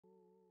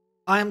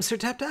I'm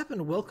SirTapTap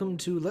and welcome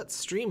to Let's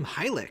Stream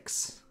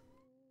Hylics.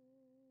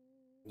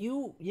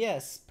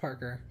 Yes,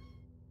 Parker.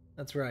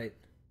 That's right.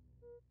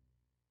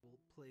 We'll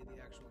play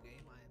the actual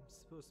game I am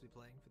supposed to be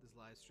playing for this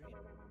live stream.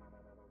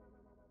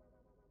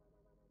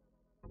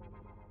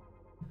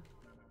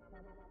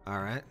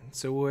 Alright,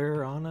 so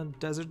we're on a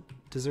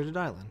deserted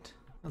island.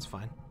 That's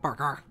fine.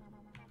 Parker!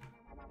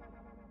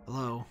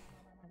 Hello.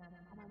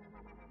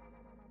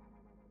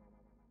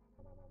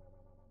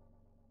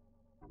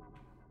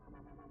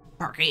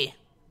 Parky!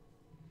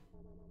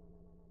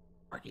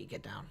 Parky,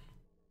 get down.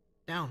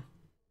 Down.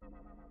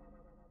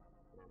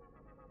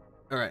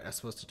 Alright, I'm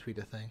supposed to tweet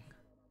a thing.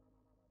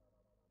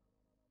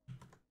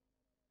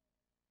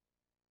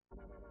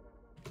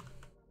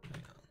 Hang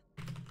on.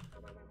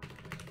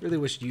 Really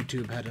wish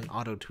YouTube had an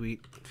auto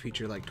tweet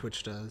feature like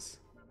Twitch does.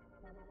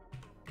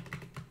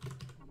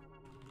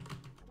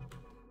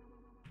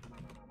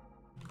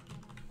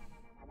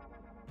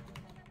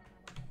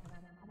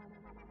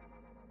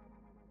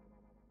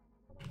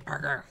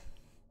 Parker.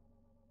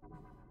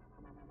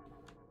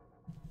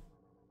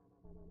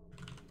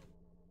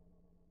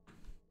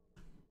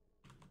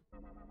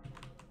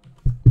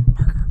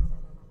 Parker.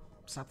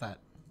 Stop that.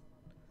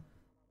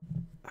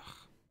 Ugh.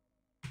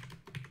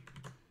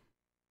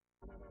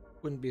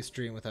 Wouldn't be a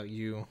stream without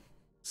you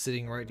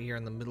sitting right here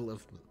in the middle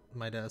of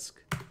my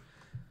desk.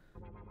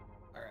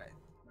 Alright.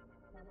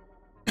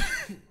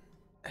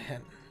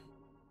 Ahem.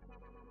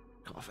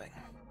 Coughing.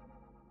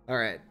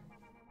 Alright.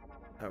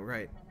 Oh,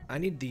 right. I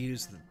need to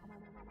use the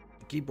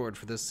keyboard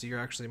for this, so you're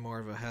actually more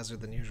of a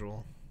hazard than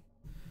usual.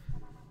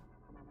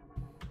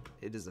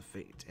 It is a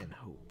fate and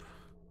hope.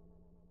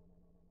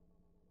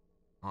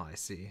 Oh, I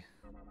see.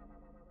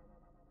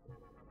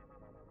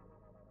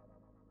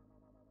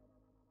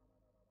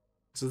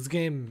 So this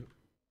game,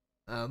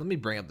 let me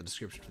bring up the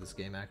description for this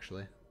game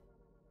actually.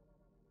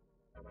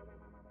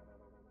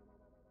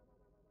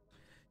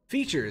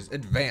 Features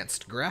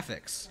advanced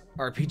graphics,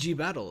 RPG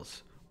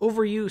battles,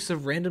 overuse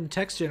of random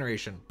text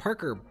generation,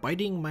 Parker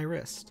biting my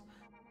wrist,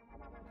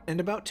 and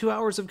about 2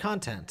 hours of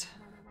content.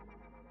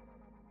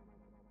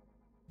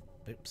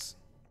 Oops,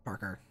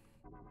 Parker.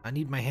 I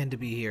need my hand to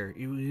be here.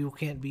 You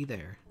can't be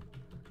there.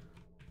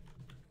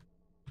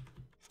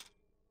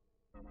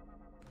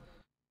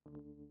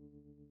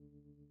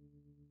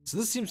 So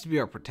this seems to be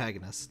our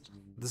protagonist.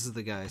 This is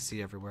the guy I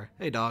see everywhere.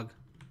 Hey, dog.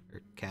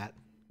 Or cat.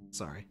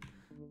 Sorry.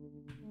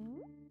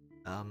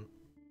 Oh.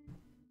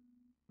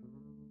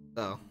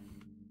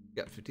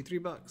 Got 53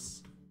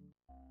 bucks.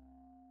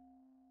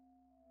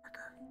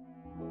 Parker.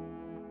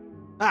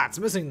 Ah, it's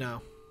missing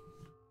now.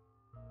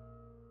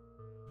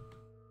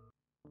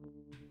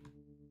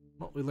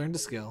 Well, we learned a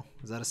skill.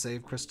 Is that a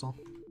save, Crystal?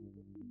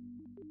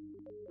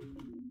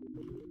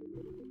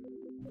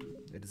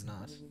 It is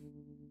not.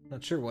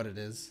 Not sure what it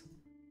is.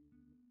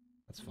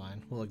 That's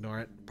fine. We'll ignore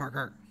it.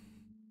 Parker!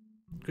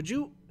 Could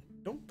you...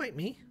 Don't bite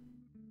me.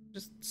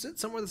 Just sit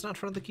somewhere that's not in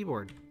front of the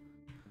keyboard.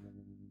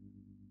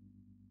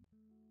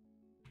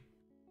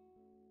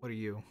 What are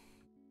you?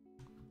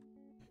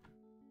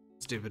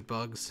 Stupid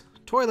bugs.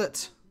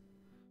 Toilet!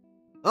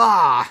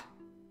 Ah!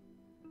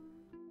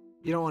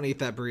 You don't want to eat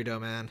that burrito,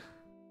 man.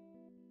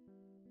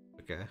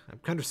 Okay, I'm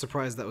kind of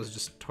surprised that was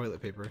just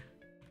toilet paper.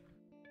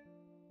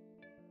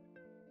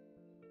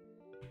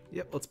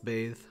 Yep, let's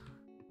bathe.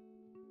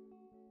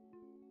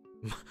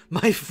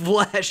 My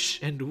flesh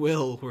and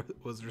will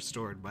was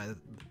restored by the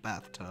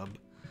bathtub.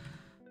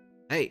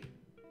 Hey!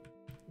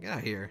 Get out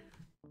of here.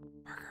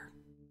 Parker.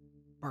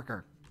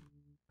 Parker.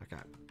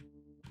 Okay.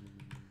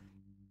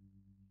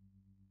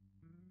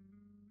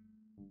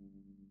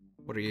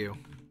 What are you?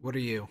 What are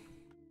you?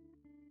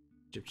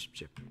 Chip, chip,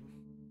 chip.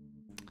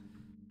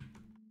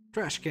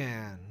 Trash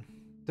can.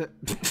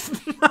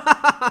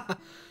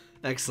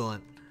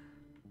 Excellent.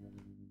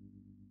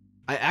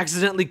 I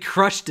accidentally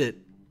crushed it.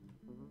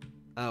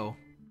 Oh.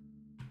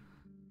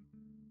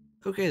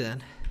 Okay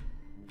then.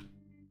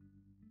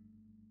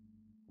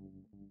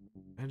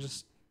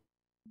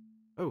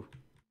 Oh.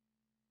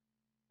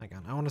 Hang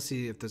on. I want to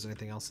see if there's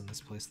anything else in this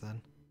place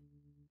then.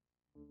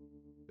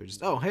 They're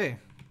just... Oh, hey.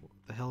 What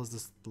the hell is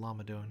this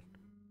llama doing?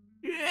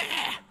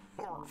 Yeah!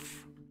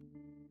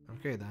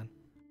 Okay then.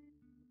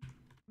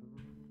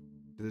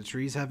 Do the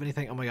trees have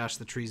anything? Oh my gosh,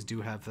 the trees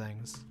do have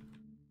things.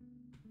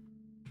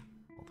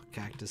 All the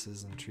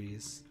cactuses and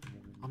trees.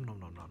 Nom nom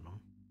nom nom nom.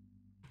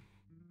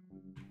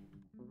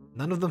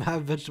 None of them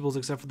have vegetables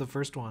except for the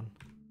first one.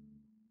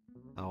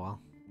 Oh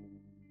well.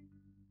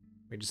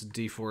 We just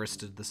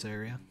deforested this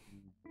area.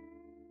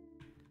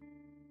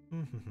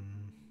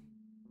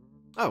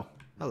 Oh,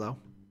 hello.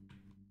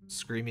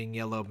 Screaming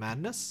yellow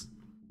madness?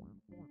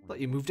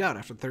 Thought you moved out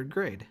after 3rd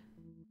grade.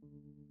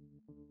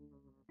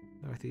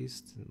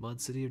 Northeast,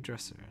 mud city of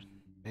Dresser.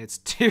 May its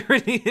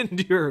tyranny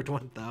endured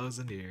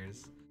 1,000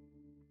 years.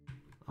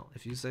 Well,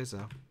 if you say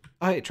so.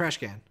 Oh, hey, trash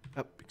can.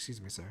 Oh,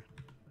 excuse me, sir.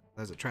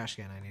 There's a trash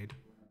can I need.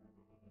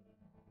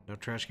 No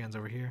trash cans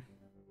over here?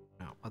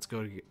 No, let's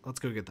go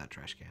get that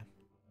trash can.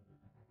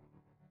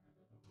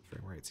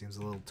 Frame rate seems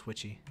a little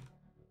twitchy.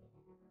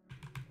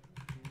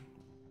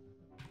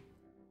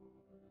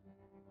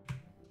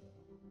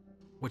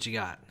 What you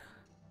got?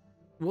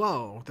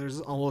 Whoa,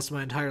 there's almost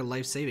my entire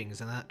life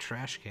savings in that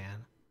trash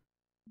can.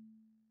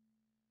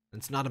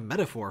 It's not a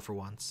metaphor for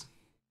once.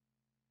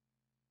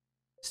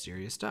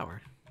 Mysterious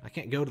tower. I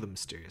can't go to the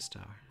mysterious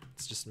tower.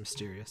 It's just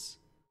mysterious.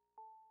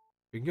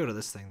 We can go to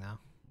this thing though.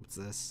 What's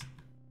this?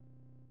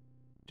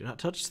 Do not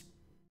touch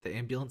the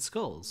ambulance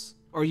skulls,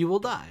 or you will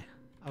die.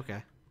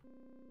 Okay.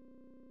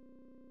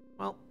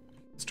 Well,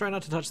 let's try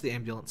not to touch the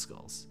ambulance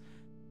skulls.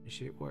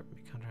 Initiate warp,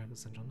 contract the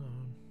central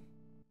node.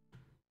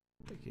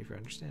 Thank you for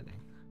understanding.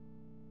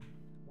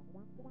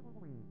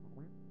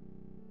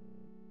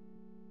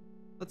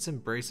 Let's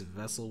embrace a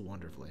vessel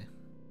wonderfully.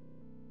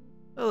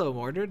 Hello,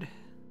 Mordred.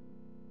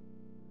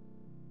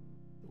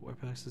 The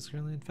warp axe is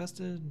currently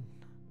infested.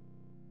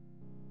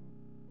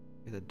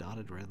 With a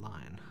dotted red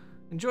line.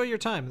 Enjoy your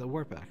time in the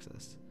warp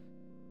access.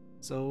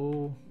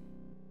 So...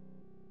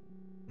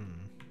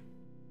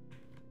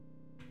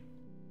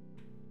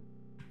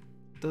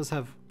 It does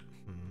have...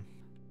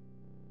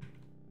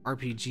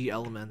 RPG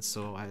elements,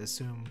 so I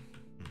assume...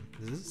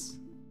 Is this...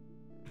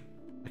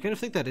 I kind of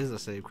think that is a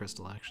save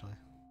crystal, actually.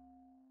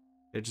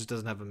 It just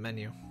doesn't have a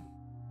menu.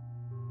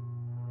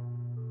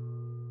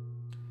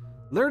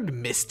 Learned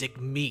Mystic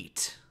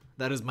Meat.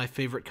 That is my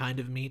favorite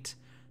kind of meat.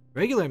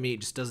 Regular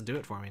meat just doesn't do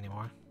it for me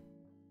anymore.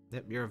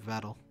 Yep, you're a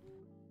Vattel.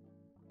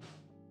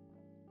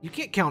 You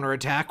can't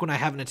counterattack when I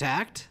haven't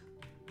attacked.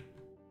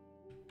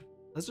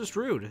 That's just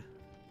rude.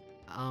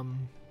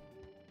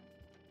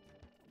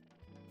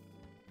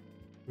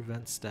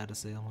 Prevent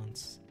status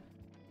ailments.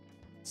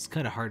 It's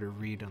kind of hard to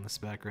read on this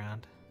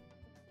background.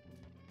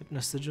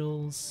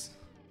 Hypnosigils.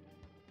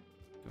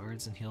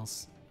 Guards and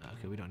heals.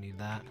 Okay, we don't need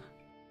that.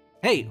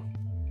 Hey!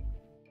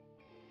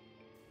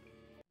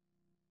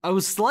 I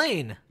was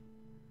slain!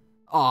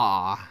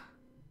 Aww.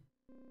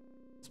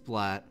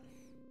 Splat.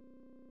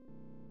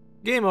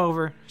 Game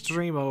over.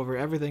 Stream over.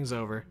 Everything's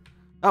over.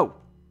 Oh!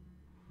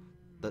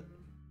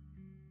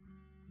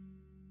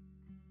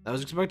 I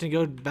was expecting to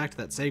go back to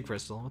that save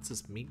crystal. What's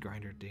this meat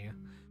grinder do?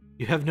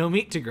 You have no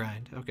meat to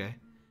grind. Okay.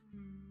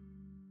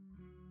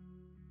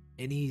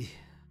 Any...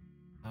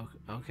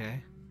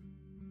 Okay.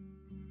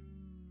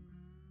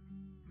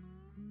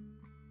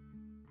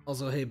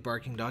 Also, hey,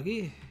 barking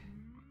doggy.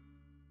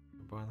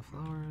 Born the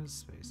flowers,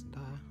 space and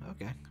die.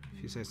 Okay,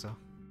 if you say so.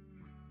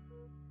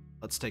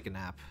 Let's take a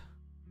nap.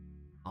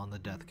 On the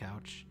death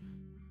couch.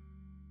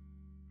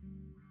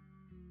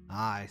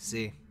 Ah, I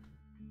see.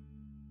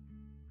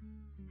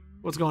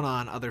 What's going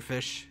on, other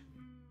fish?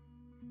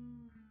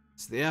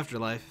 It's the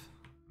afterlife.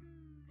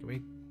 Can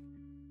we...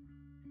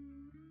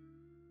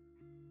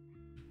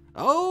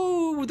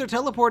 Oh, they're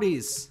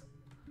teleporties!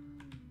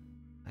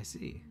 I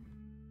see.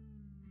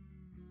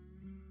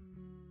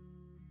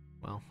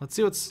 Well, let's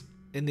see what's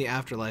in the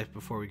afterlife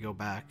before we go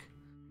back.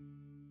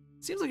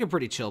 Seems like a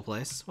pretty chill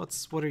place.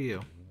 What are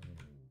you?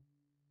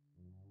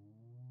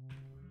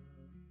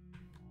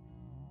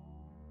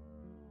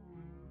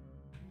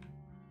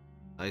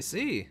 I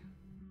see.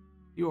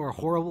 You are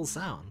horrible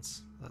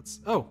sounds.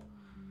 That's... Oh!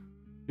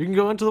 You can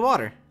go into the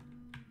water.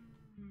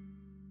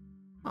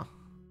 Huh.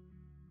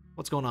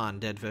 What's going on,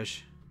 dead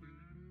fish?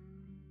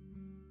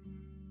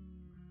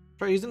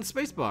 Try using the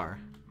spacebar.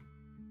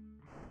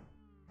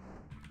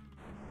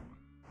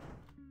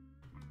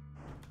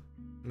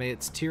 May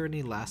its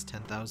tyranny last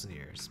 10,000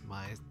 years.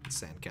 My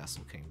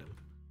sandcastle kingdom.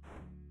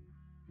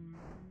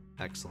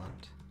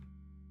 Excellent.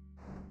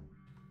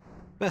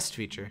 Best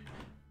feature.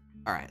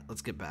 Alright,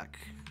 let's get back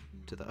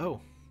to the...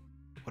 Oh.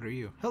 What are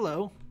you?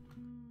 Hello.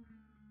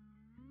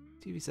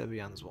 TV set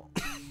beyond this wall.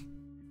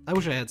 I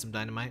wish I had some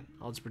dynamite.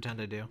 I'll just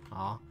pretend I do.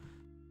 Aw.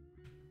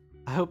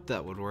 I hope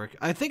that would work.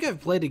 I think I've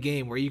played a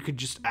game where you could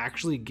just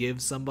actually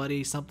give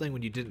somebody something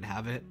when you didn't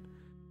have it.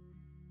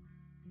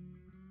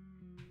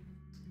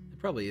 It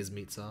probably is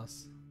meat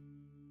sauce.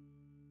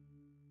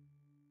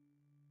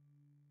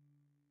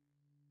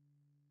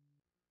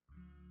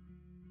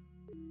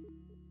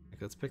 Okay,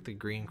 let's pick the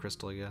green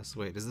crystal, I guess.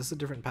 Wait, is this a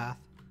different path?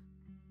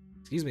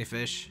 Excuse me,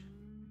 fish.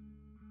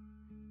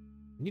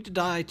 You need to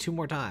die 2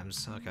 more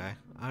times. Okay,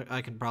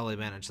 I can probably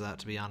manage that,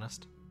 to be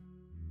honest.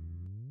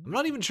 I'm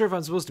not even sure if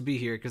I'm supposed to be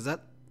here, because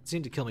that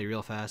seemed to kill me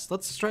real fast.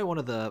 Let's try one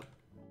of the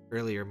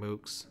earlier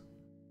mooks.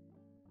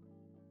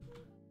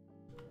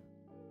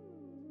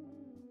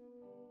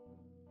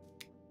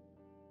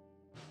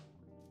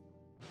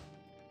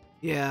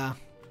 Yeah,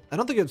 I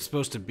don't think I'm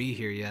supposed to be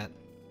here yet.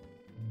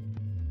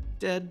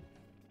 Dead.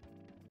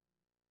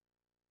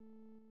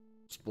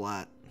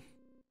 Splat.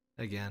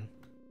 Again.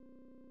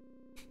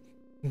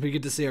 We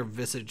get to see our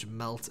visage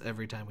melt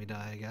every time we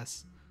die, I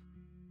guess.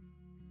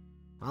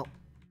 Well.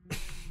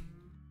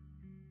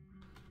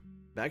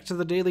 Back to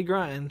the daily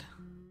grind.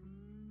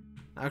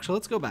 Actually,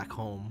 let's go back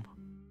home.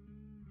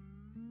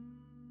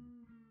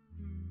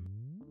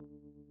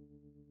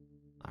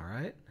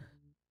 Alright.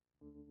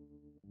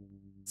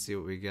 Let's see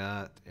what we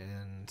got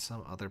in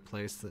some other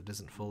place that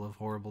isn't full of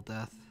horrible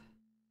death.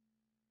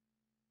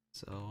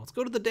 So, let's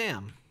go to the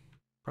dam.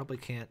 Probably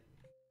can't.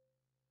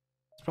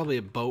 It's probably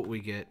a boat we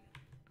get.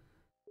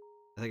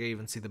 I think I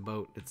even see the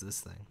boat. It's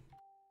this thing.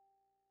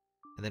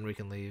 And then we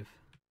can leave.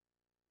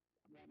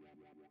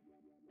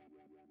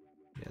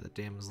 Yeah, the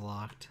dam is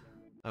locked.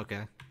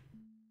 Okay.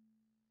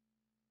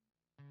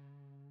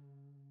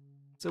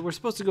 So we're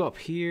supposed to go up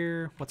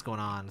here. What's going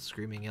on?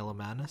 Screaming Yellow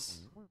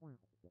Madness?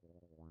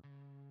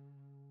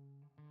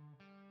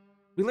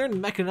 We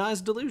learned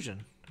Mechanized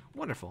Delusion.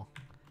 Wonderful.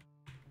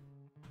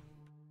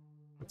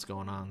 What's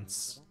going on?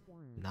 It's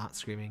not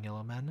Screaming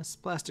Yellow Madness.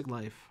 Plastic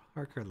Life.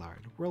 Harker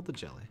Lard. World of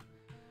Jelly.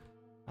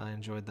 I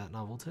enjoyed that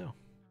novel too.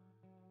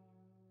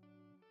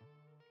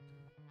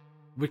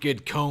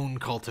 Wicked Cone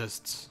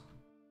Cultists.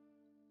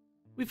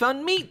 We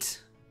found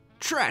meat!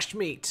 Trash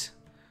meat!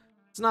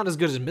 It's not as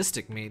good as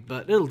mystic meat,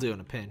 but it'll do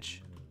in a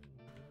pinch.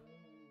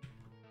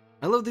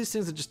 I love these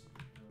things that just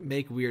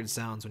make weird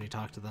sounds when you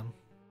talk to them.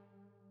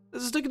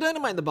 There's a stick of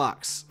dynamite in the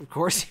box. Of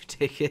course you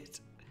take it.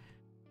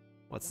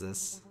 What's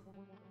this?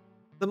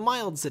 The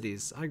mild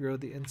cities. I grow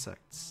the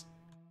insects.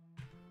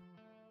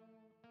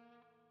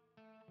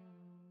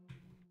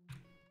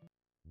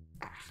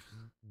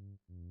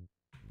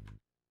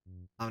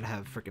 I'm gonna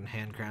have freaking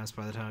hand cramps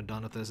by the time I'm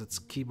done with this. It's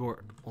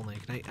keyboard only.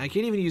 I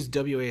can't even use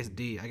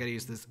WASD. I gotta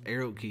use this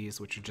arrow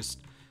keys, which are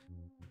just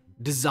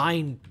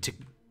designed to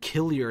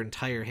kill your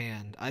entire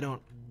hand. I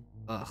don't...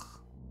 Ugh.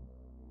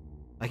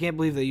 I can't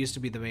believe they used to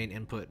be the main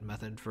input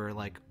method for,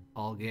 like,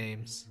 all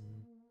games.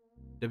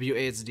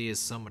 WASD is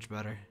so much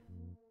better.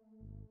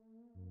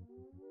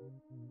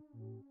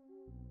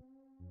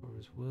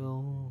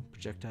 Will,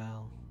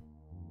 projectile.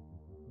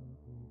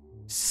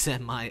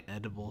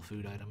 Semi-edible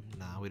food item.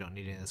 Nah, we don't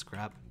need any of this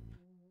crap.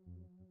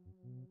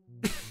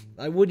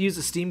 I would use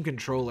a Steam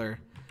controller,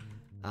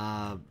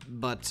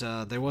 but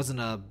there wasn't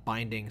a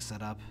binding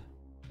set up.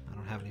 I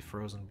don't have any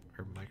frozen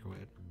or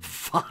microwave.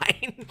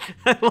 Fine!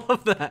 I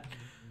love that.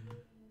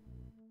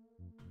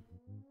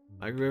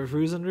 Microwave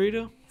frozen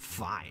burrito?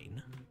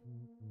 Fine.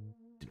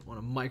 Didn't want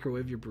to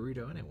microwave your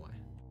burrito anyway.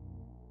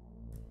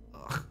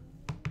 Ugh.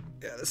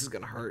 Yeah, this is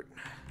gonna hurt.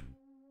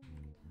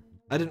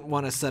 I didn't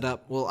want to set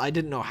up. Well, I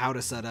didn't know how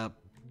to set up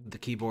the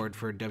keyboard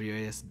for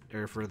WAS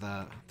or for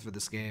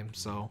this game,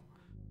 so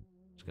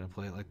I'm just gonna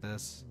play it like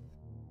this.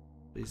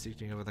 Please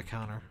seeking over the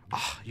counter.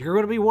 Oh, you're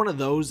gonna be one of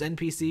those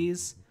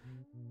NPCs.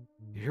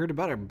 You heard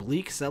about our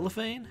bleak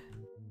cellophane?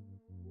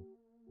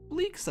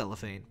 Bleak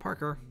cellophane,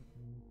 Parker.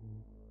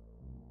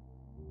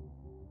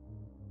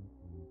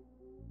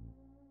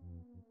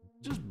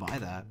 Just buy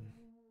that.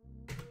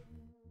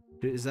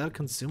 Is that a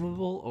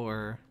consumable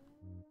or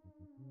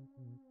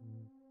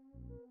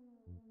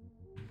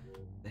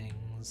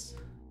things?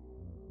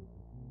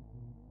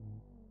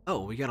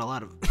 Oh, we got a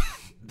lot of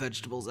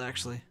vegetables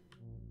actually.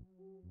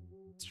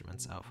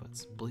 Instruments,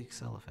 outfits, bleak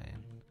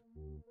cellophane,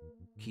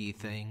 key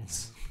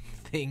things,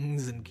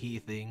 things and key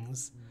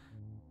things.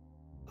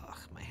 Ugh,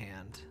 my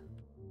hand.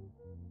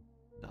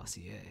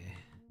 Dossier.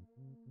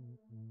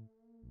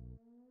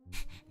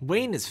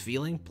 Wayne is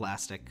feeling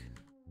plastic.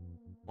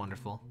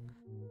 Wonderful.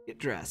 Get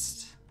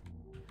dressed.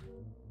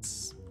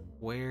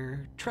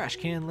 Wear trash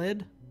can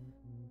lid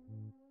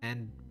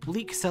and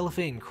bleak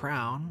cellophane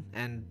crown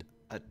and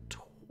a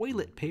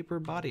toilet paper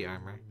body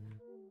armor.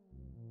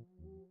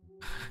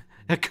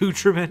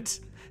 Accoutrement.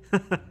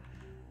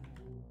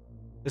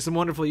 There's some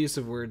wonderful use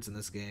of words in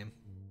this game.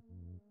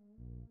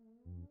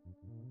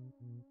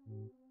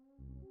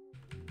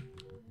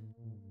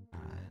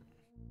 Alright.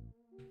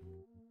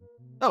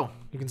 Oh,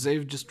 you can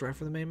save just right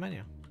from the main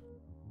menu.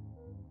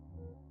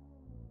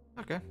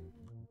 Okay.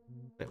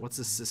 Wait, what's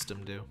this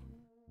system do?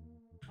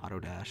 Auto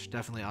dash.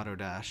 Definitely auto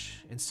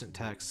dash. Instant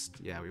text.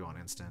 Yeah, we want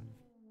instant.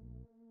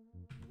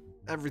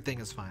 Everything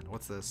is fine.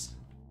 What's this?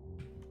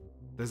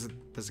 There's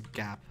a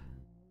gap.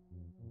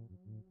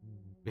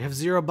 We have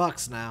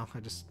 $0 now. I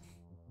just...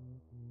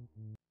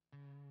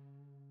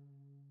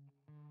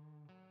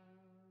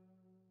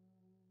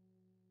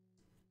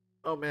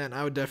 Oh man,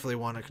 I would definitely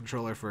want a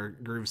controller for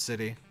Groove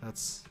City.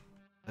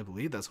 I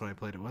believe that's what I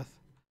played it with.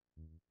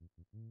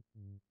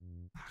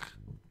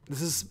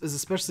 This is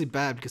especially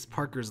bad because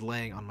Parker's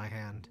laying on my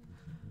hand.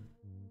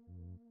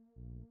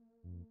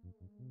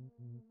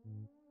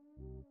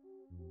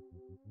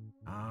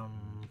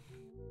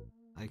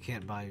 I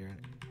can't buy your...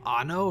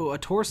 Aw, no, a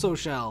torso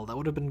shell. That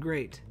would have been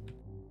great.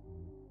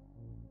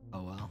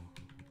 Oh well.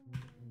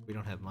 We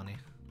don't have money.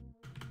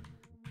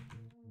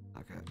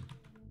 Okay.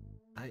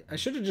 I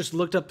should have just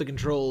looked up the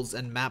controls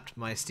and mapped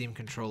my Steam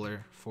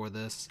controller for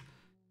this.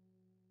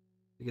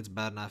 If it gets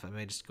bad enough, I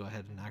may just go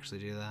ahead and actually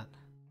do that.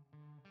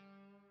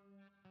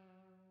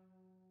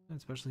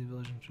 Especially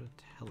villages with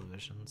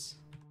televisions.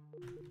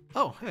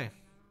 Oh, hey.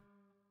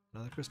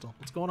 Another crystal.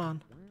 What's going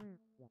on?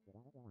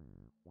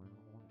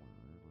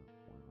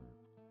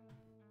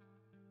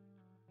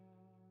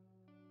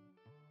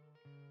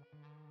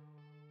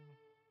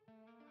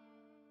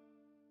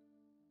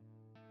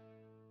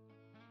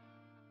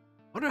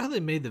 I wonder how they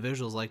made the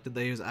visuals. Like, did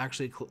they use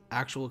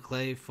actual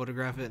clay,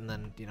 photograph it, and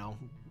then, you know,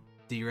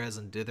 derez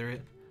and dither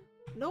it?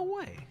 No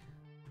way.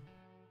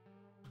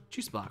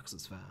 Juice box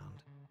is found.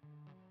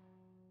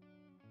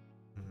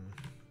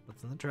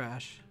 What's in the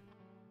trash?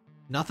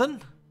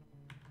 Nothing?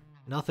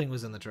 Nothing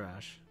was in the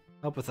trash.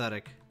 How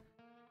pathetic.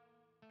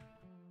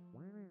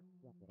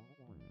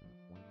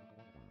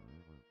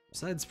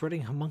 Besides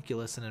spreading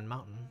homunculus in a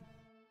mountain,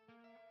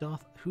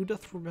 who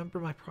doth remember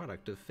my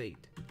product of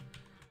fate?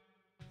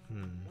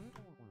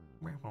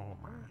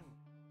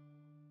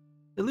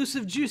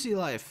 Elusive juicy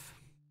life.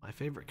 My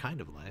favorite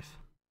kind of life.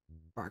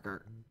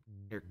 Barker,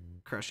 you're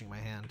crushing my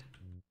hand.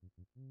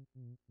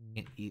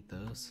 Can't eat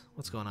those.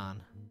 What's going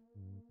on?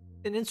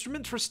 An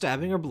instrument for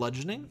stabbing or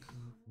bludgeoning?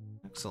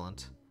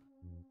 Excellent.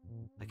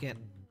 I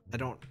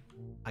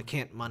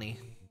can't money.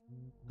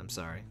 I'm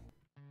sorry.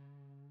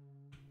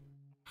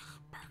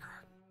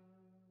 Barker.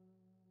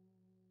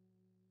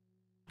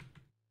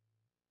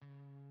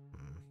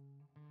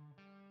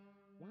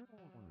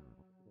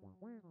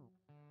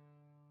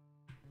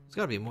 There's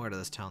gotta be more to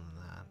this town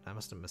than that. I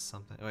must have missed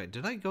something. Wait,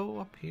 did I go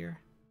up here?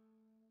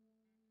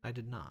 I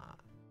did not.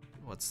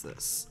 What's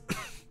this?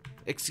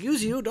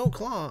 Excuse you, don't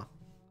claw!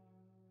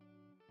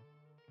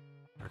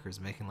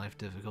 Barker's making life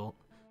difficult.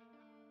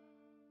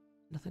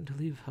 Nothing to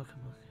leave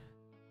Huckamuck.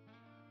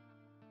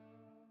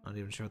 Not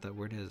even sure what that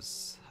word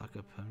is.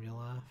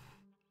 Huckapumulaf?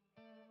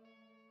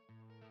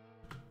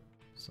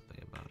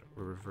 Something about it.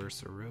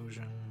 Reverse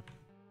erosion.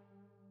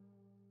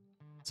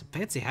 Some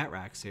fancy hat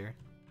racks here.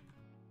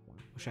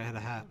 Wish I had a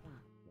hat.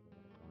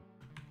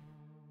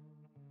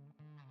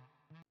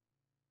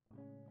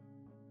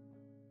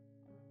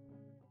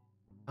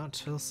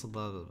 Until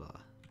blah blah blah.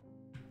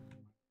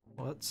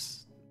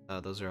 What's... Oh,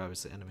 those are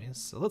obviously enemies.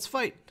 So let's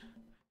fight!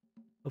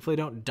 Hopefully I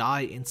don't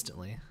die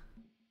instantly.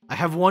 I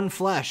have one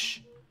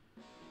flesh!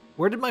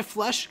 Where did my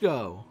flesh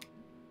go?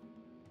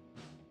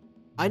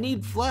 I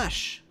need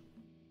flesh!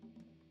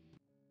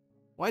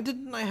 Why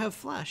didn't I have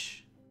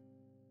flesh?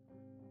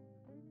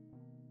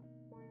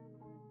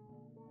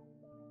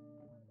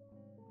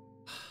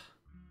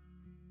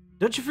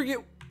 Don't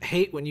you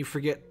hate when you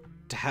forget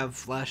to have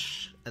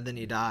flesh and then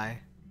you die?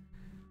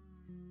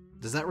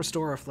 Does that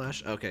restore our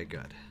flesh? Okay,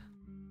 good.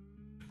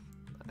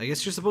 I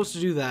guess you're supposed to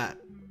do that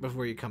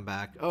before you come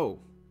back. Oh,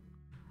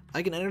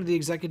 I can enter the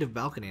executive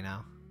balcony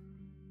now.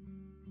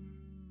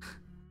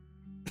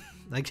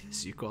 I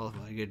guess you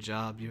qualify. Good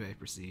job. You may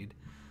proceed.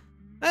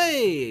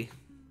 Hey!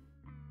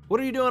 What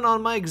are you doing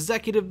on my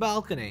executive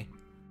balcony?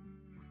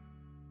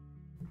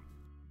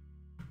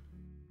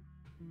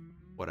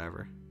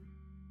 Whatever.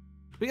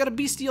 We got a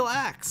bestial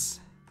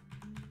axe.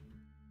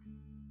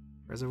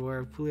 Reservoir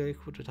of Pouliot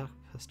Quototaka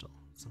pistol.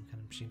 Some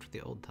kind of machine for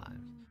the old times.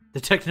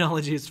 The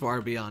technology is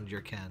far beyond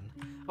your ken.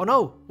 Oh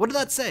no! What did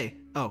that say?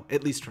 Oh,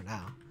 at least for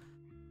now.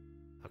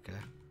 Okay.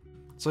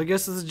 So I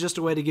guess this is just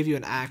a way to give you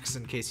an axe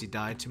in case you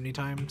die too many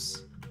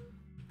times.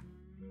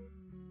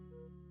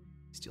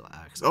 Steel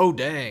axe. Oh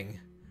dang!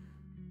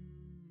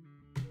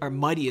 Our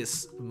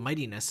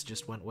mightiness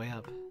just went way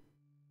up.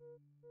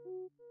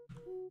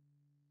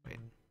 Wait.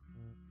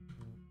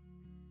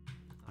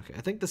 Okay,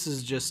 I think this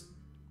is just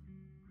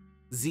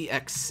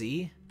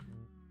ZXC.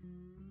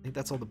 I think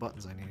that's all the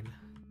buttons I need.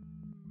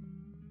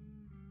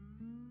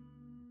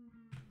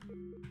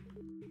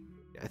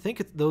 I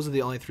think those are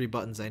the only 3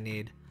 buttons I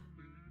need.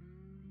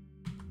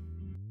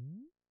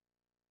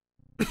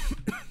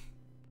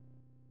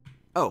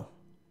 Oh.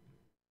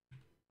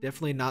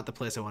 Definitely not the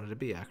place I wanted to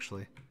be,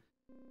 actually.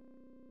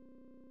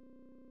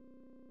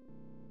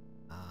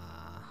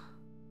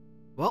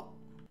 Well,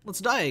 let's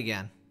die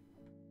again.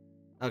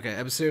 Okay,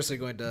 I'm seriously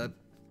going to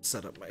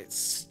set up my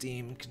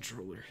Steam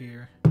controller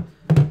here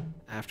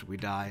after we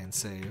die and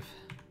save.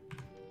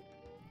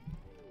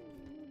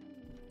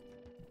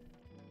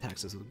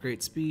 Attacks us with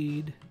great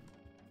speed.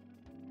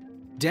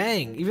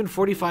 Dang, even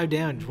 45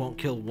 damage won't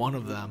kill one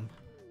of them.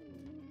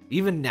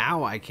 Even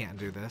now I can't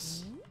do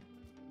this.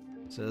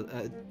 So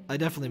I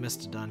definitely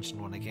missed a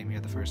dungeon when I came here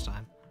the first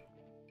time.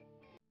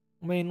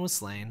 Wayne was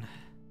slain.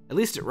 At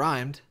least it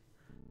rhymed.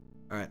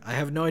 Alright, I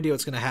have no idea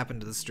what's going to happen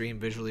to the stream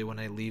visually when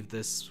I leave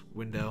this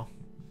window.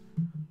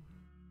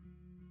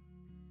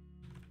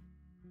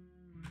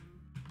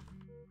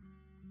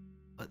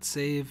 Let's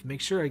save.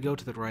 Make sure I go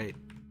to the right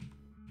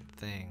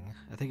thing.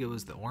 I think it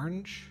was the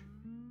orange.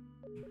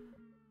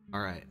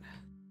 Alright.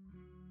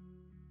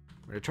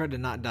 I'm going to try to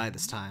not die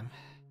this time.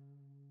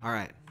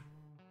 Alright.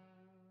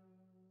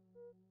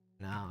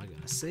 Now I'm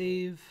going to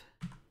save.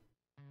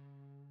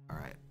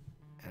 Alright.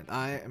 And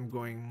I am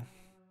going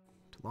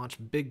to launch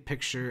big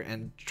picture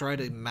and try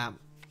to map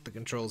the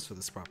controls for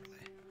this properly.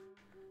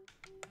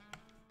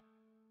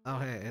 Oh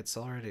hey, it's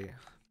already...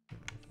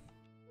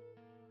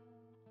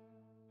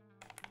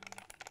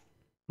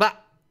 Bah!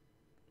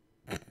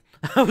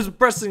 I was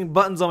pressing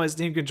buttons on my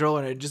Steam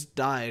controller and it just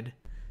died.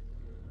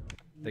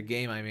 The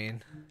game, I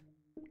mean.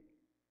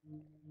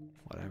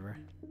 Whatever.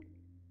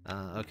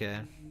 Okay.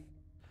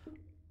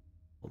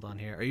 Hold on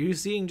here. Are you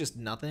seeing just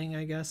nothing,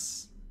 I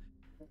guess?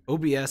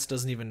 OBS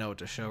doesn't even know what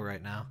to show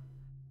right now.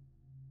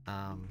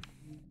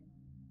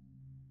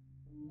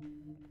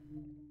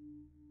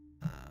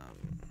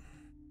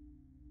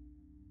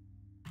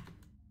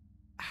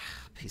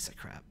 Piece of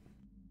crap.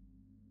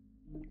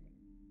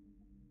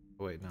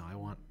 Wait, no, I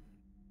want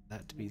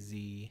that to be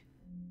Z.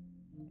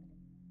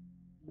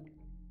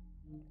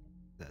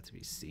 That to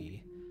be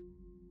C.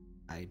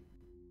 I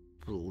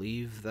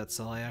believe that's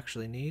all I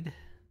actually need.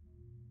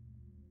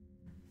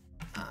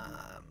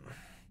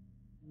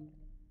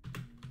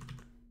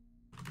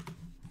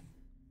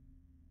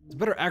 It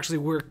better actually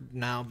work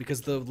now,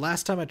 because the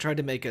last time I tried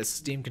to make a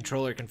Steam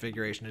controller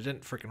configuration, it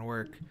didn't freaking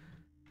work.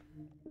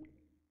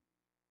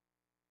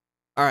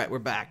 Alright, we're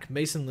back.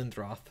 Mason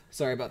Linthroth.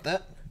 Sorry about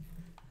that.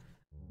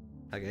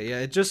 Okay, yeah,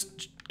 it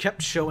just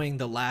kept showing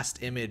the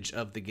last image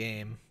of the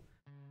game.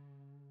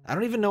 I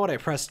don't even know what I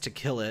pressed to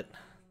kill it.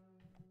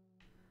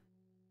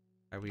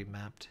 Are we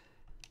mapped?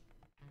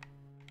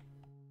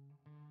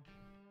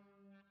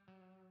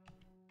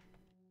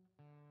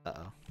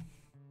 Uh-oh.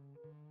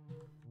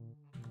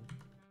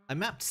 I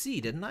mapped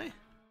C, didn't I?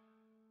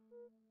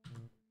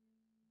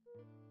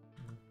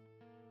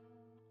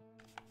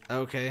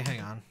 Okay,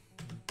 hang on.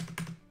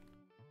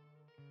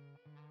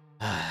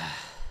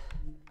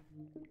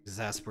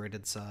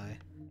 Exasperated sigh.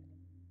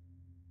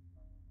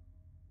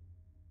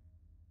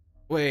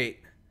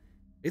 Wait.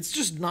 It's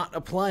just not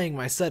applying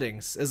my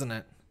settings, isn't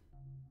it?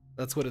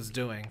 That's what it's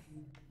doing.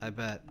 I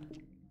bet.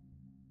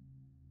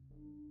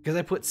 Because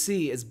I put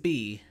C as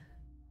B.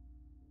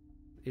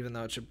 Even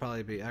though it should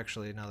probably be,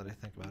 actually, now that I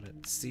think about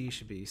it, C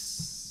should be...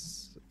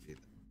 Should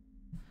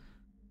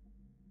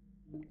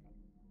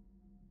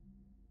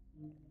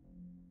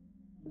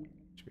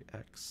be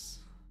X.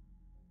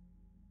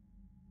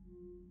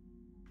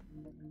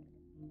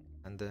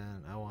 And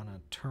then I want to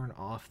turn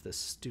off this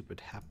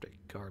stupid haptic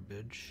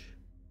garbage.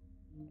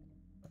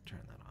 I'll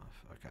turn that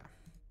off. Okay.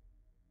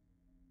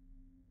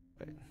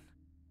 Wait.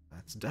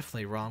 That's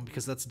definitely wrong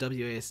because that's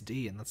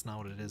WASD and that's not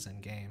what it is in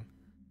game.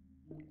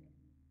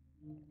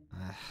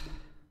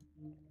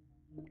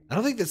 I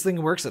don't think this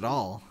thing works at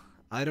all.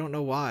 I don't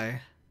know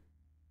why.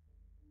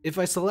 If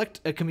I select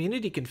a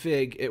community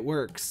config, it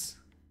works.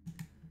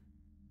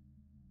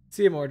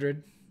 See you,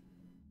 Mordred.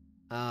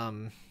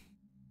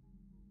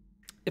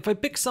 If I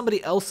pick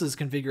somebody else's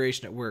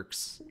configuration, it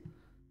works.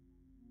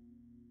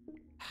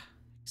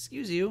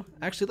 Excuse you.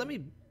 Actually, let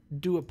me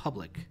do a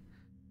public.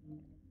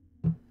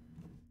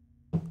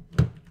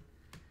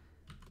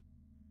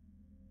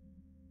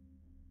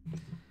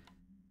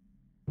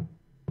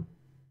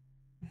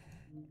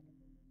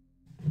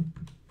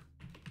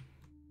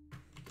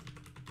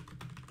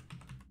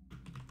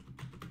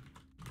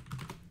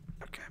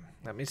 Okay,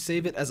 let me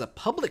save it as a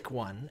public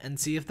one and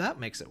see if that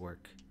makes it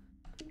work.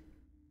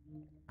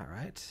 All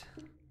right.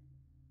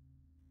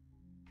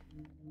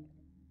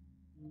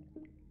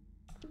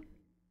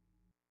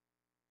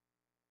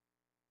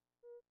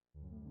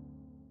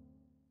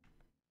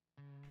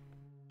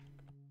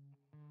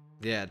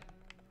 Yeah,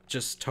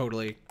 just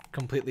totally,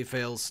 completely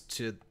fails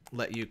to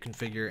let you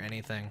configure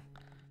anything.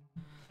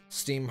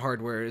 Steam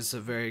hardware is a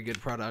very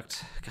good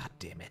product. God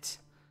damn it.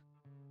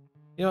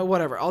 You know,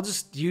 whatever. I'll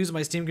just use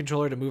my Steam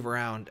controller to move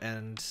around,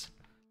 and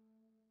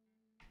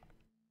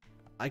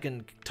I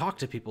can talk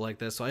to people like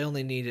this, so I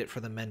only need it for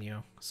the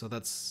menu. So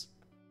that's...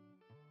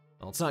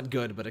 Well, it's not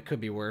good, but it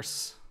could be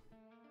worse.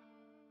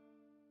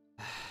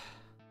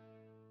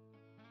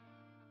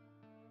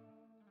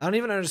 I don't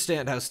even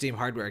understand how Steam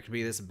hardware can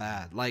be this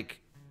bad.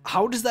 Like,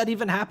 how does that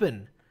even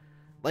happen?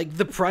 Like,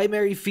 the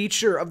primary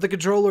feature of the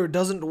controller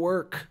doesn't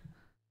work.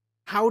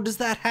 How does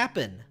that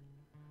happen?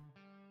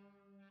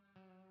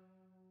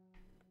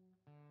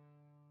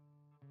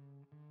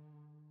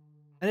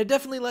 And it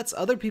definitely lets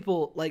other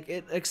people, like,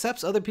 it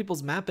accepts other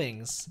people's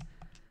mappings.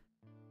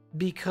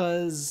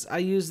 Because I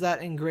used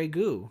that in Grey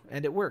Goo,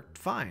 and it worked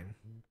fine.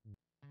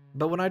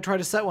 But when I try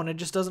to set one, it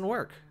just doesn't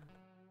work.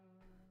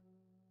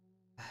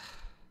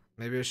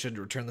 Maybe I should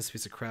return this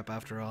piece of crap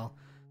after all.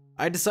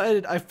 I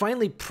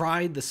finally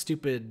pried the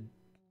stupid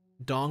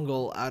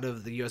dongle out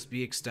of the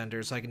USB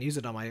extender so I can use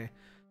it on my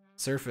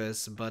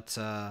Surface, but it's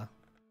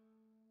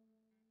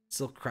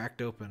still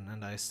cracked open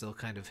and I still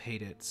kind of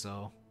hate it,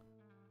 so...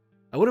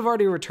 I would have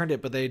already returned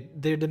it, but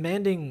they're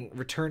demanding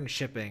return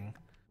shipping.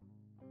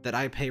 That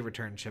I pay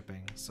return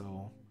shipping,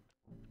 so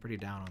pretty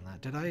down on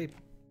that. Did I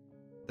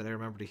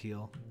remember to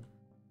heal?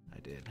 I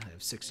did. I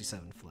have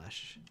 67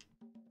 flesh.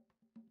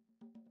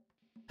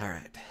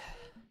 Alright.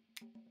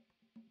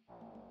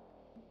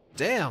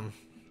 Damn!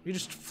 You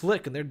just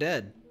flick and they're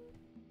dead.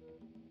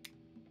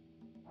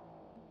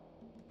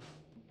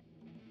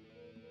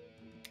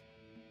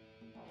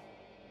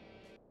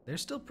 They're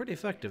still pretty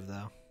effective,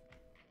 though.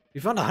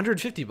 We found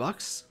 150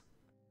 bucks.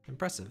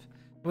 Impressive.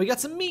 And we got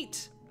some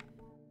meat!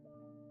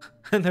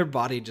 And their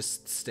body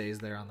just stays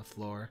there on the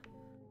floor.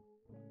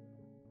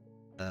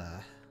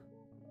 Let's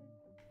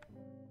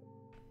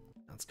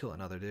kill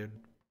another dude.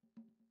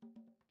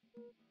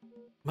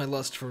 My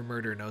lust for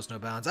murder knows no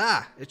bounds.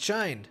 Ah! It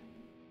shined!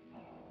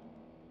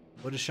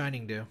 What does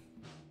shining do?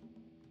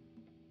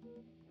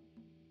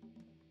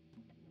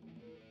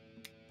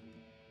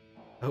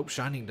 I hope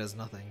shining does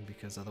nothing,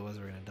 because otherwise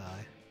we're gonna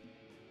die.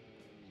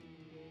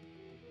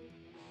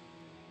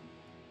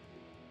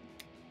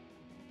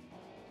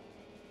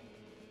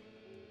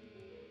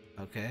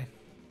 Okay.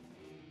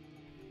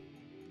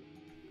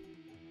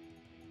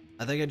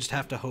 I think I just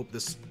have to hope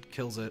this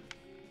kills it.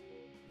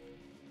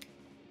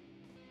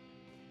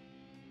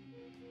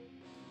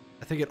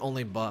 I think it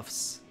only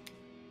buffs.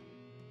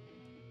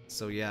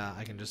 So yeah,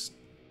 I can just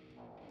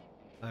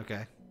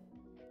Okay.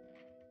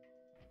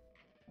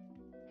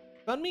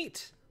 Fun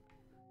meat.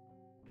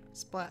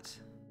 Splat.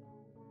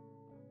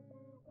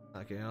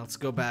 Okay, now let's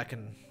go back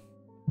and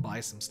buy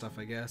some stuff,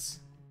 I guess.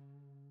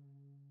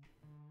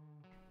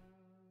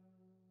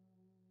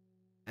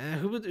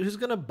 Who's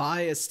gonna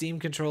buy a Steam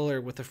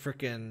controller with a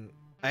frickin'...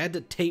 I had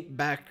to tape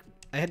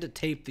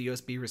the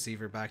USB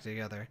receiver back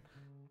together.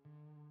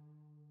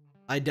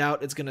 I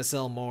doubt it's gonna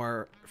sell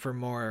for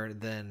more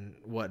than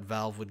what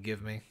Valve would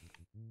give me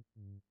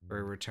for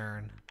a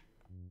return.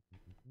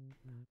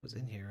 It was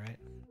in here, right?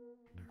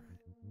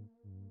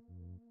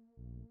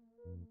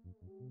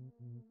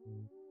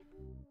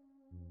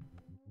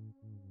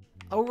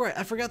 Oh right,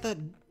 I forgot that.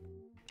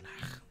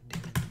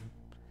 Damn it.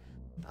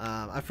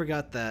 I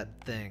forgot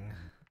that thing.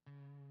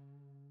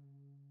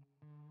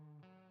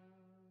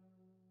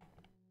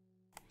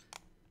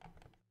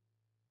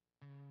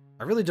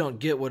 I really don't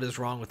get what is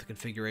wrong with the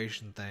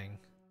configuration thing.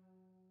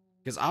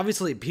 Because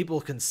obviously people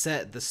can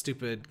set the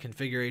stupid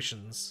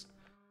configurations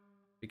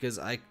because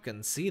I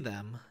can see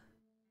them.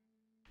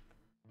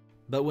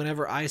 But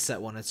whenever I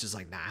set one, it's just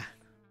like, nah,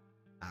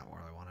 I don't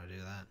really want to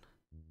do that.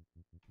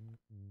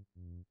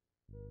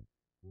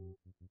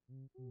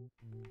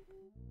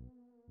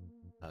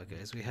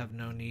 Okay, so we have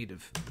no need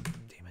of,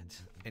 damn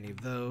it, any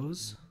of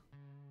those.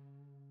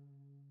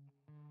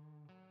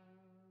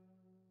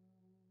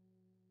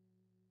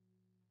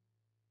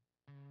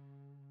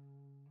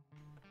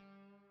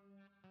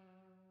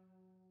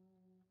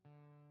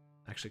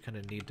 Actually kind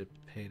of need to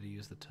pay to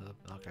use the tub.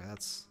 Okay,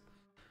 that's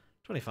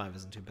 25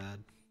 isn't too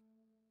bad.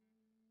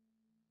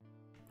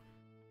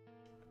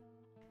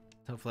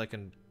 Hopefully I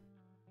can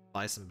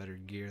buy some better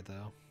gear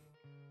though.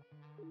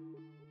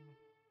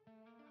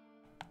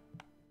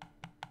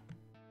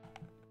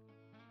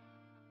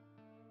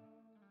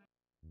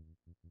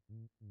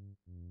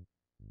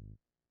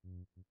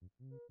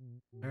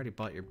 I already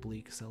bought your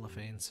bleak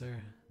cellophane, sir.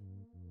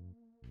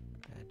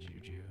 Bad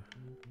juju.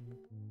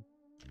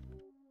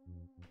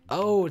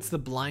 Oh, it's the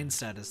blind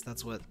status.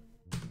 That's what...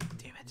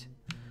 Damn it.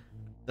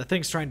 The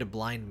thing's trying to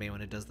blind me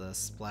when it does the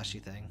splashy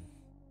thing.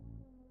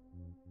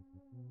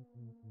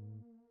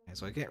 Okay,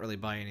 so I can't really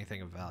buy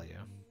anything of value.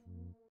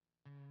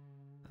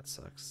 That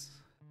sucks.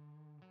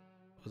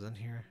 What was in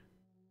here?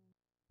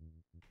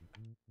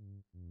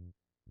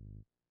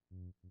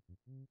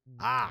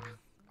 Ah!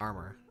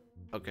 Armor.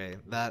 Okay,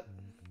 that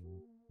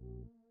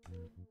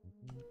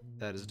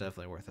is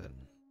definitely worth it.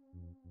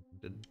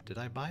 Did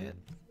I buy it?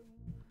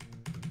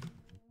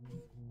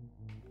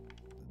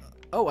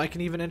 Oh, I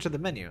can even enter the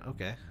menu.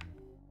 Okay.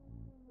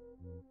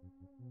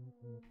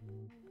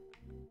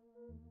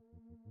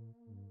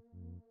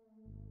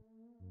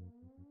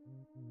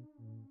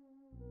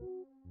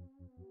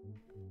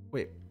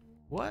 Wait,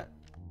 what?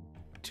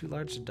 Too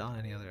large to don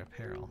any other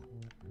apparel.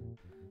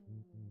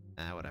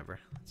 Ah, whatever.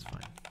 That's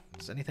fine.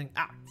 Is anything?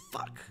 Ah,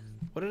 fuck!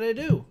 What did I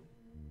do?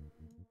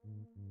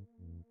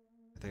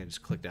 I think I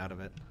just clicked out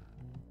of it.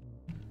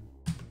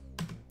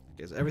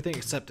 Okay, so everything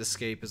except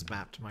escape is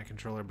mapped to my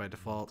controller by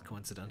default,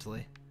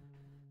 coincidentally.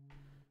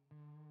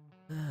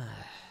 Yeah,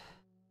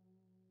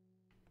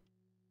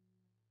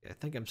 I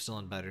think I'm still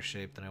in better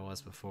shape than I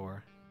was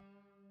before.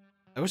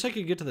 I wish I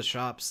could get to the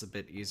shops a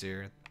bit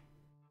easier.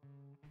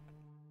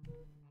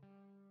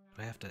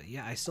 I have to,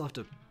 yeah, I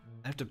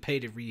have to pay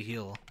to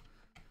re-heal.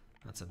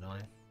 That's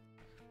annoying.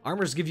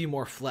 Armors give you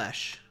more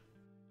flesh.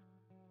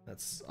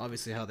 That's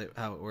obviously how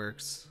it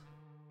works.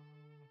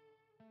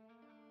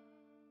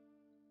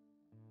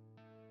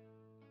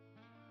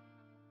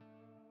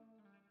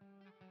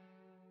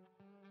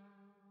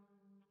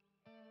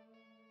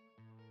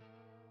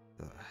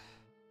 Ugh.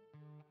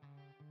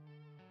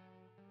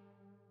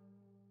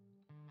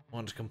 I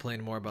wanted to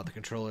complain more about the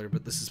controller,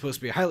 but this is supposed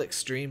to be a Hylics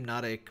stream,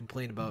 not a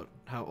complain about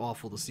how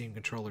awful the Steam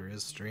controller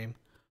is stream.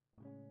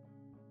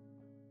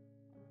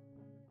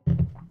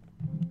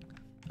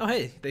 Oh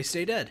hey, they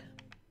stay dead.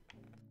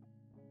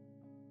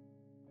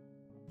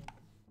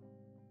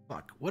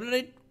 Fuck, what did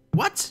I...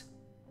 What?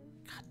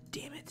 God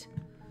damn it.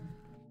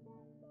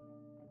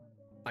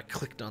 I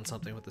clicked on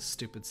something with the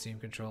stupid Steam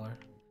controller.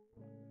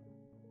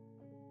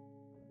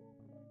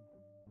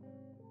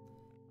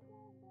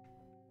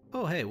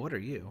 Oh hey, what are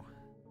you?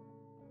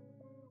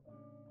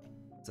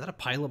 Is that a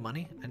pile of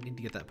money? I need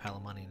to get that pile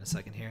of money in a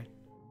second here.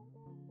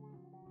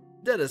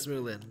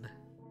 Dedusmuln.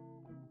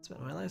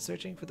 Spent my life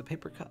searching for the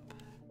paper cup.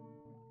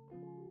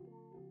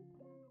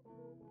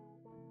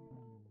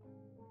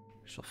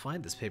 I shall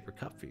find this paper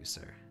cup for you,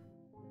 sir.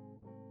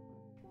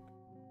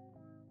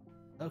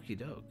 Okie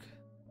doke.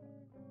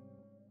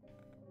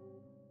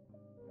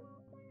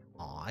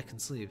 Aw, I can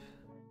sleep.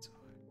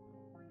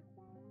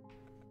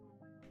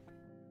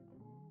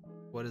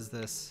 What is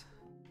this?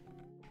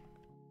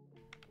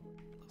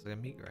 Looks like a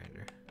meat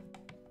grinder.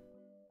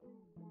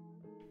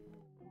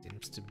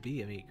 Seems to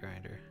be a meat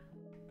grinder.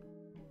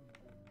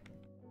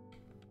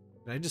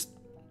 I'm just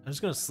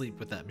gonna sleep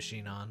with that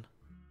machine on.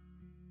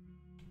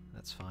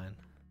 That's fine.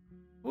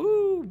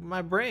 Woo!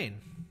 My brain!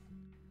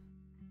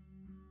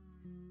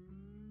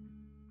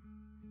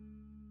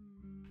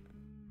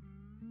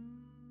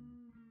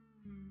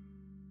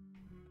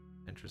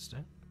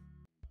 Interesting.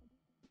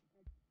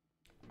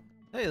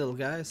 Hey, little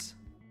guys.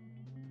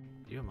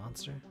 Are you a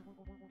monster?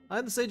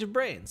 I'm the Sage of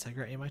Brains. I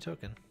grant you my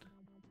token.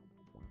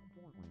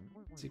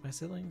 Seek my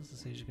siblings, the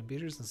Sage of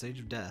Computers, and the Sage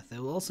of Death. They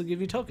will also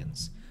give you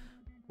tokens.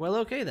 Well,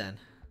 okay then.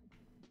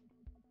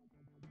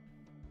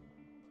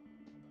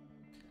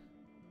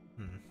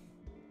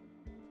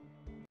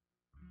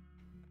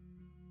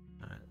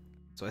 Alright.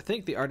 So I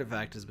think the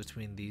artifact is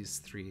between these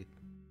three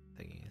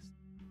thingies.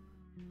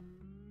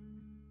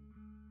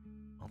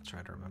 I'll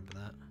try to remember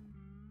that.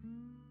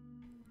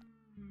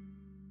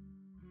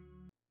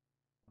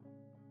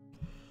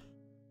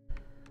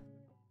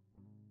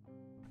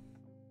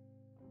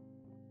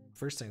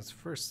 First things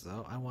first,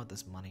 though, I want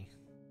this money.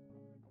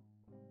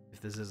 If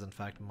this is in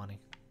fact money.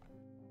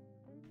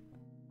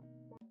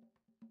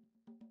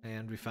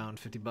 And we found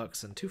 50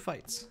 bucks in 2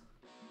 fights.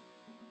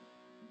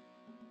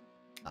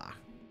 Ah.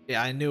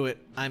 Yeah, I knew it.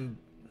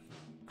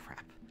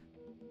 Crap.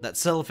 That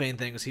cellophane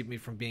thing was keeping me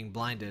from being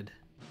blinded.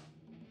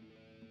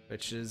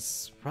 Which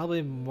is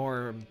probably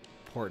more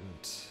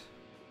important.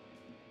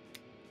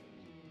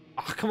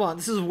 Oh, come on.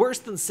 This is worse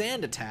than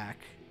sand attack.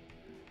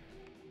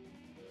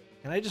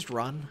 Can I just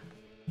run?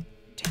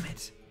 Damn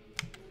it.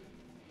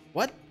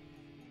 What?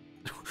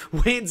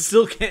 Wayne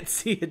still can't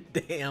see a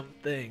damn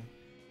thing.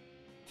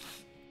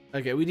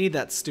 Okay, we need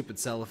that stupid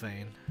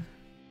cellophane.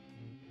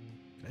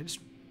 Can I just...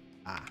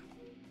 Ah.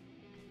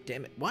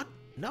 Damn it. What?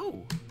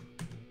 No.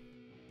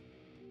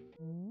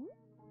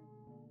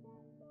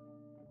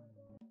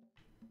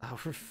 Oh,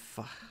 for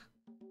fuck.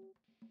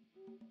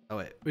 Oh,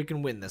 wait. We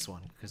can win this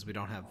one, because we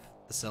don't have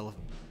the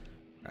cellophane.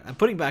 Right, I'm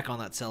putting back on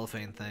that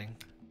cellophane thing.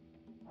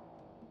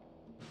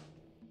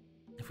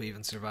 If we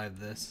even survive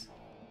this.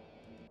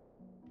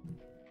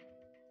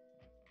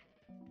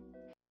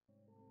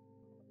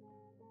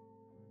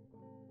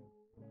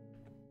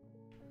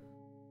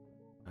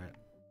 Alright.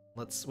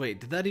 Let's... Wait,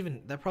 did that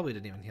even... That probably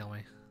didn't even heal me.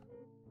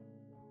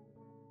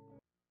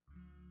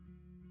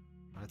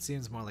 Oh, it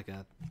seems more like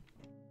a...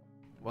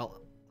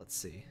 Well, let's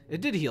see.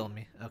 It did heal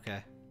me.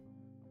 Okay.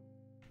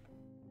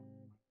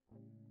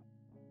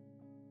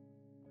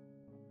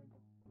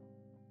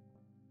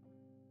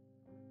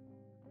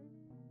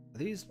 Are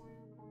these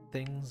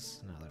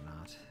things? No, they're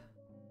not.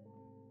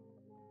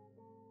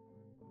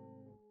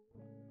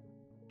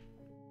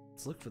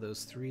 Let's look for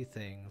those 3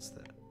 things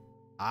that...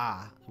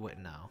 Ah! Wait,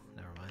 no.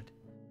 Never mind.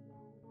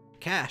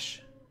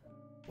 Cash!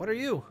 What are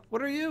you?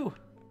 What are you?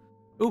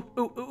 Ooh,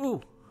 ooh, ooh,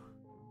 ooh!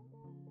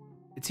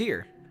 It's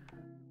here.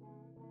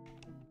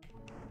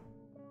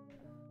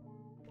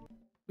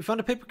 We found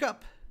a paper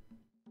cup!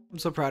 I'm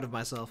so proud of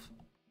myself.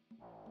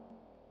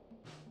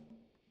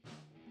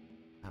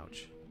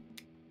 Ouch.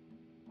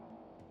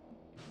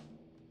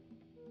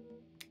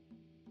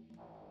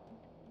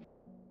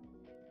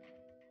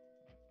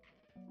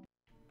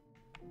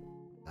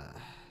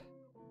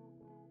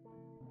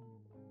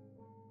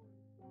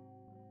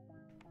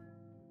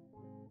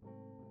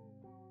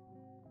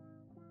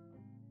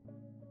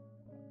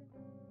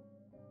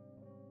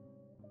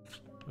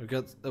 We've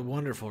got a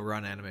wonderful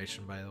run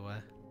animation, by the way.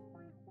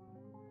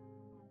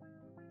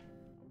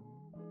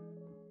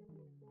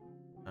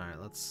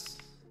 Alright, let's...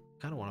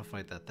 kind of want to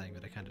fight that thing,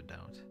 but I kind of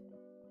don't.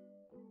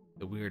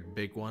 The weird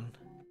big one.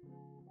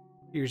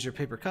 Here's your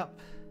paper cup.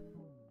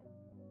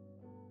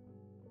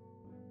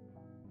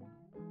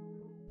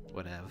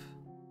 Whatever.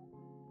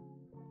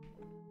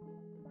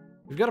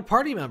 We've got a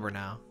party member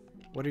now.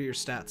 What are your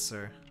stats,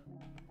 sir?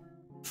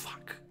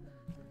 Fuck.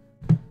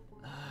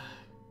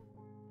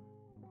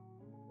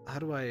 How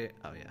do I...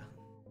 Oh, yeah.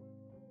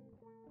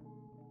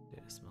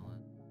 Dedusmuln.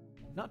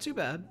 Not too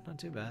bad. Not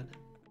too bad.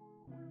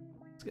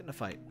 Let's get in a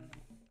fight.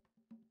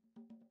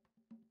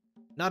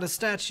 Not a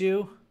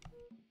statue.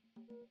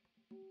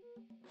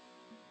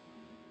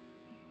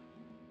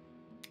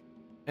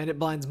 And it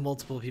blinds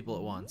multiple people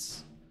at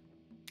once.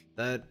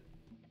 That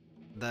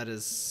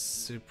is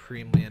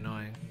supremely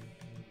annoying.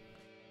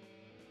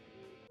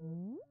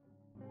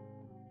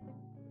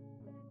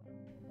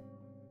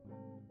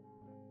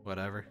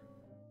 Whatever.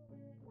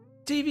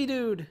 TV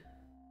dude!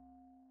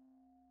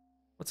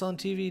 What's on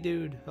TV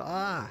dude?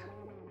 Ah!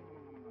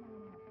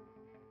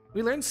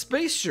 We learned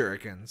space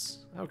shurikens.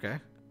 Okay.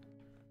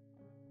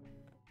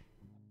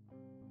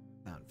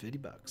 Found 50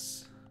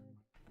 bucks.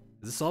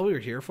 Is this all we were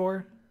here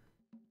for?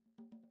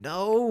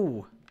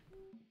 No!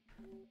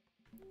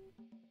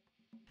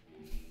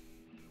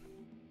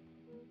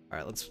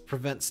 Alright, let's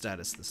prevent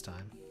status this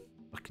time.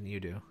 What can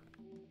you do?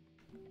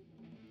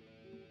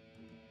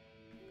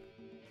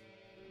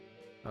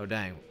 Oh,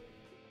 dang.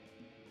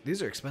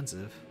 These are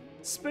expensive.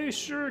 Space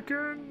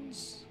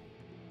shurikens!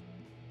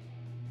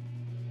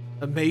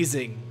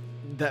 Amazing.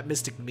 That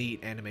mystic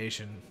meat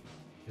animation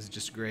is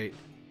just great.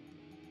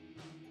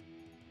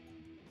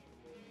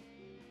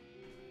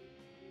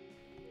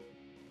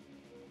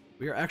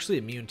 We are actually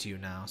immune to you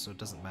now, so it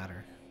doesn't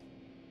matter.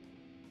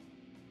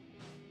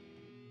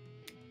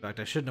 In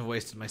fact, I shouldn't have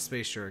wasted my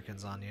space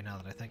shurikens on you now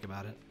that I think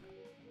about it.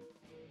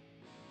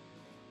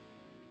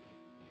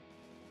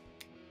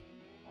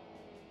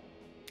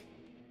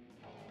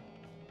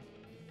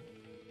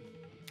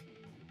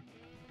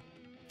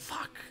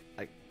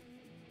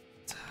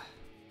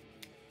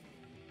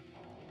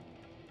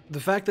 The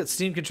fact that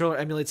Steam controller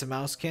emulates a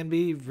mouse can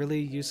be really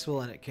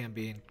useful, and it can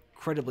be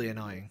incredibly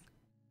annoying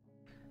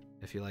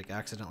if you like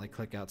accidentally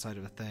click outside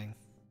of a thing.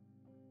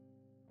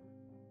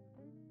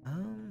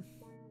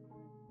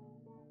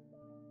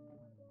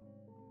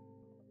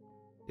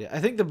 Yeah, I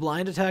think the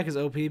blind attack is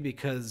OP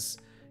because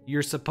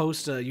you're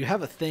supposed to, you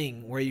have a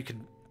thing where you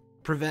can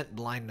prevent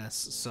blindness,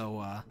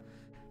 so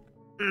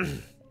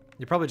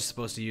you're probably just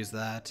supposed to use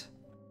that.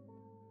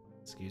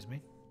 Excuse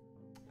me.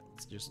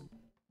 Let's just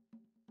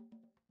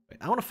wait.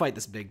 I want to fight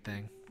this big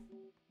thing.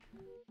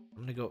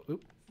 I'm gonna go.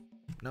 Oop.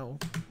 No.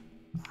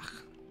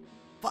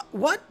 Ugh.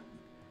 What?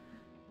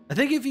 I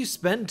think if you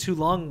spend too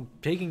long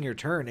taking your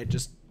turn, it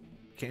just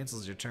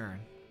cancels your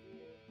turn.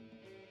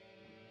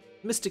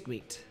 Mystic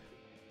meat.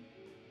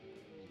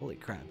 Holy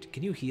crap.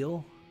 Can you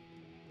heal?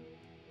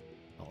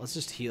 Oh, let's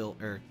just heal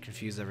or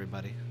confuse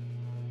everybody.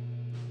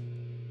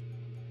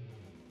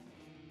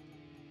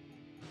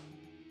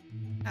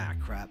 Ah,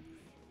 crap.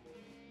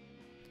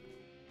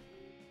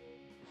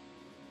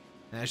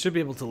 I should be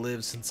able to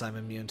live since I'm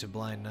immune to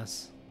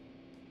blindness.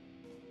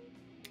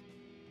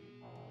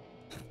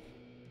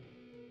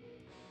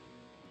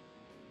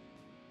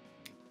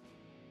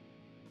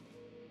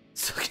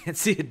 Still can't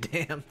see a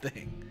damn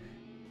thing.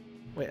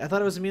 Wait, I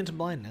thought I was immune to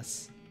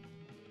blindness.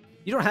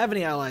 You don't have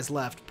any allies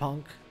left,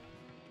 punk.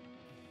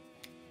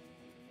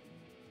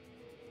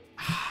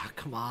 Ah,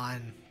 come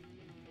on.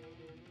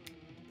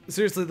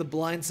 Seriously, the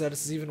blind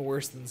status is even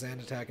worse than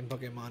Sand Attack in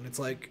Pokemon. It's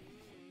like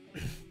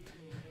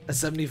a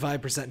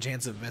 75%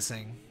 chance of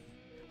missing.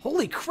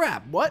 Holy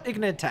crap, what? It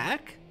can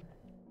attack?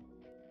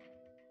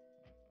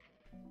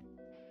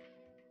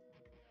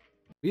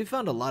 We've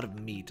found a lot of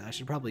meat. I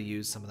should probably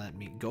use some of that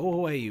meat. Go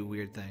away, you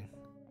weird thing.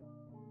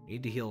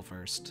 Need to heal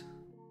first.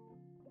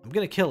 I'm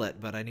gonna kill it,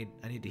 but I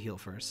need to heal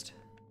first.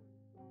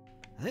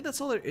 I think that's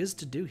all there is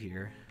to do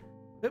here.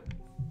 Oop.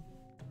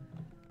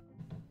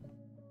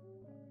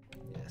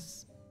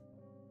 Yes.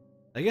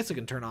 I guess I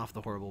can turn off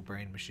the horrible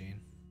brain machine.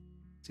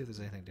 See if there's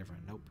anything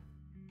different. Nope.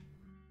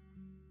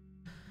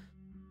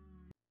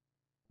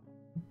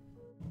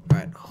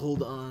 Alright,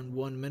 hold on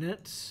 1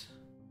 minute.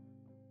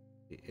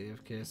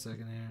 AFK a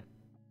second here.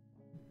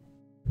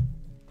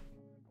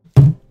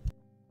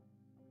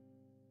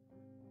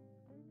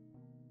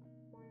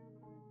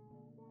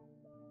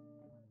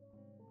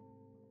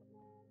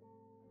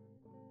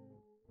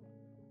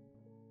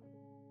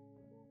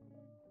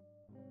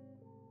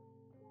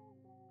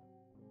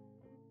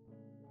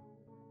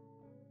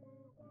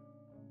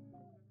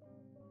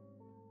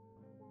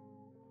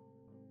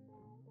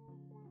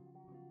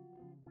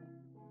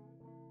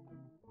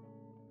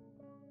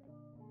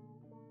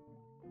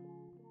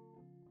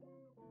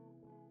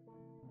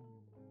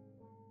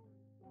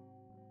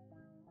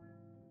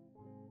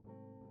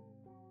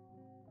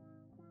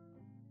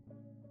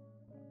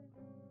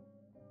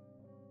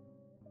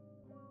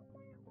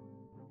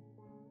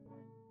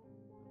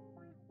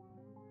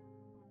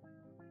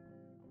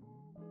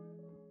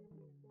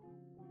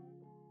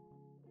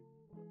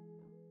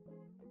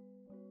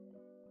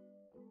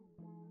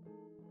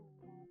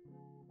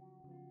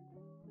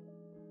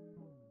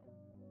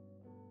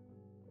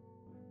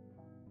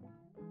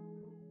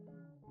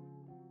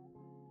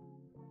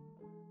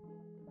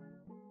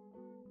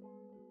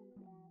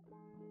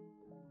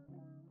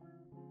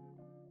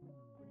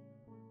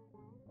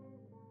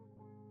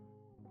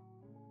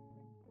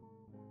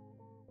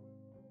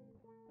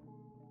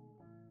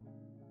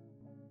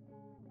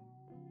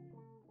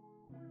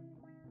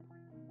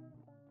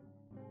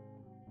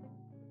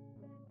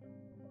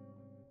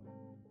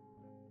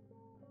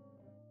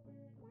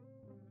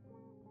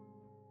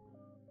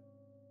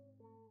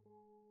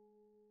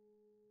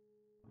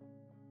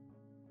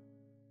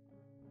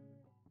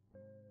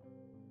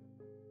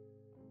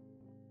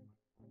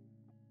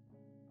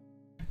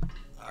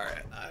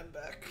 Alright, I'm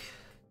back.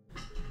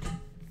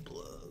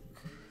 Plug.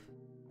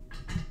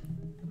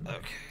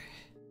 Okay.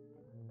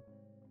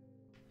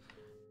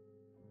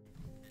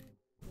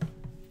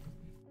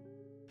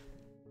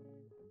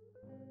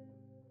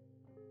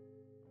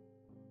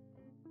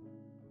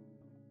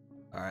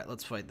 Alright,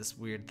 let's fight this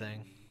weird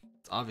thing.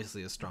 It's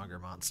obviously a stronger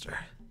monster.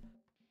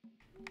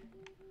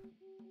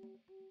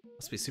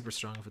 Must be super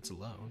strong if it's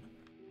alone.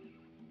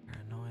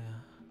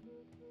 Paranoia.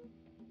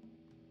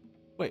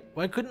 Wait,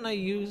 why couldn't I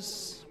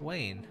use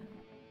Wayne?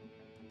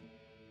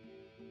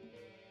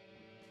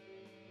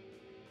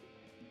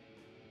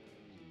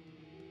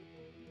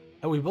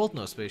 Oh, we both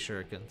know Space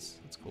Shurikens.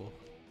 That's cool.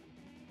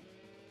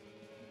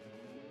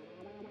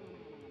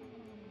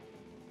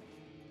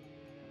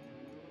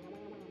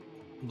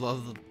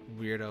 Love the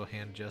weirdo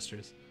hand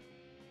gestures.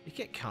 You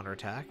can't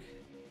counterattack.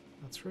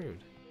 That's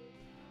rude.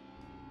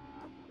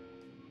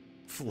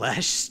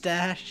 Flesh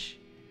stash?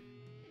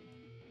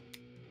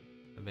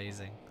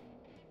 Amazing.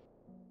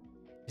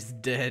 He's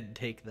dead,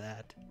 take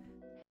that.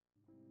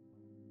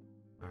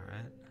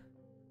 Alright.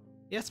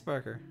 Yes,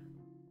 Parker.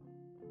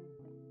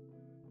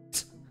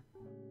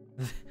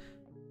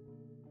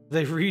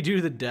 They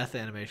redo the death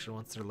animation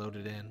once they're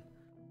loaded in.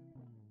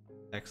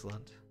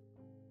 Excellent.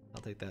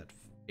 I'll take that.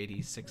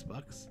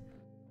 $86.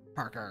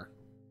 Parker.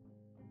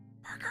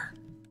 Parker.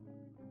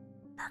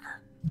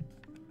 Parker.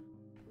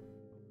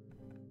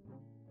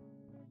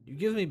 You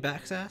giving me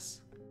back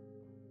sass?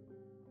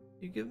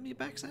 You giving me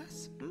back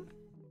sass? Hmm?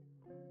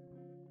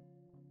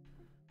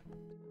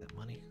 That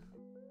money.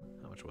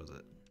 How much was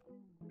it?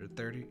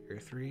 30 or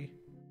 3?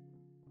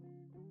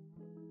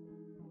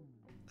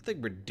 I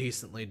think we're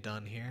decently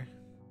done here.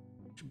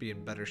 Should be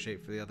in better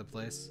shape for the other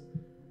place.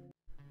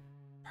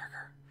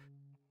 Parker.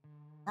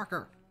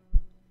 Parker.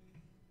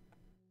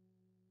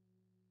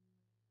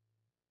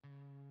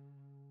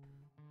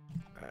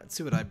 Alright, let's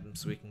see what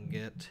items we can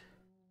get.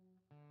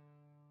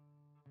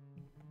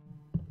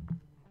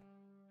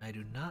 I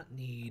do not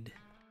need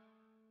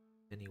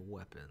any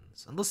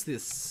weapons. Unless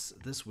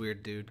this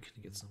weird dude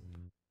can get some.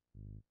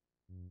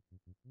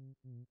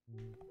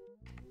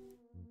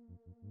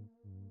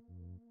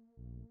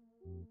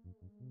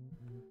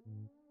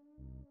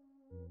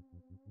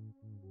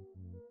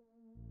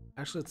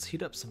 Actually, let's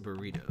heat up some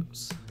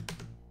burritos.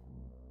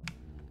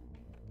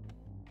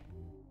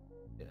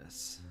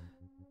 Yes.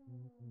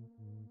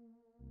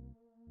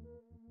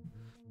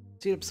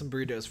 Let's heat up some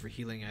burritos for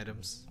healing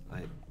items.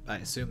 I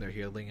assume they're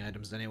healing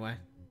items anyway.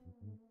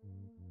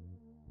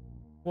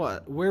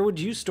 What? Where would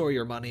you store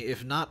your money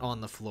if not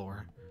on the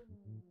floor?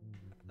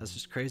 That's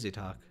just crazy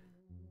talk.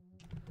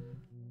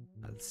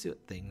 Let's see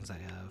what things I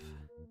have.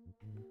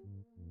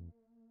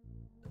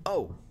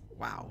 Oh,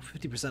 wow.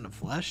 50% of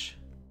flesh?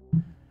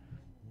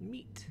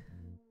 Meat.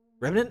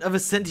 Remnant of a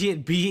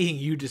sentient being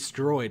you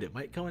destroyed. It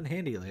might come in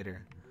handy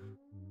later.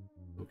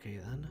 Okay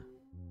then.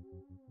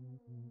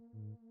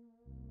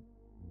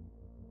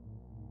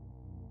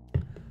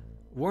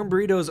 Warm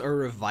burritos are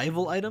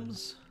revival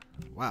items?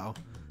 Wow.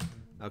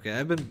 Okay,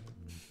 I've been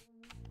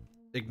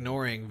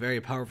ignoring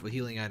very powerful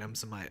healing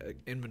items in my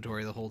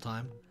inventory the whole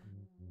time.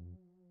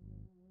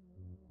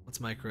 Let's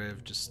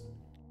microwave let's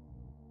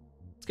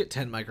get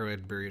 10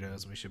 microwave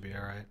burritos and we should be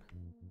alright.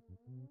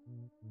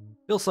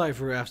 Feel sorry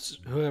for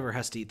whoever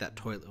has to eat that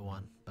toilet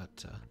one,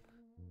 but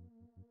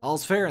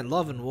all's fair in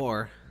love and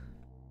war.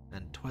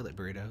 And toilet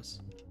burritos.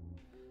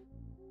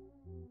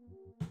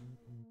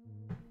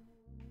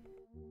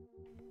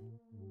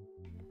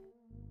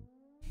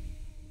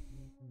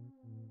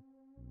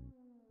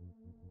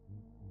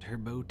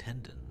 Turbo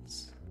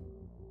tendons.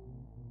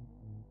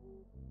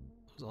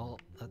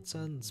 That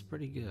sounds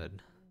pretty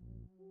good.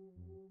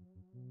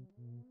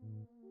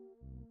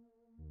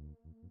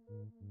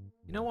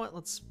 You know what?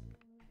 Let's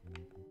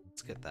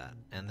get that.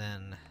 And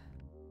then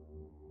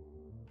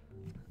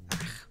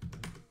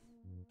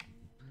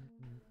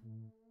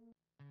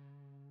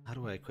how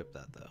do I equip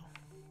that though?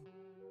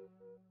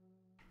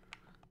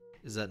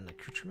 Is that an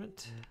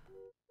accoutrement?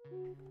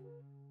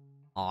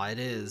 Oh, it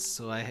is.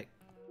 So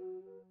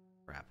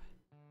crap.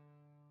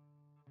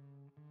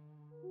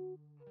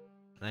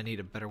 And I need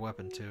a better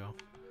weapon too.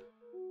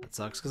 That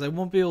sucks because I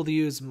won't be able to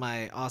use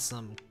my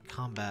awesome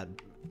combat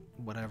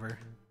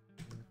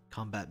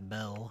combat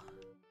bell.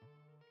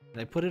 Did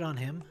I put it on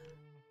him?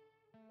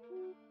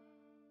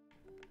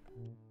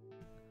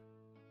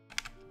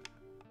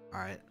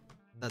 Alright,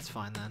 that's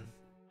fine then.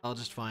 I'll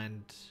just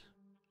find...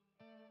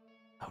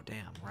 Oh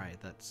damn, right,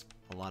 that's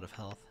a lot of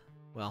health.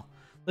 Well,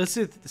 let's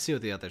see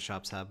what the other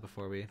shops have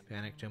before we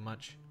panic too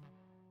much.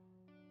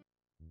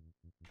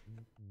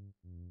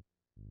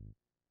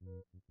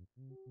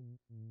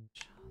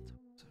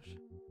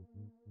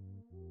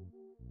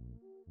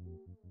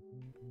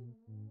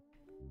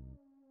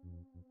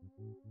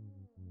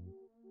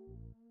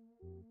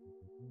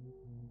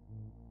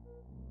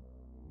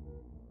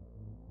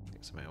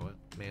 Guess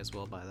I may as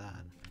well buy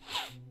that.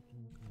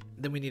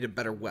 Then we need a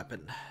better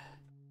weapon.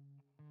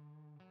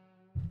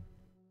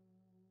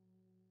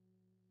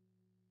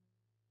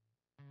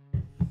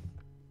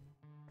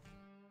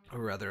 Or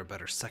rather, a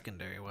better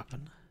secondary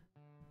weapon.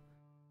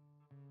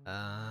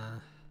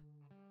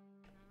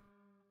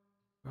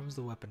 Where was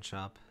the weapon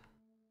shop?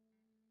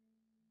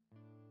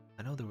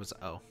 I know there was.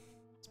 Oh,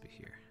 let's be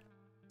here.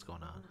 What's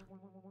going on?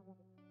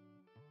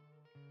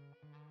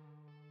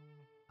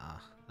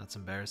 Ah, that's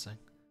embarrassing.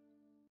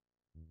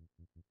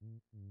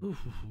 Ooh.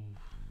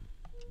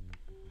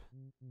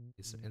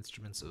 Some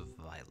instruments of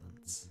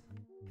violence.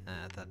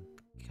 That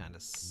kind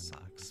of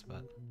sucks,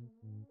 but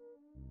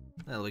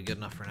that'll be good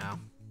enough for now.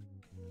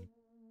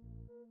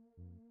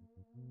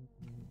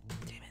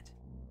 Damn it.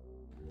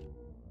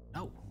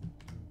 No.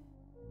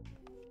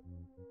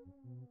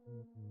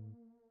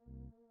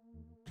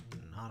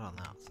 Not on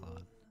that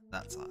slot.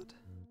 That slot.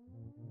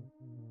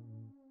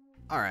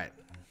 Alright.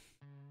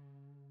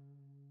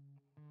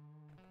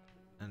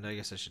 And I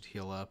guess I should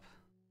heal up.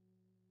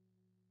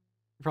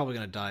 I'm probably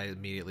gonna die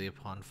immediately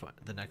upon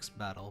the next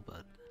battle,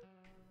 but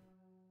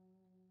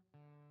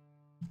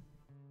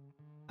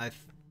I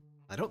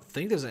don't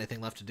think there's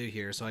anything left to do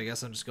here, so I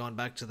guess I'm just going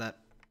back to that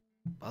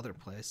other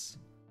place.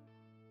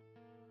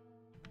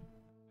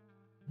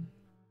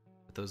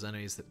 With those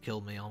enemies that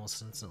killed me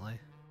almost instantly.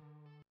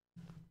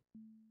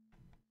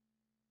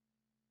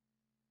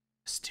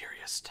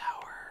 Mysterious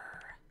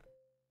tower.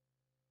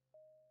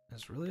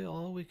 That's really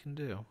all we can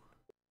do.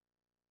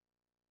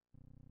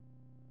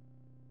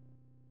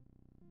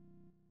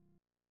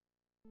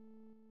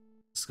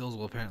 skulls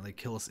will apparently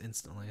kill us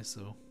instantly,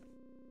 so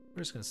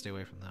we're just gonna stay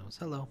away from those.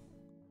 Hello.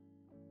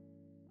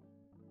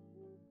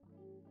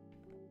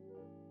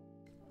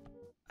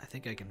 I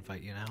think I can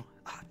fight you now.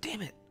 Ah,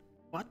 damn it!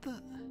 What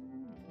the?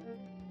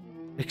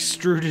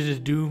 Extruded a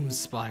doom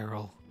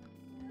spiral.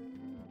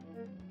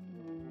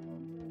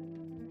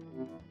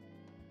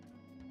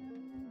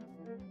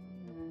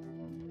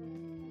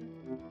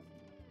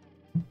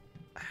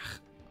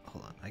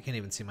 Hold on, I can't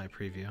even see my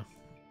preview.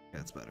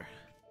 That's better.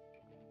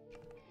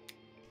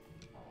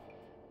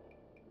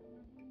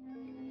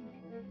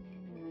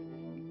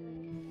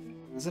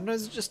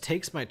 Sometimes it just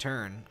takes my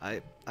turn. I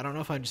don't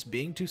know if I'm just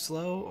being too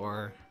slow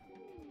or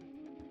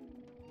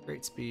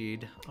great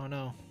speed. Oh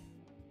no.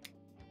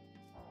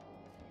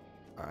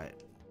 Alright.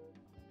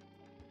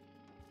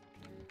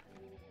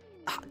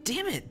 Ah,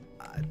 damn it!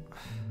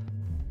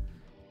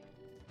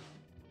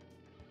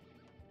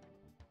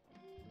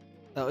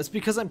 Oh, it's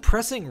because I'm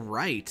pressing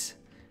right.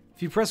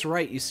 If you press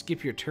right, you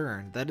skip your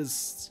turn. That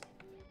is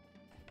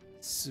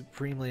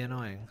supremely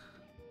annoying.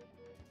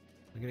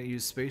 I'm gonna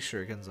use space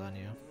shurikens on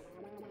you.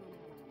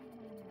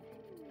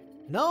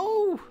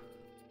 No!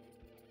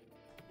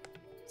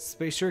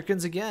 Space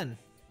shurikens again.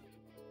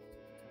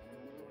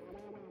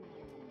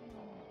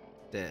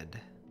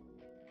 Dead.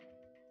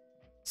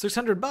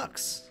 600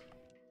 bucks.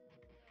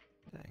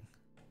 Dang.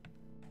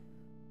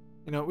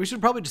 You know, we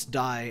should probably just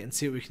die and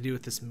see what we can do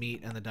with this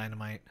meat and the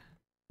dynamite.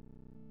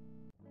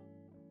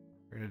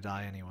 We're gonna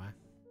die anyway.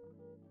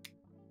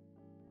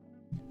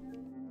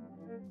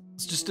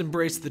 Let's just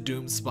embrace the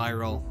doom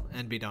spiral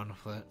and be done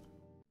with it.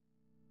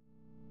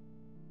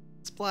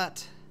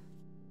 Splat.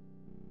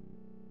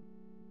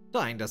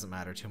 Dying doesn't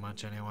matter too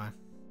much anyway.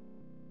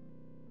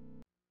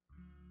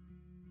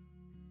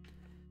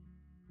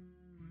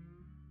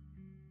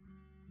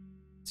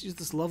 Let's use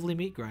this lovely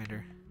meat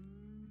grinder.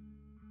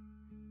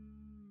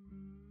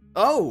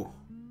 Oh!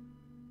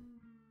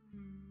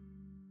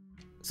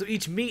 So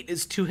each meat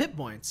is 2 hit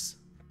points.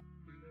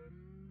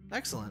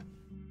 Excellent.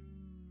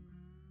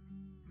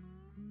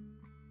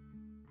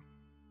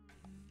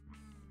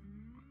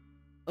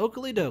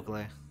 Oakley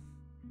dokley.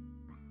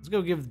 Let's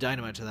go give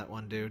dynamite to that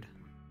one dude.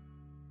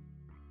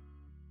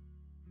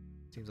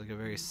 Seems like a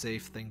very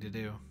safe thing to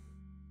do.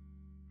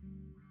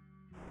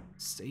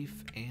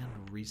 Safe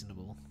and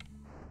reasonable.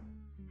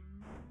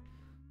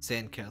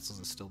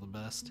 Sandcastles is still the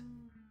best.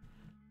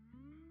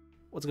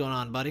 What's going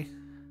on, buddy?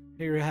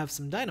 Here you have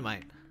some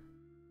dynamite.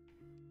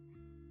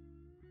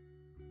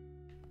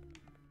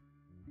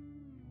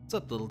 What's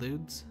up, little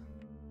dudes?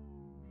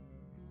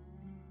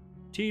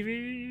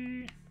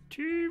 TV!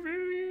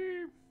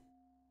 TV!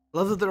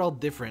 Love that they're all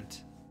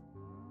different.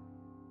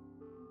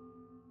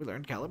 We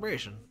learned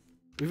calibration.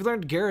 We've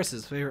learned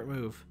Garrus's favorite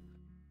move.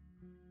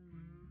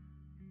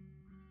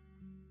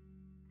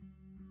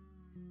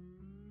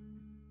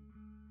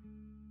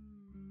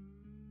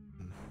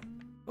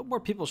 Hope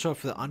more people show up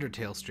for the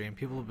Undertale stream.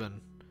 People have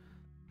been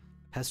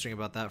pestering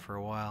about that for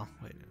a while.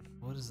 Wait,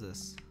 what is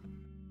this?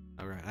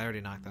 Alright, I already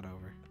knocked that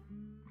over.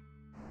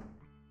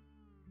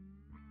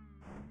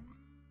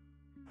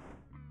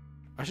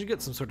 I should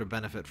get some sort of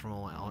benefit from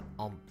all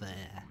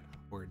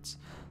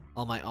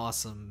my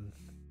awesome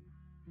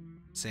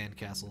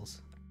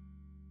sandcastles.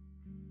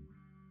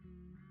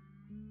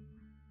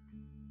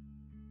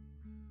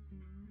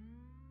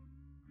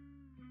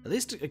 At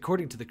least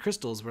according to the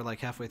crystals, we're like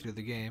halfway through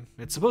the game.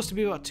 It's supposed to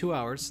be about 2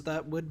 hours, so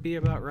that would be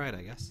about right,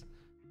 I guess.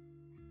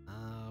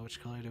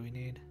 Which color do we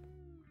need?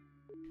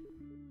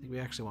 I think we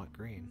actually want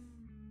green.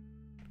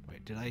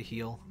 Wait, did I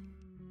heal?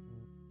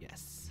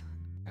 Yes.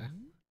 Okay.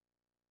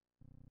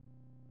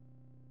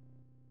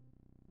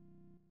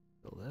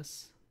 Fill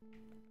this.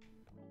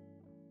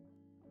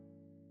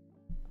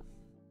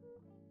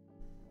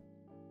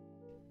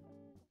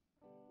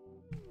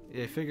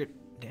 Yeah, I figured...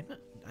 Damn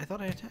it, I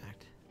thought I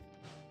attacked.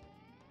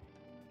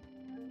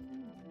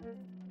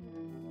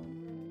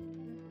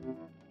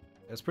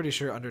 I was pretty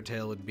sure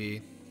Undertale would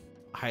be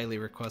a highly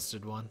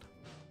requested one.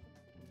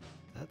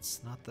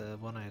 That's not the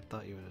one I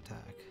thought you would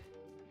attack.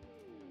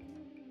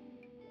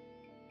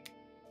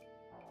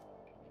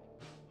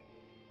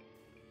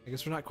 I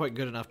guess we're not quite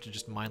good enough to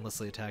just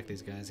mindlessly attack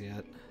these guys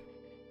yet.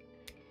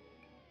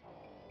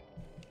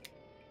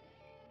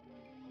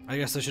 I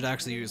guess I should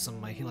actually use some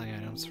of my healing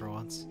items for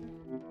once.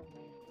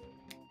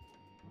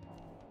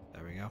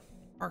 There we go.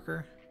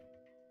 Marker.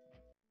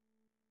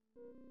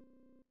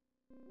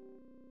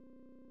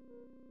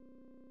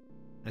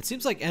 It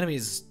seems like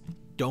enemies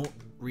don't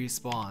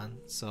respawn,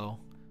 so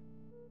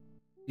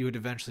you would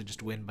eventually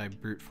just win by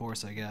brute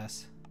force, I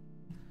guess.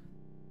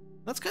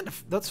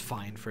 That's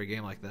fine for a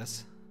game like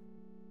this.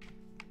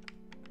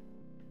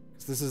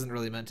 'Cause this isn't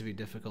really meant to be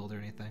difficult or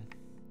anything.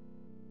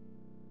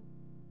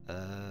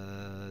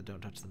 Don't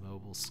touch the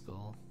mobile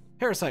skull.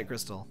 Parasite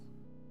crystal.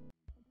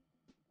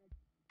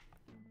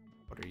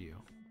 What are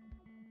you?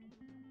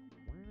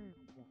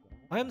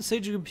 I am the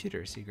Sage of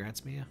Computers. He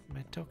grants me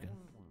my token.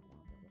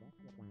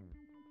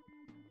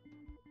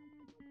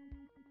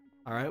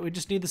 Alright, we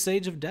just need the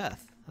Sage of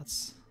Death.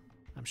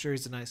 I'm sure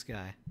he's a nice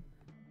guy.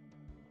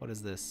 What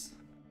is this?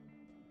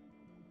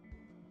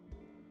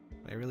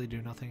 I really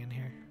do nothing in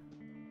here?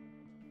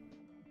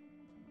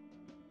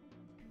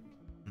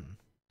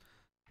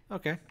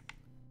 Okay.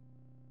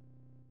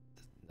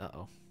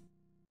 Uh-oh.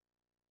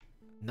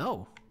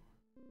 No!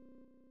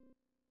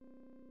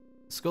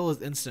 Skull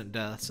is instant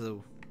death,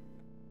 so...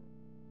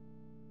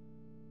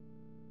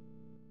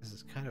 This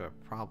is kind of a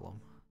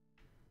problem.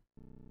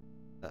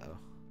 Uh-oh.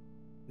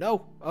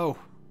 No! Oh!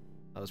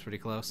 That was pretty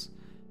close.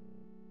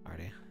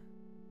 Alrighty.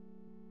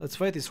 Let's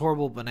fight these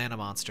horrible banana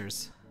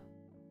monsters.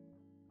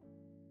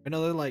 I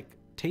know they're like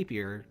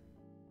tapier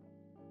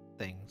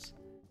things.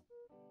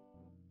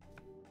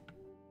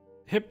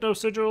 Hypno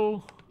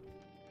sigil!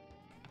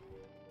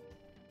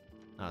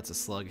 Oh, it's a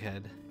slug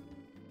head.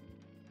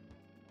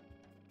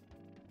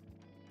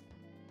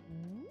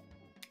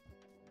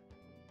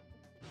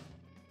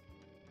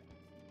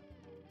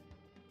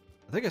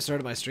 I think I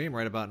started my stream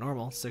right about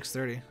normal,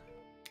 6:30.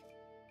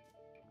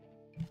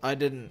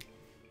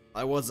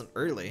 I wasn't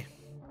early,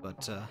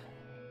 but I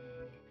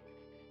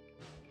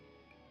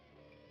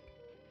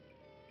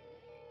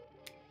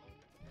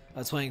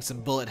was playing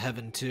some Bullet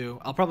Heaven 2.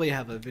 I'll probably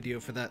have a video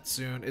for that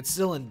soon. It's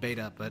still in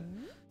beta, but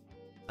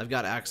I've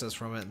got access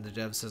from it and the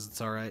dev says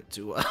it's alright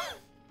to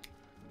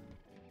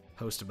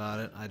post about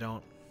it. I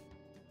don't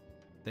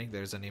think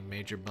there's any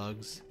major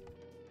bugs.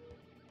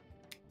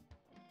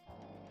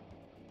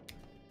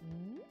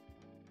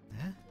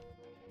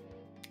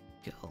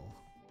 Kill.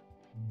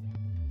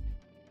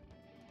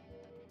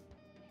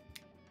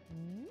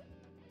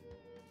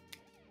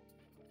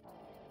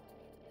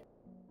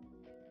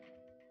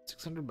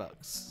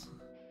 $600.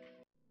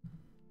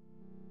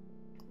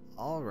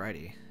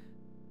 Alrighty.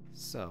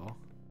 So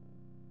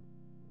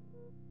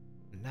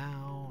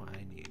now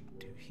I need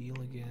to heal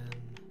again.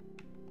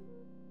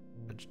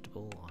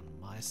 Vegetable on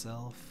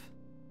myself.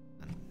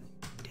 And,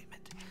 damn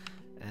it.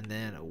 And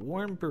then a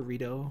warm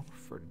burrito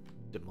for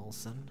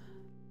Dedusmuln.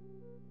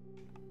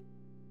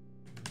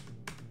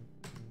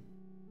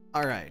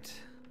 Alright.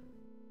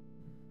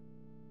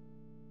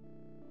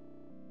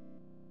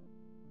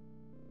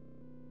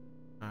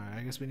 Alright,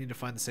 I guess we need to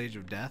find the Sage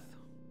of Death.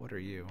 What are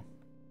you?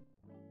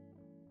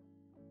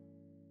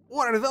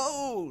 What are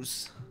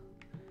those?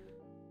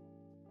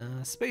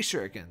 Space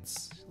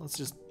shurikens. Let's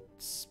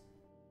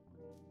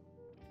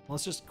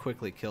just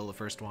quickly kill the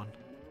first one.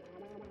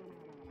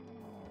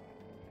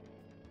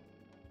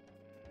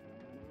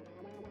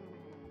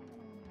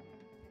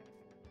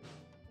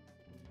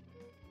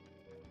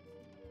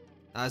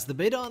 Is the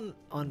beta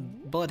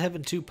on Bullet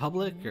Heaven 2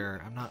 public,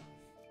 or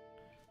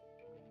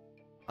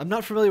I'm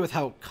not familiar with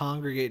how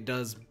Congregate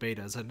does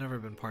betas. I've never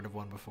been part of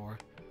one before.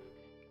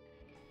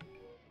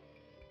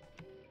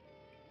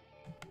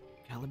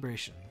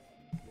 Calibration.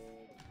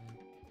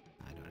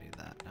 I don't need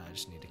that. I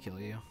just need to kill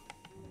you.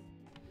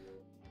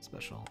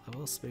 Special. I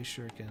will Space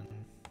Shuriken.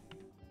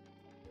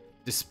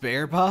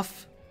 Despair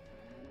buff?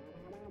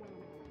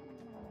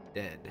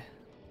 Dead.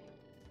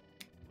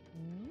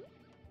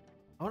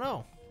 Oh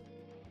no.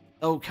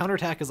 Oh,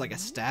 counterattack is like a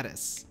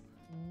status.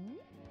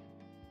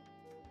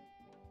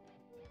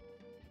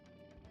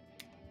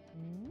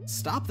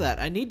 Stop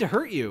that. I need to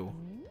hurt you.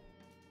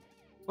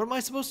 What am I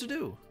supposed to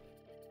do?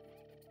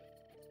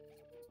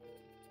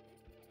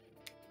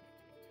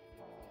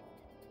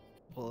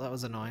 Well, that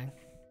was annoying.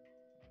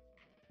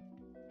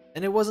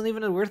 And it wasn't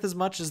even worth as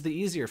much as the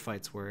easier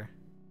fights were.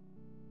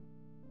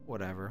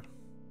 Whatever.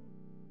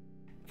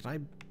 Can I...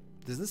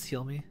 Does this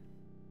heal me?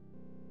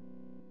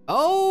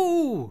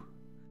 Oh!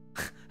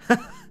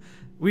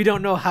 We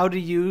don't know how to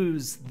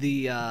use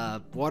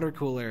the water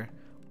cooler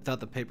without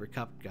the paper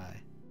cup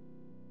guy.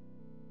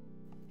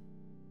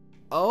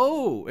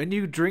 Oh! And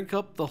you drink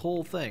up the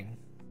whole thing.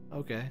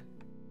 Okay.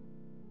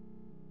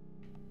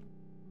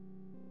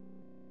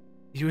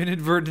 You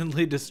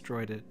inadvertently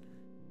destroyed it.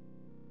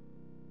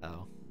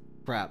 Oh.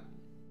 Crap.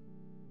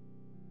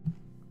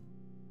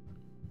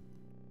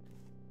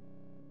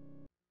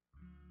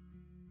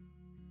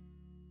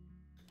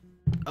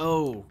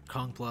 Oh,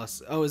 Kong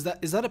Plus. Oh, is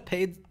that a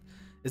paid...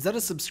 Is that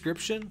a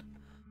subscription?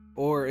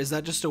 Or is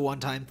that just a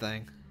one-time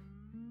thing?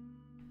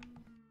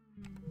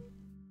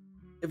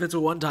 If it's a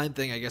one-time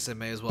thing, I guess I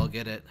may as well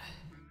get it.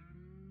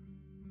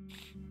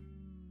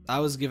 I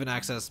was given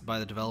access by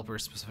the developer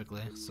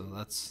specifically, so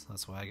that's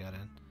why I got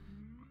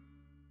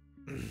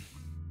in.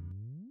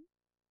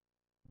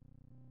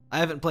 I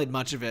haven't played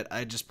much of it.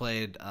 I just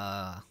played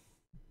a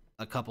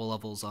couple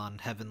levels on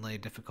Heavenly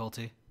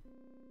difficulty.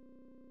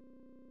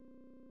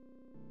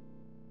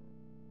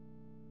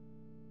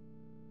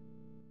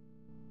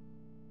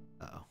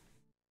 Uh-oh.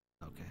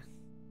 Okay.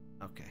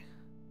 Okay.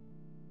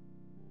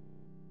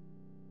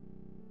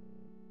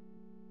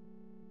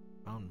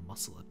 Found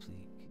muscle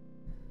applique.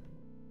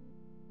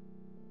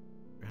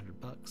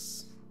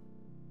 $300.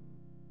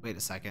 Wait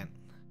a second.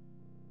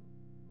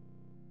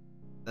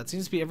 That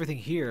seems to be everything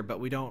here, but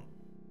we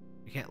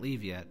can't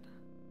leave yet.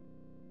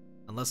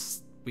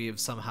 Unless we have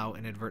somehow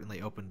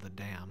inadvertently opened the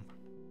dam.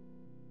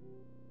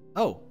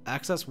 Oh,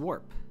 access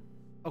warp.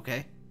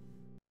 Okay.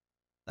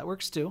 That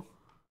works too.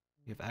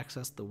 You have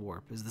accessed the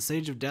warp. Is the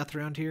Sage of Death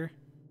around here?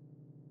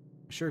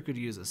 I sure could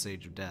use a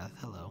Sage of Death.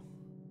 Hello.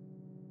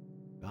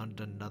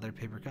 Found another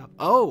paper cup.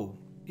 Oh!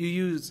 You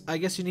use... I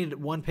guess you need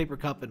one paper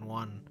cup and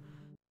one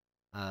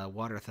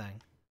water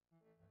thing.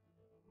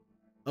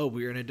 Oh,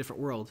 we're in a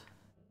different world.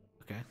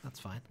 Okay, that's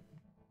fine.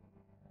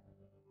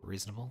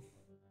 Reasonable.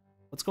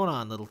 What's going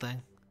on, little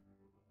thing?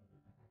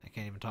 I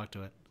can't even talk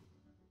to it.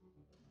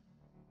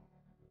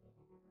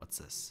 What's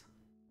this?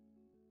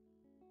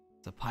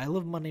 It's a pile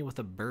of money with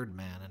a bird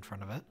man in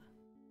front of it.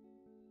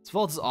 This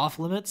vault is off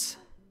limits.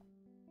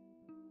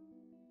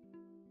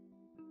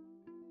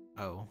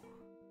 Oh.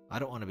 I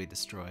don't want to be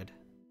destroyed.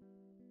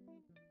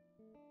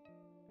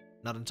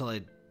 Not until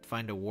I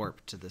find a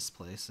warp to this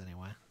place,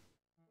 anyway.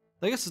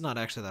 I guess it's not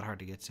actually that hard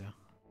to get to.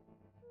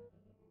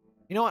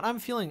 You know what? I'm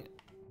feeling...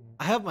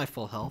 I have my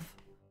full health.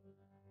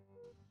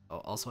 Oh,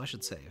 also I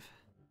should save.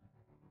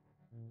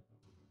 You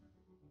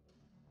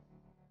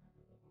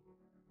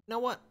know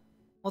what?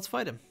 Let's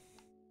fight him.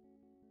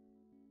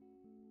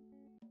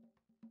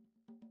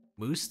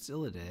 Moose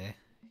Stilladay.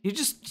 You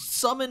just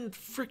summoned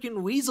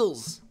freaking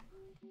weasels!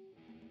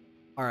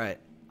 Alright,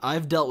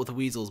 I've dealt with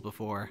weasels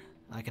before.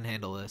 I can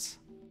handle this.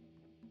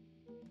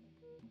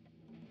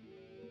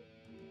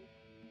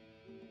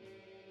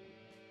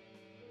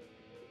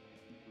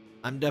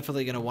 I'm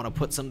definitely going to want to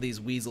put some of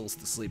these weasels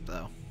to sleep,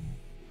 though.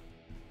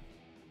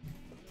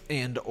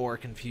 And or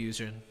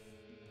confusion.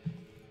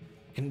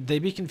 Can they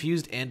be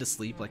confused and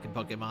asleep like in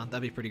Pokemon?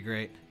 That'd be pretty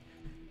great.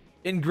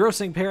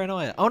 Engrossing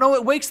paranoia. Oh no,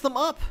 it wakes them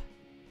up!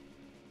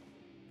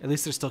 At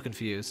least they're still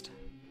confused.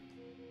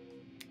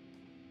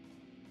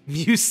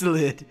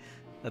 Mucilid.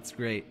 That's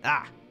great.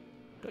 Ah!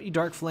 Don't you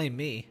dark flame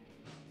me.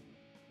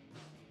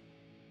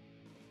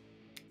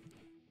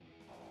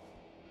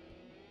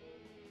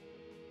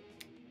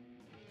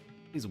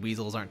 These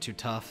weasels aren't too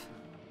tough.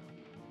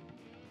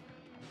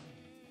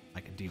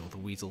 I can deal with the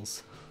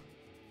weasels.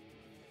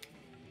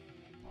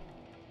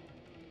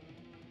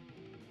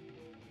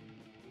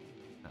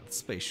 Now, let's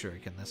space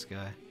shuriken this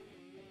guy.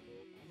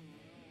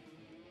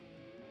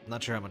 I'm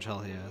not sure how much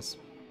health he has.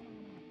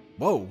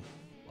 Whoa!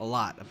 A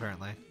lot,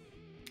 apparently.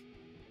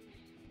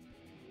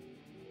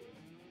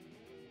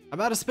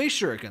 I'm out of space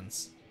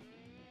shurikens!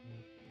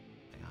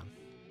 Hang on.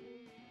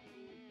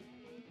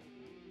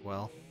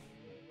 Well...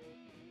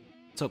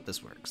 let's hope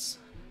this works.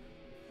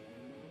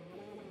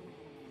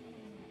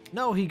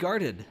 No, he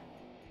guarded.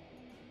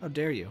 How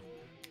dare you?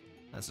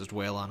 Let's just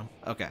wail on him.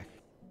 Okay.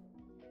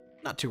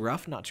 Not too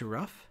rough, not too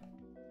rough.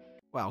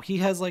 Wow, he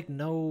has like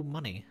no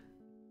money.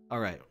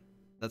 Alright,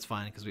 that's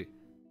fine because we...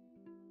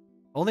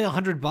 only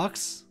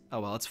 $100? Oh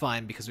well, it's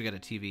fine because we got a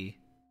TV.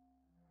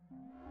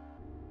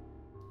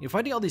 You know,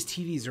 finding all these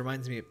TVs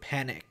reminds me of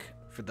Panic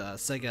for the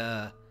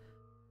Sega...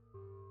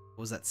 what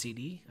was that,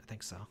 CD? I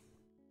think so.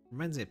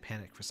 Reminds me of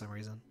Panic for some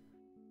reason.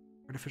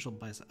 Artificial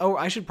bicep. Oh,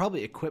 I should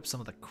probably equip some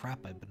of the crap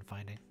I've been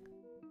finding.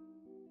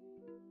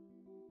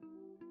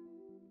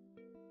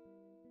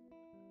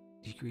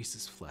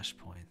 Decreases flesh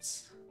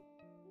points.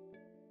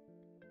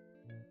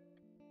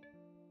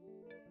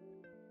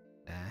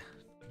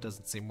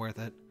 Doesn't seem worth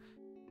it.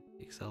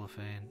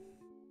 Cellophane.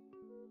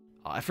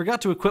 Oh, I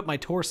forgot to equip my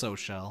torso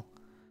shell.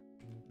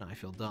 Now I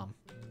feel dumb.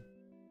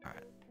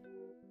 Alright.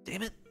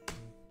 Damn it.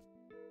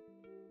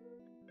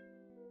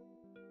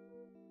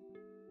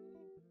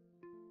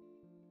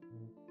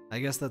 I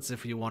guess that's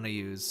if you want to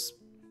use...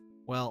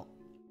 well...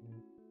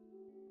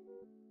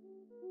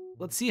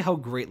 let's see how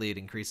greatly it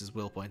increases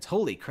will points.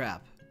 Holy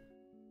crap.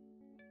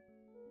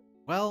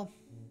 Well...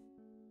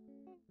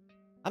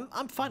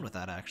 I'm fine with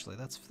that, actually.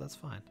 That's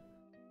fine.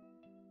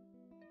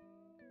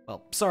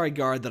 Well, sorry,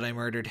 guard, that I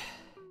murdered.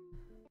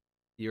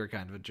 You were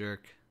kind of a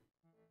jerk.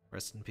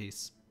 Rest in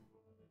peace.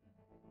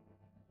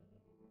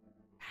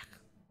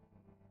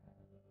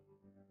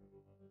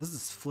 This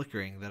is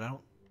flickering that I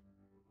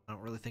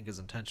don't really think is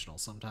intentional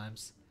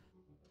sometimes.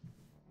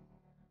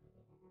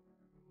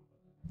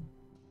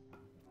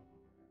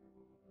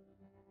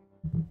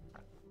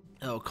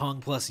 Oh,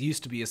 Kong Plus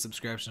used to be a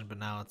subscription, but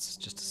now it's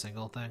just a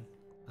single thing.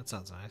 That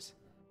sounds nice.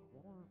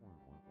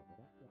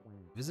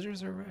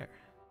 Visitors are rare.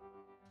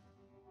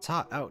 It's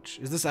hot. Ouch.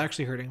 Is this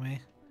actually hurting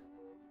me?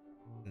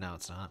 No,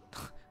 it's not.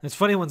 It's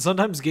funny when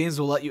sometimes games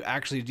will let you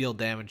actually deal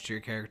damage to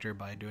your character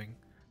by doing...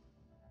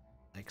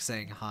 like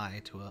saying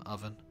hi to an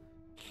oven.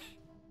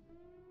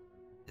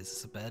 Is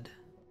this a bed?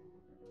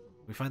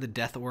 We find the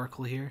Death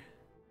Oracle here?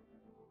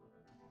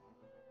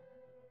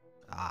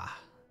 Ah,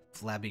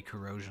 flabby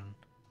corrosion.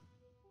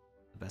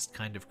 The best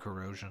kind of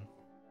corrosion.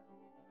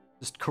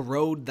 Just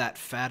corrode that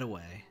fat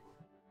away.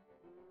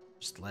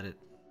 Just let it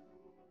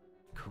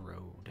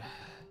corrode.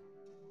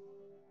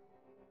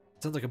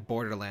 Sounds like a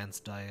Borderlands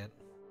diet.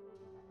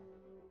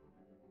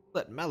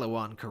 Let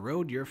Malawan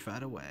corrode your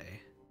fat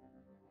away.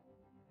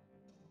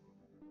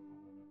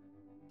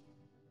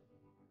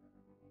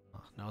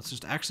 Oh, no, it's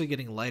just actually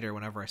getting lighter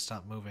whenever I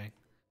stop moving.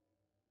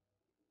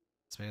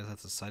 So maybe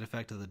that's a side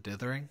effect of the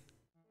dithering?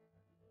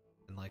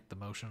 And like the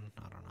motion?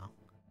 I don't know.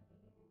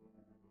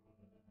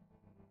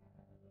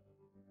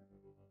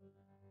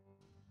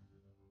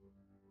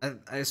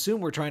 I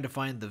assume we're trying to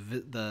find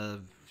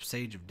the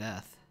Sage of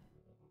Death.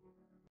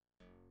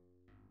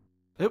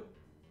 Oop.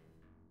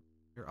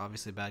 You're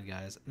obviously bad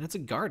guys. And it's a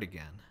guard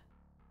again.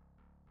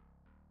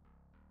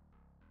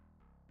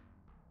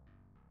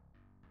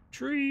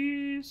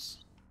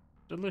 Trees.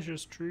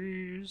 Delicious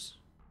trees.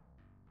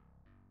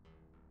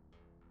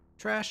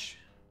 Trash.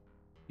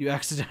 You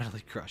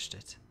accidentally crushed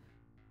it.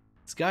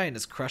 This guy and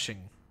his crushing.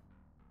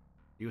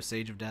 Are you a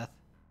sage of death?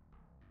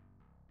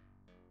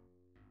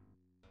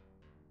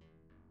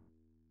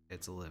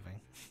 It's a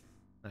living.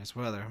 Nice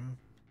weather.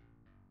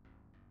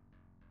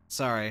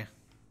 Sorry.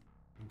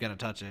 I'm gonna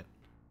touch it.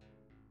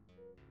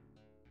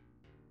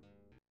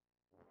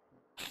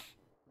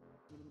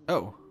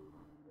 Oh.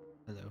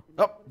 Hello.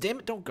 Oh, damn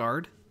it, don't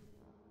guard.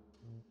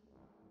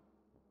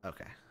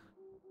 Okay.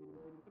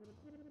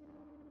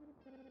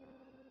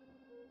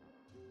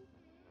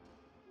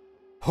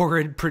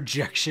 Horrid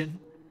projection.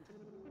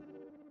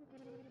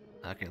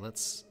 Okay,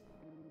 let's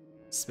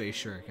space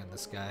shuriken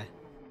this guy.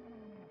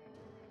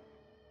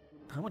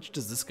 How much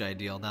does this guy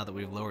deal now that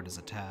we've lowered his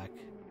attack?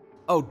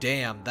 Oh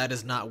damn, that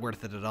is not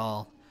worth it at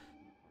all.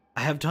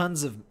 I have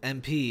tons of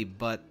MP,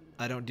 but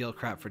I don't deal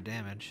crap for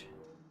damage.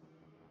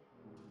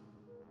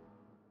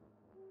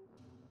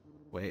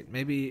 Wait,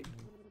 maybe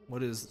what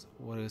do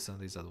some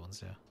of these other ones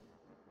do?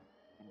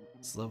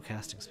 Slow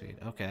casting speed.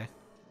 Okay.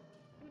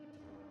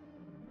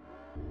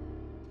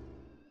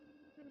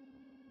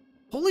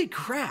 Holy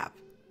crap!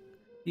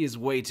 He is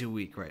way too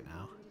weak right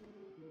now.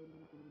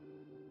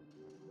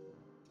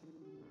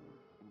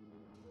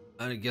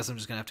 I guess I'm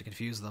just gonna have to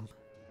confuse them.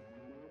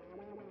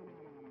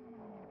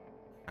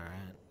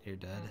 Alright, you're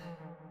dead.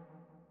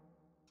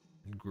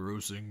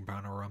 Engrossing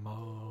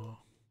panorama.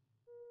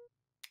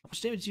 How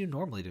much damage do you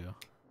normally do?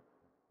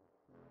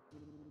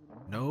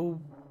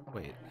 No,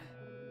 wait.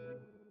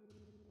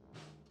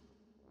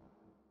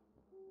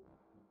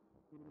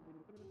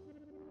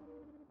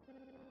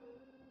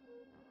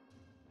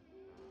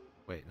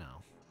 Wait, no.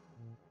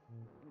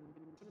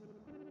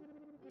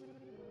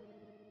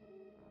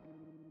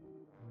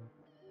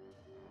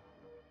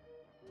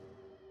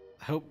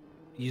 I hope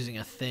using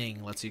a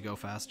thing lets you go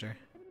faster.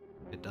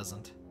 It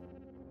doesn't.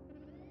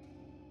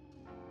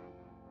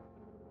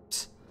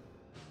 Psst.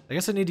 I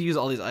guess I need to use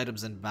all these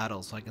items in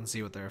battle so I can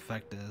see what their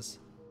effect is.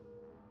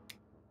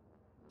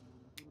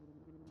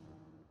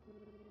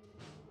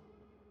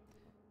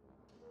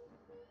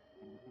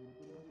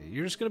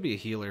 You're just gonna be a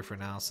healer for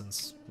now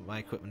since my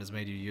equipment has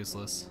made you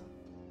useless.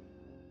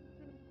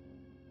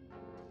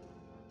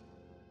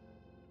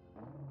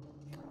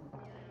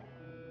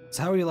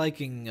 So how are you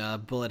liking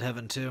Bullet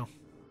Heaven 2?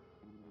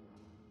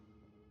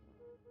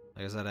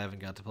 Like I said, I haven't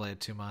got to play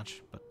it too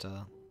much, but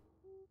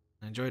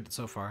I enjoyed it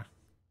so far.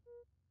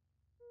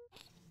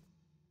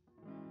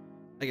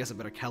 I guess I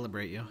better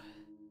calibrate you.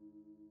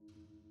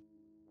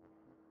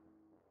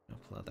 No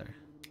pleather.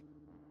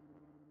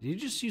 Did you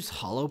just use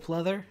hollow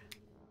pleather?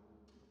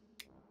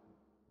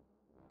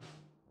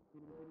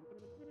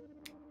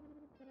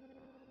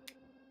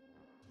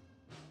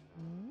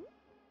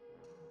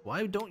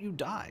 Why don't you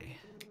die?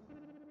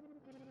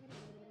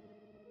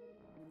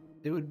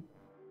 It would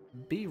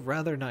be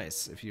rather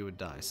nice if you would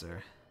die,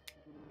 sir.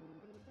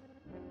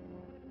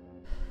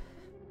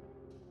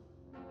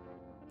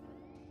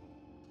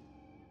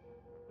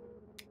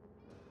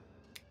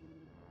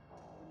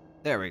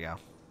 There we go.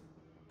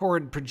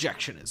 Horrid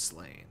projection is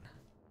slain.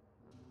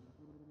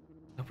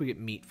 I hope we get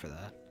meat for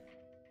that.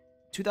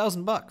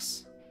 2,000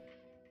 bucks.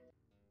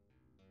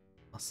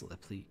 Muscle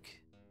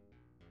applique.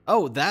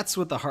 Oh, that's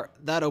what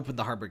that opened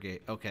the harbor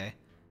gate. Okay.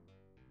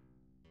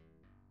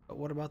 But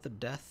what about the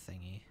death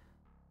thingy?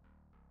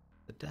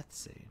 The death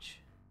sage.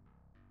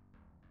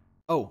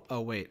 Oh,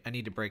 wait. I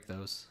need to break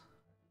those.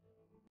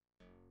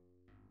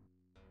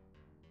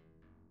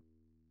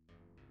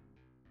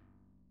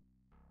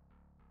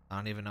 I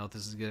don't even know if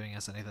this is giving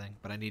us anything,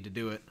 but I need to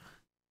do it.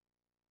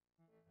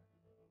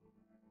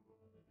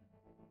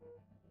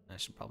 I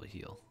should probably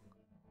heal.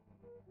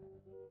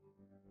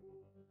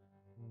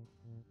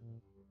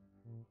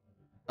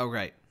 Oh,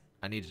 right.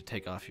 I need to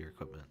take off your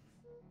equipment.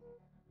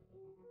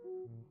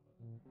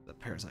 The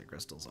parasite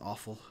crystal's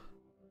awful.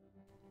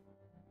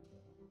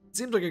 It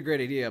seems like a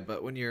great idea,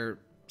 but when your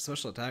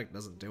special attack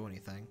doesn't do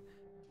anything,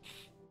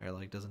 or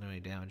like doesn't do any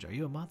damage, are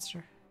you a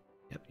monster?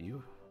 Yep,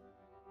 you.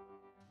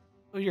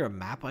 Oh, you're a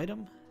map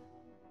item?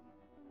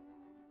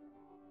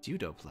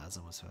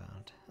 Deutoplasm was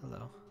found.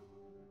 Hello.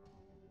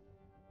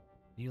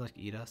 Can you like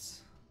eat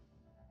us?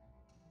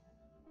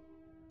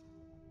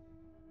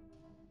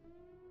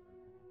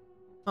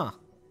 Huh.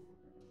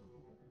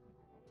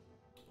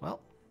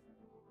 Well,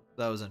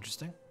 that was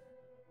interesting.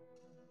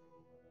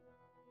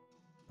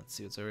 Let's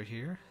see what's over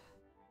here.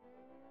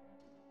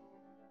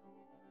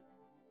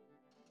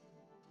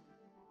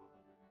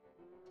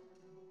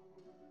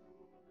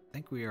 I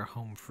think we are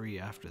home free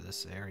after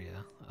this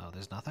area. Oh,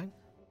 there's nothing?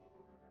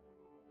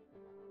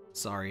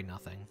 Sorry,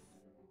 nothing.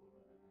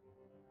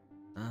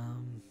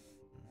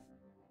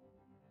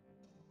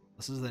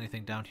 This is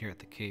anything down here at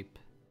the Cape.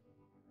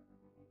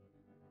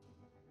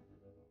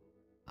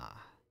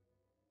 Ah.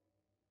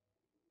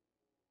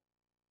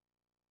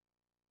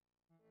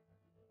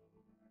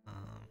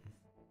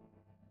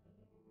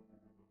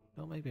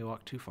 Don't make me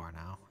walk too far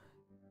now.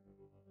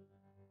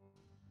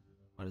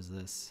 What is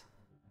this?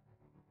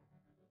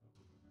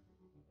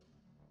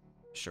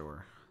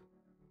 Sure.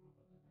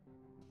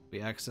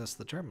 We access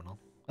the terminal.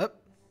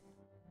 Up.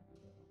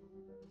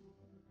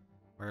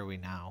 Where are we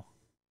now?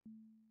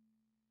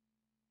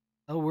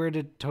 Oh, we're at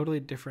a totally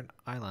different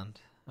island.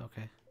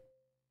 Okay.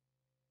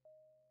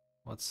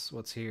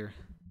 What's here?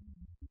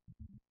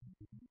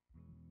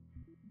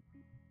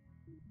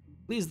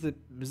 Please,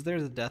 is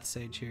there the death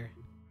sage here?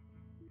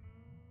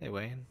 Hey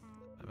Wayne,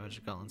 I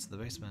magic gauntlets in the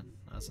basement.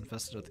 I was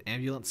infested with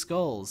ambulant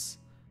skulls.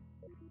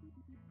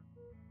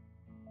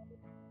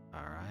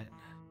 Alright.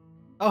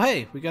 Oh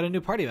hey, we got a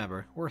new party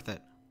member. Worth it.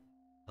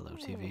 Hello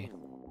TV.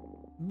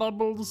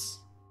 Bubbles.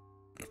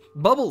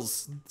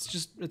 Bubbles!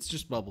 It's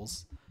just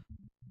bubbles.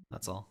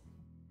 That's all.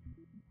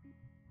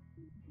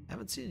 I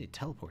haven't seen any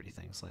teleporty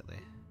things lately.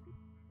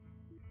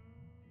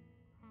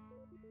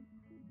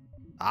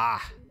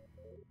 Ah!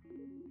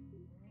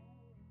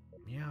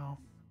 Meow.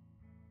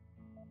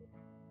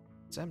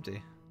 It's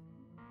empty.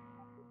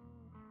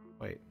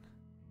 Wait.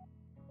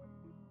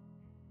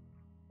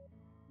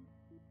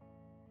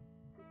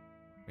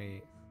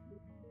 Wait.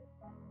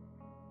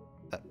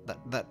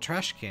 That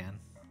trash can.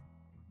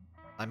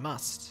 I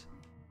must.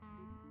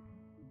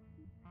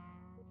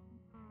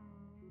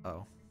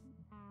 Oh.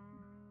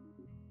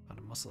 Found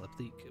a muscle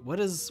applique.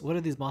 What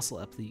are these muscle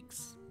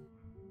appliques?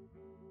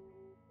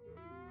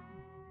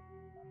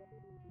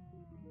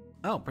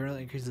 Oh,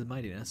 apparently increases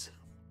mightiness.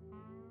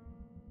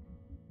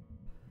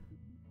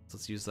 So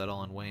let's use that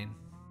all on Wayne.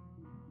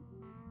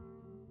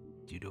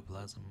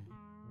 Deutoplasm.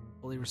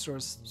 Fully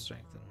restores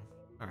strength.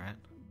 Alright.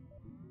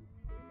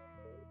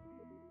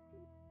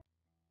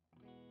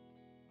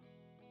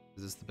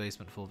 Is this the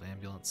basement full of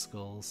ambulance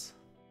skulls?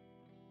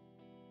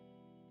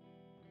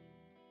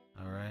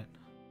 Alright.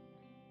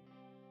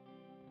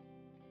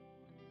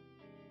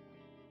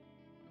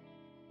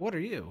 What are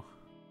you?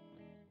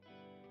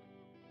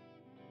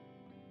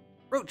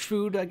 Roach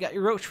food! I got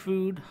your roach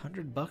food!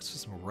 $100 for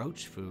some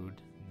roach food.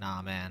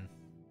 Nah, man.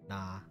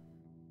 Nah.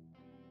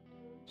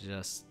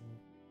 Just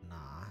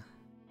nah.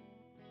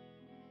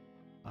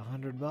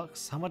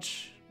 $500? How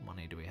much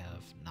money do we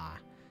have? Nah.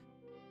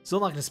 Still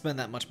not gonna spend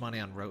that much money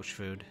on roach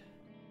food.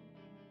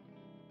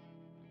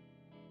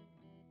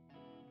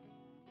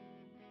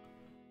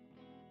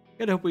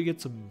 Gotta hope we get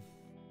some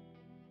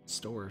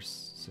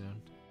stores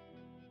soon.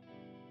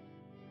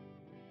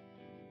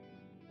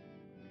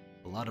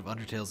 A lot of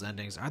Undertale's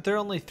endings. Aren't there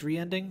only 3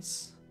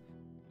 endings?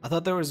 I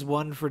thought there was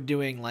one for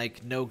doing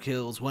like no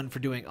kills, one for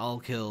doing all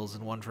kills,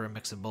 and one for a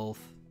mix of both.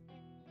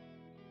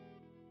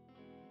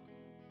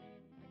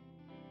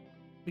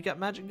 We got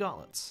magic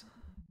gauntlets.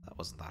 That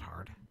wasn't that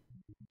hard.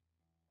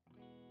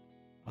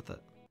 What the?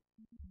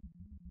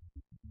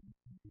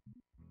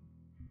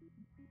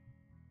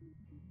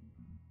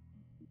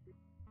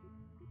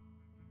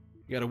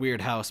 You got a weird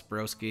house,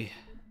 broski.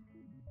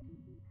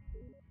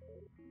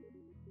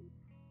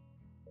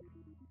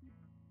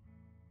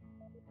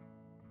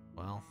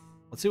 Well,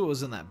 let's see what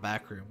was in that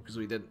back room, because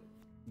we didn't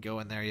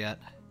go in there yet.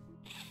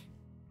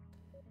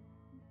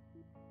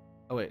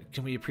 Oh wait,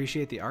 can we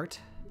appreciate the art?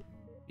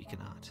 We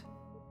cannot.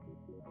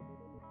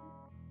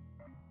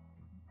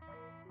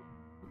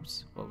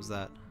 Oops, what was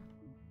that?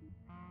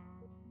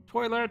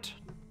 Toilet!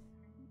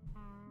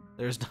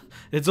 There's no,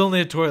 it's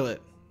only a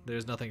toilet.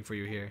 There's nothing for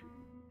you here.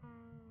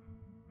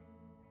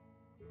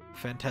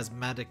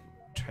 Phantasmatic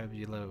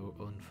Trebulo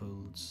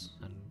unfolds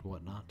and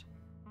whatnot.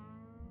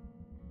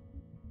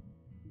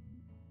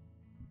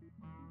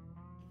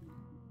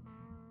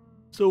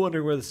 Still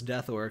wondering where this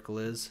Death Oracle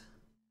is.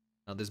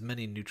 Oh, there's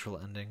many neutral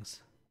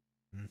endings.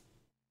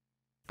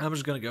 I'm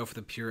just gonna go for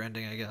the pure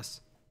ending, I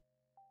guess.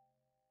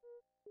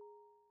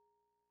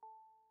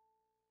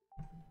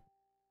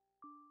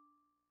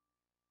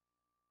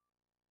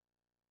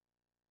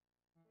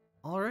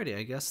 Alrighty,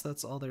 I guess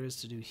that's all there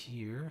is to do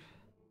here.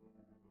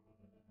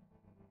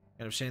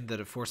 Kind of shame that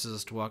it forces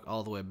us to walk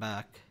all the way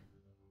back.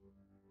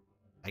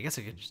 I guess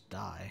I could just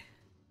die.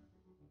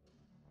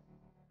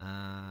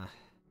 Crap.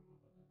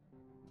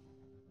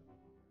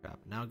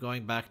 Now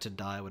going back to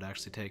die would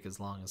actually take as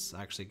long as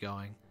actually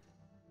going.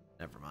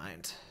 Never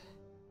mind.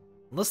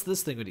 Unless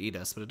this thing would eat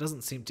us, but it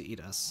doesn't seem to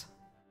eat us.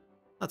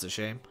 That's a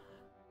shame.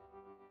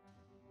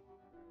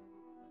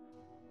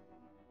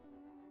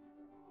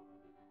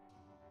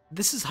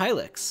 This is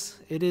Hylics.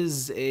 It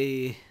is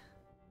a...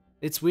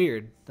 It's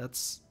weird.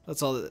 That's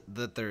all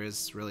that there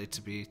is really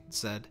to be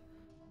said.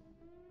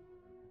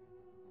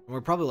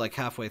 We're probably like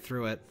halfway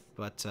through it,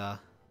 but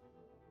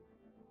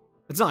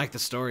it's not like the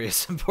story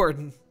is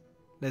important.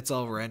 It's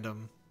all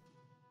random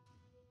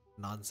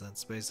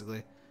nonsense,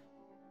 basically.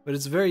 But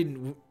it's a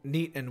very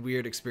neat and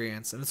weird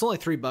experience, and it's only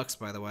 $3,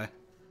 by the way.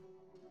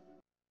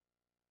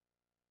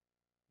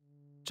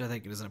 Which I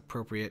think is an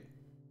appropriate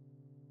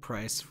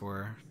price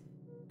for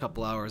a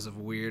couple hours of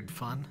weird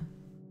fun.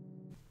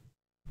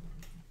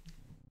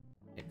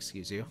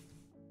 Excuse you.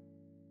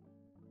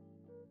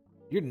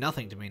 You're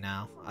nothing to me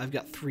now. I've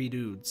got 3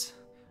 dudes.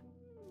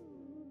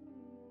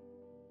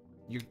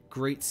 Your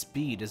great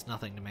speed is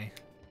nothing to me.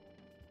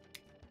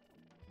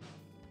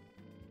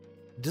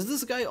 Does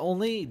this guy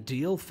only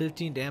deal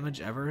 15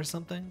 damage ever or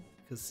something?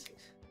 Because...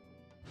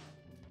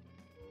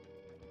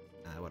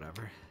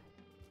 whatever.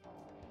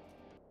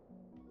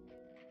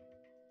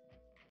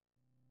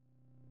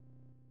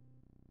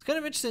 It's kind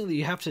of interesting that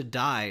you have to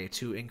die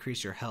to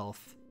increase your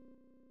health.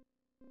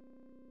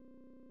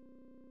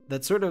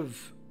 That sort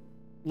of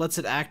lets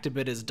it act a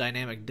bit as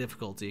dynamic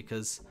difficulty,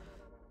 because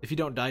if you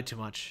don't die too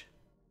much...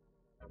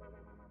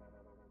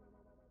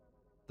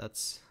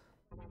 This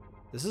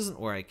isn't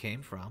where I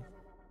came from.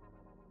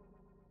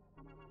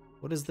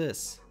 What is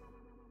this?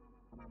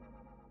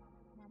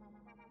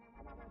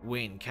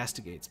 Wayne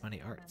castigates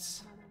many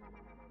arts.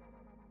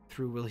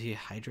 Through will he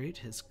hydrate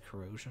his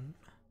corrosion?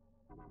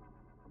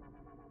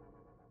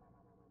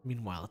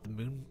 Meanwhile, at the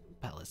Moon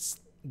Palace,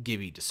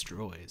 Gibby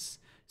destroys.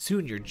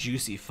 Soon your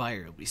juicy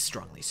fire will be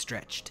strongly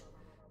stretched.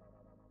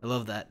 I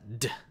love that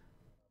D.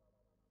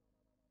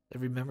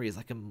 Every memory is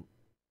like a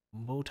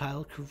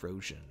motile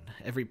corrosion.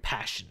 Every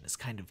passion is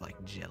kind of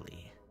like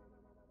jelly.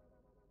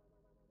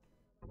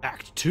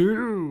 Act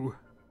 2!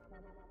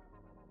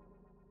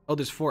 Oh,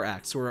 there's 4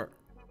 acts, so we're...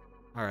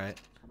 Alright.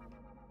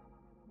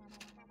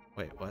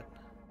 Wait, what?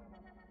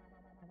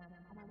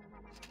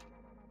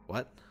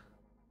 What?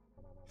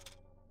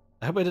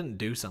 I hope I didn't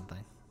do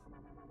something.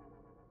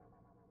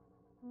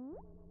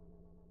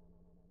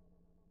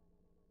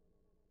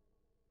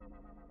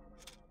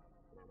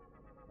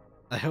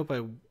 I hope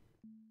I...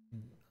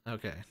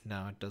 Okay,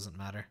 no, it doesn't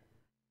matter.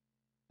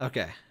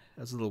 Okay,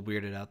 I was a little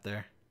weirded out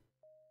there.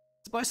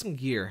 Let's buy some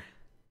gear.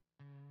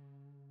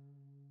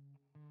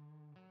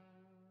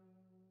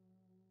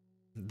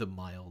 The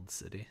mild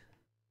city.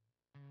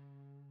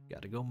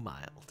 Gotta go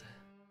mild.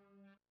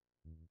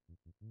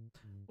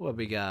 What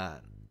we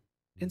got?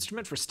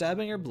 Instrument for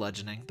stabbing or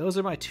bludgeoning. Those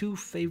are my 2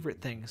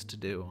 favorite things to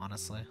do,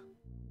 honestly.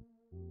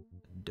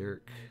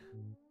 Dirk.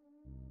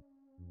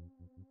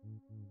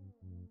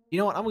 You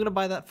know what? I'm gonna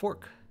buy that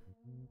fork.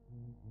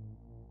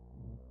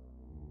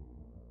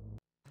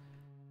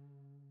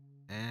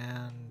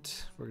 And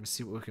we're gonna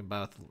see what we can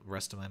buy with the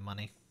rest of my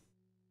money.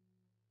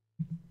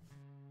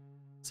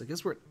 So I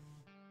guess we're...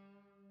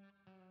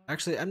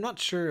 Actually, I'm not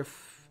sure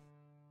if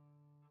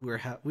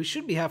we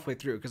should be halfway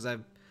through, because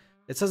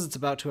it says it's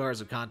about 2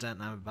 hours of content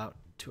and I'm about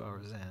 2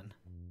 hours in.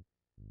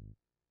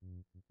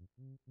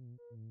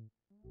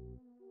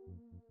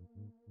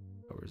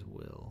 Hours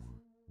will.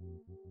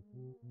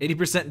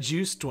 80%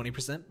 juice,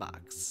 20%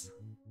 box.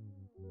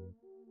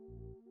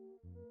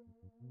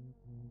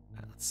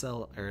 Alright, let's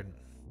sell, or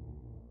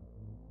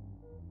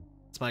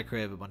let's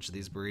microwave a bunch of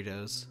these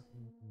burritos.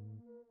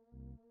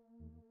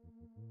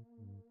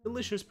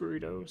 Delicious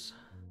burritos.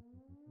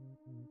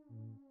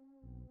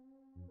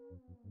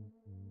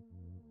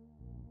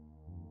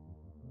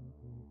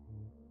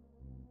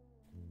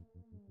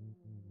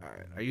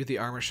 Alright, are you the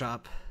armor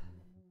shop?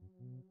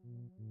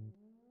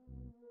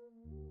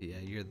 Yeah,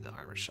 you're the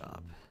armor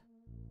shop.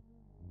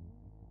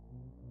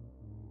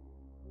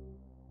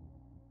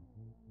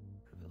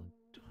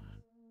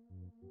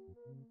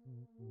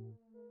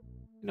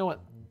 You know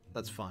what?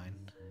 That's fine.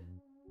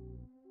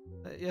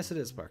 Yes, it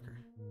is, Parker.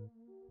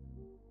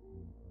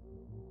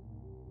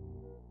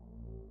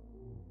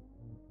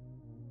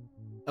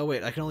 Oh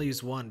wait, I can only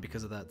use 1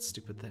 because of that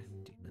stupid thing.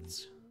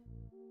 Demons.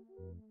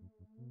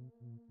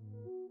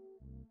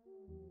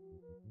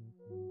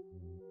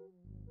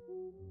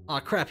 Aw,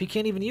 crap, he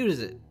can't even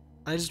use it.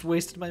 I just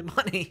wasted my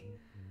money.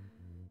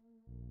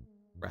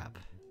 Crap.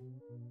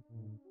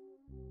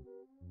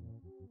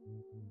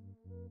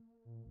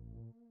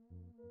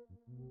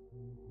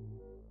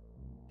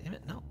 Damn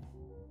it, no.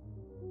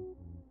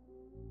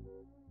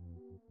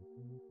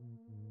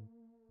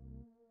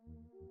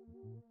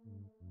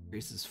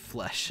 Increases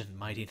flesh and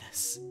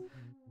mightiness.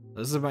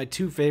 Those are my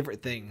 2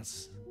 favorite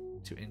things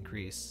to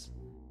increase.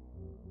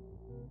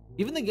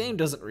 Even the game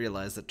doesn't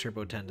realize that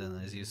Turbo Tendon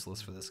is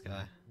useless for this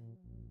guy.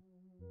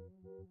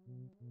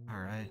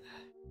 Alright.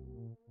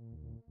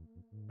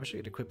 I wish I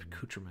could equip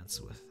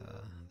accoutrements with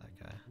that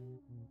guy.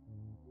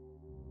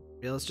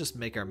 Yeah, let's just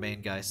make our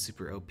main guy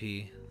super OP.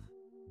 Pretty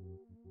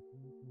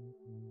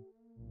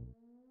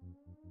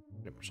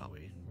much all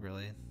we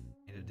really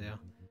need to do.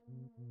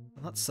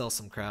 Let's sell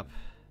some crap.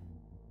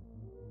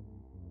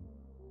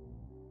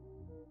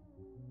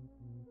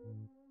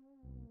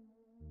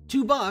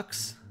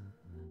 $2?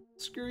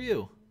 Screw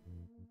you.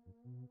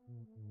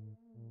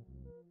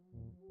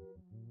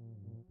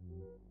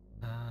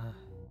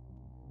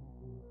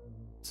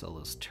 Sell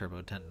those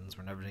turbo tendons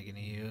we're never gonna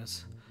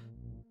use.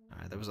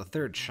 Alright, there was a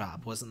 3rd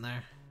shop, wasn't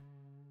there?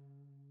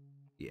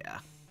 Yeah.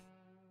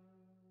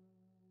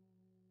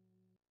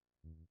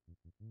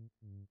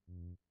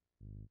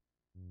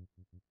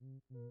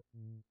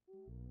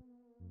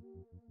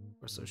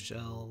 Torso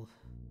shell.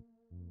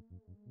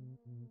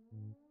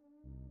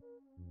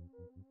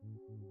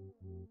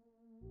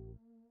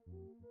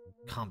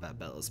 Combat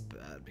bell is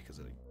bad because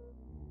it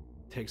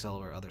takes all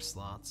of our other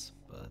slots,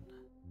 but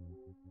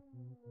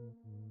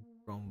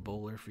chrome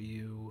bowler for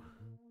you.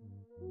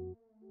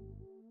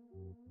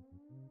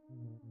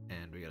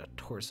 And we got a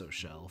torso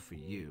shell for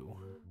you.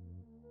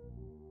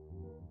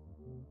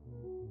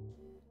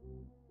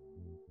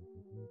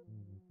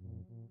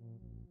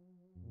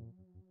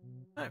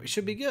 Alright, we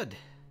should be good.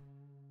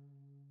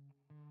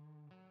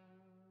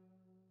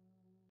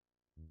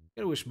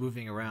 I wish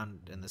moving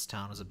around in this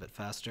town was a bit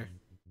faster.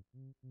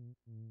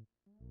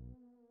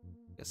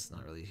 Guess it's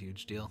not really a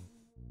huge deal.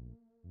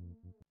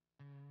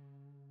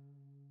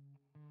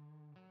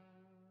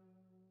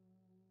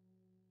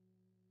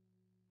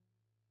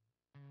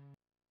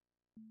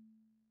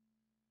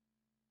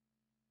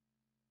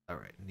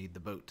 Alright, need the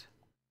boat.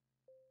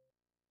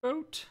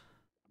 Boat!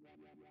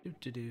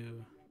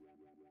 Do.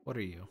 What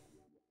are you?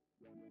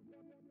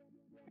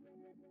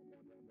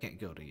 Can't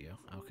go to you.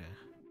 Okay.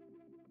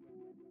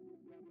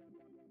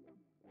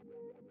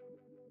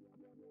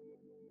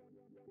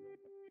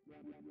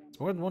 It's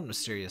more than one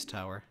mysterious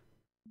tower.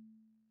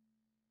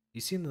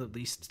 You seem the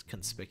least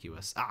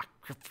conspicuous. Ah!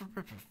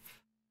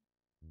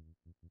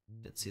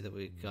 Didn't see that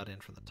we got in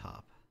from the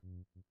top.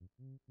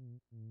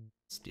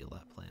 Steal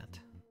that plant.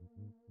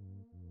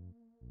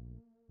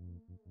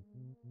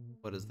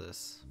 What is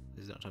this?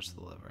 Please don't touch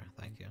the lever.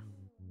 Thank you.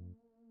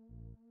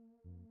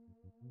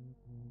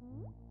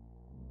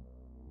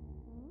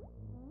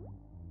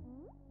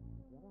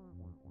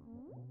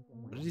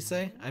 What did he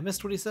say? I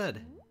missed what he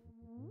said.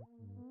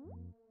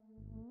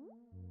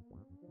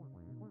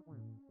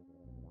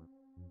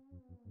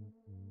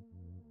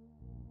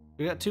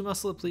 We got 2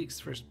 muscle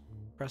obliques for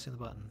pressing the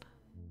button.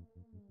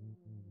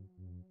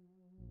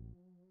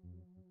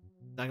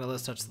 Not gonna let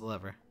us touch the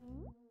lever.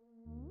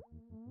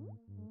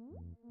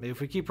 Maybe if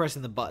we keep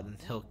pressing the button,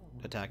 he'll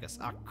attack us.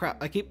 Ah,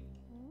 crap, I keep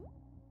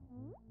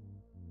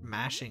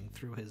mashing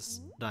through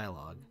his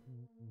dialogue.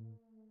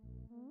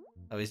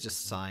 Oh, he's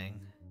just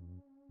sighing.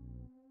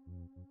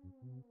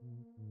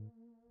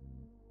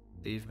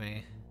 Leave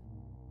me.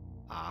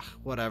 Ah,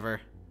 whatever.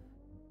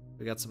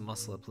 We got some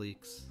muscle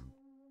obliques.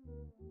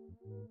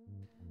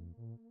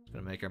 It's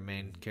gonna make our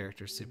main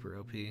character super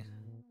OP.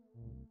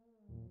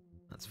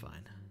 That's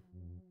fine.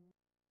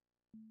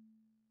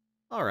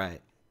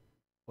 Alright.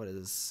 What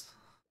is...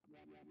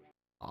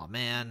 Aw,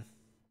 man.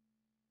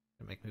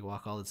 Gonna make me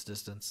walk all this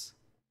distance.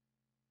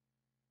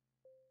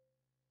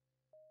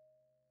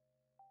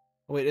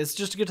 Oh, wait, it's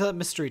just to get to that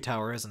mystery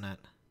tower, isn't it?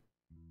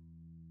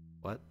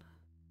 What?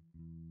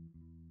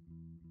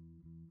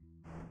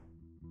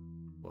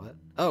 What?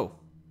 Oh!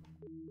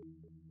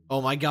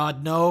 Oh my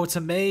god, no, it's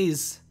a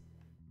maze!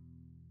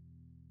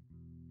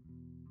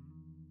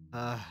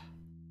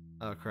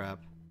 Oh crap.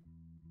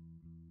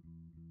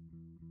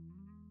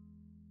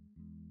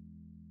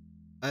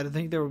 I didn't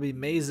think there would be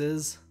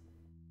mazes.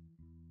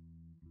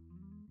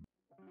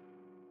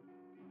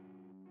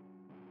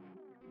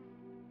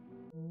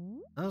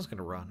 I was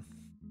gonna run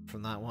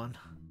from that one.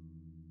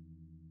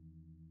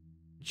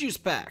 Juice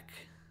pack!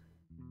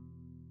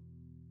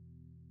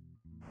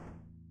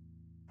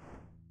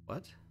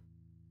 What?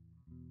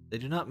 They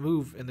do not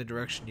move in the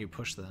direction you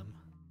push them.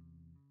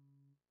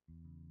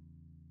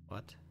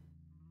 What?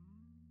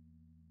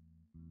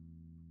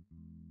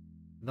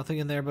 Nothing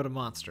in there but a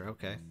monster,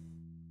 okay.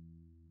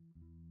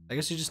 I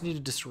guess you just need to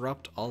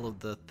disrupt all of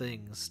the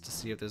things to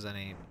see if there's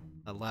a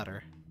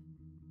ladder.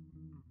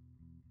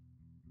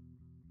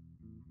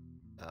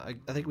 I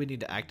think we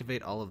need to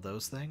activate all of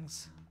those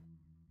things.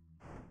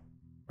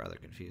 Rather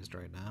confused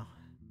right now.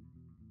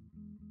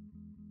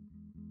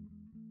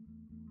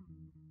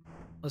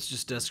 Let's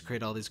just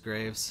desecrate all these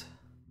graves.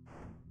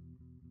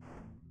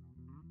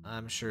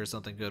 I'm sure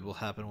something good will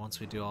happen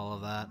once we do all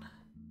of that.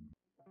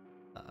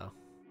 Uh-oh.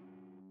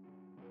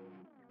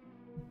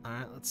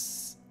 Alright,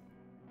 let's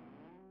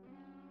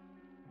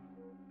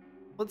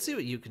see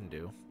what you can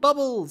do.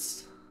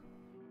 Bubbles!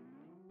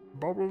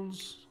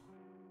 Bubbles.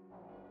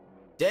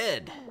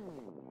 Dead!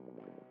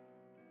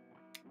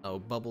 Oh,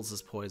 Bubbles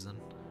is poison.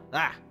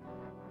 Ah!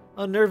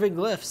 Unnerving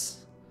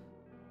glyphs!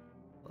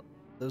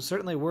 Those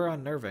certainly were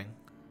unnerving.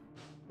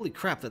 Holy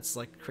crap, that's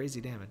like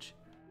crazy damage.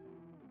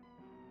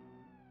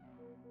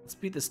 Let's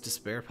beat this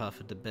despair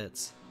puff into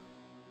bits.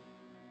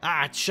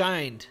 Ah, it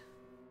shined!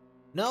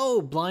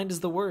 No! Blind is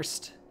the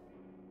worst.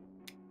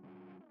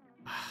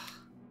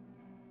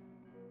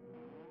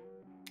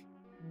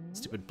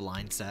 Stupid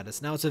blind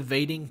status. Now it's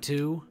evading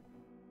too?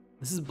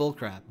 This is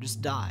bullcrap.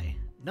 Just die.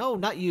 No,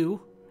 not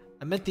you.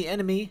 I meant the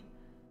enemy.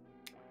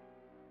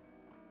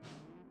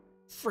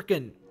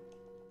 Frickin'.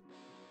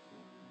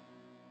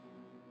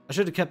 I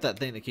should have kept that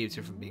thing that keeps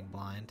you from being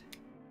blind.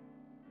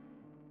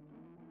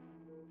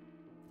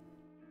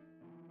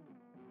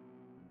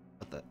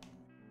 What the?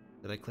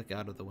 Did I click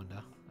out of the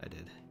window? I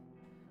did.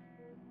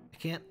 I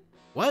can't.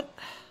 What?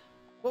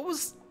 What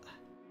was.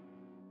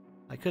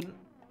 I couldn't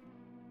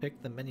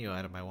pick the menu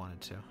item I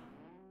wanted to.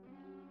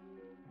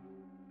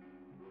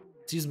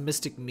 Let's use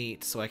Mystic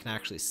Meat so I can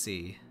actually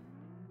see.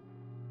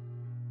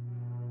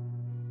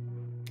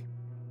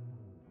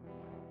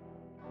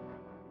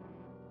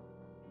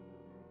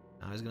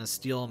 Now he's gonna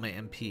steal all my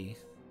MP.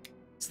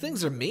 These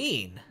things are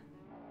mean!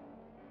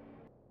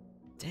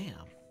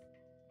 Damn.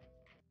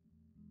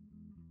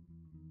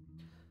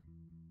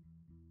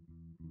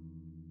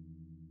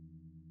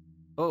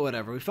 Oh,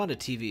 whatever. We found a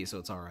TV, so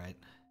it's alright.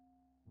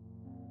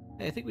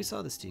 Hey, I think we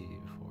saw this TV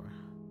before.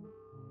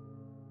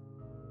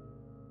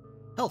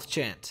 Health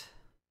chant.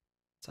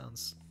 That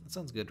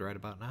sounds good right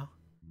about now.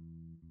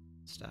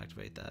 Let's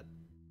activate that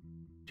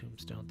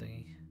tombstone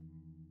thingy.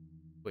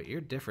 Wait,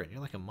 you're different.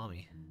 You're like a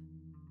mummy.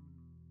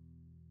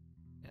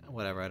 Yeah,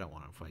 whatever. I don't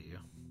want to fight you.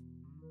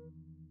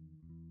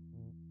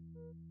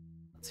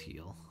 Let's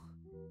heal.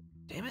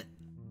 Damn it.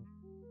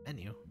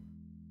 Menu.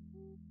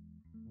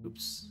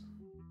 Oops.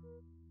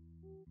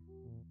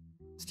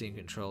 Steam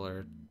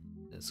controller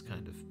is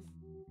kind of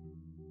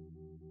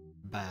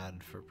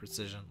bad for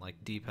precision, like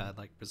D-pad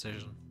like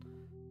precision.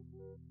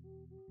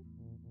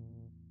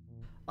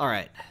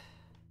 Alright.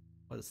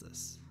 What is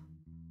this?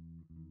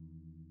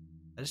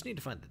 I just need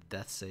to find the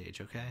Death Sage,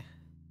 okay?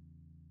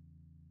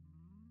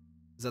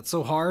 Is that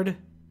so hard?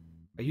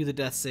 Are you the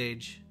Death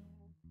Sage?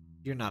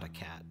 You're not a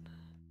cat.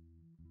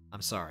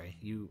 I'm sorry.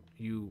 You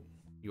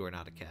are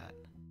not a cat.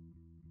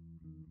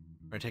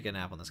 We're gonna take a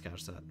nap on this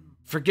couch set.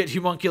 Forget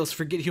homunculus,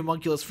 forget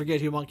homunculus,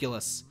 forget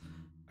homunculus.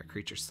 Our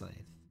creature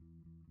slain.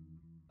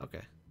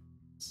 Okay.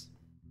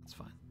 That's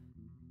fine.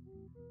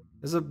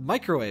 There's a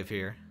microwave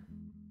here.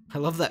 I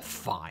love that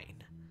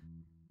fine.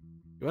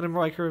 You want a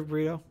microwave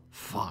burrito?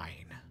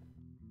 Fine.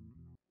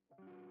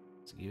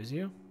 Excuse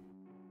you?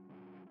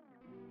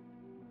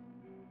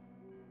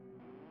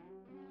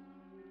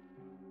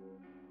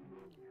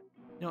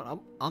 You know what?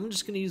 I'm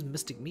just gonna use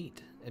Mystic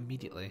Meat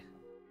immediately.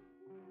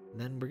 And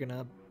then we're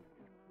gonna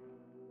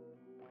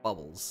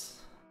bubbles.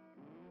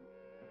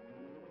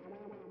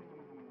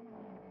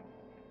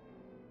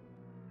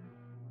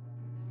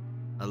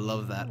 I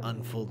love that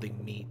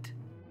unfolding meat.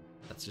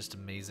 That's just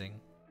amazing.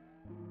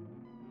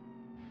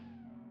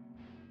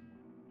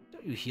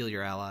 Don't you heal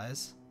your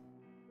allies?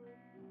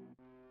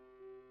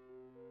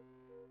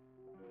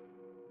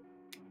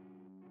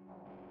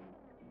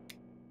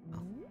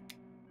 Oh.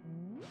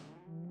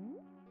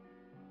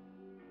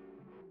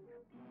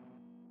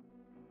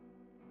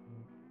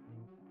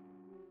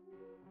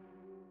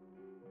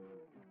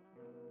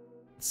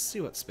 Let's see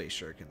what Space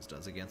Shurikens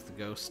does against the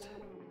ghost.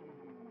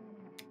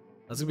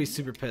 I was gonna be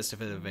super pissed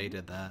if it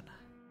evaded that.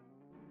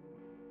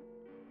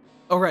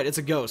 Oh right, it's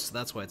a ghost, so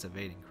that's why it's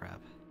evading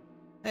crap.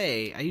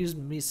 Hey, I used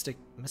mystic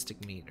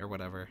meat or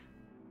whatever.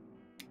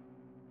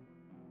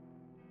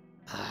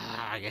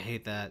 Ah, I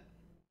hate that.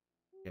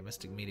 Okay,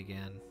 mystic meat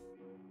again.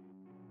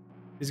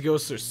 These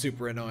ghosts are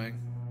super annoying.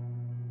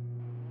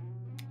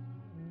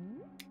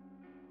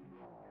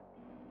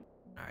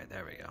 Alright,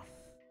 there we go.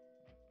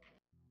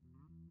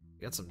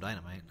 We got some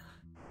dynamite.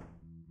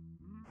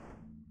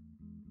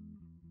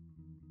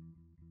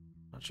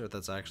 Not sure if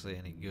that's actually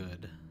any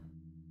good.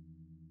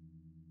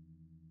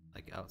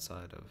 Like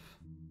outside of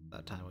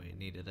that time we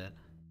needed it.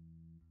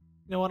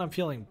 You know what? I'm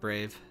feeling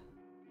brave.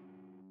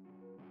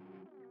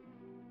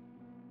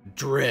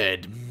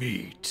 Dread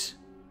Meat.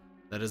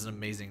 That is an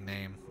amazing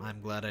name. I'm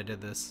glad I did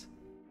this.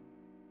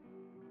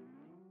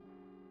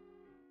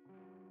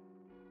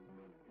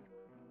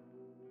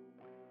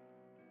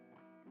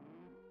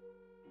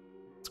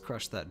 Let's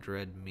crush that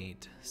Dread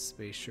Meat.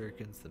 Space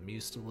Shurikens, the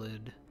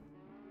Mustelid.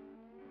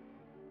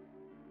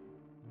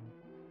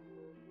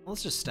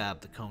 Let's just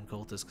stab the Cone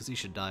Cultist, because he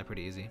should die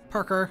pretty easy.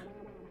 Parker!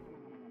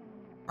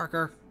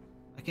 Parker!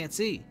 I can't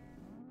see!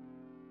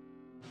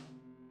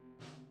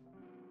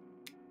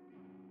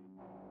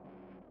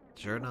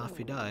 Sure enough,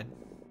 he died.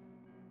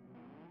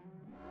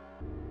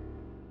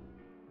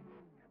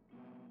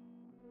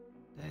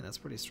 Dang, that's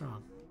pretty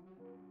strong.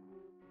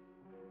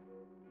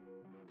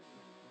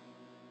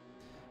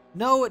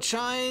 No, it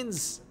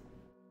shines!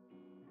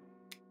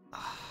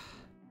 Ah,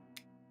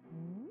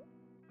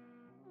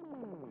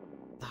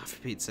 for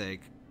Pete's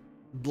sake.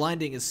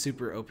 Blinding is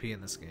super OP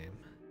in this game.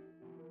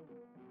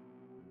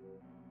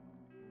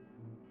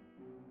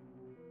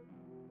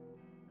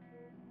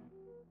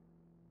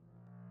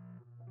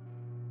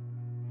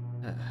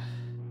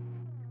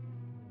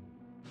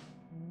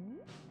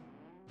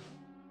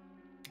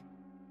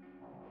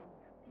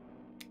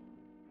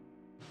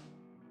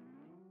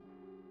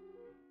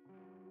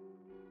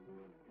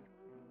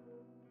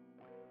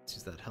 Let's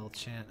use that health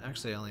chant.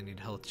 Actually, I only need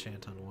health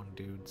chant on one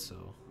dude,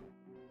 so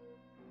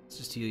let's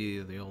just heal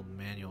you the old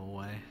manual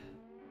way.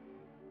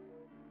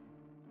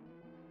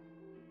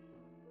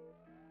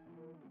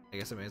 I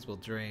guess I may as well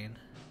drain.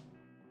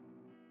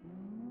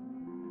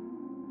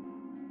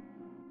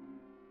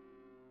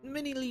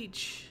 Mini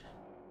leech.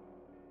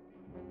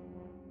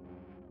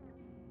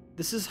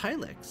 This is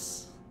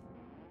Hylics.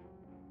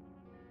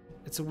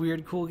 It's a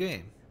weird, cool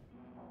game.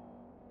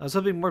 I was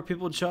hoping more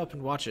people would show up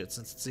and watch it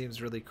since it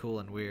seems really cool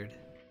and weird.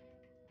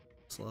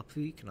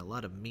 Sloppeak and a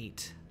lot of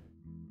meat.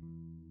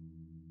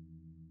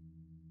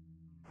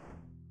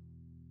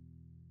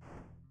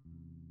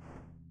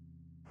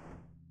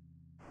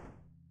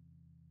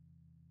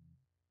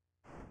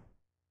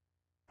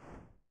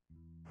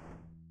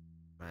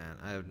 Man,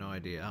 I have no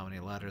idea how many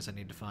ladders I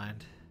need to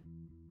find.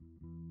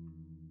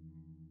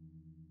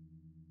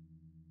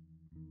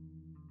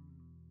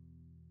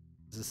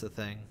 Is this a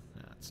thing?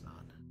 No, it's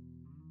not.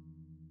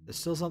 There's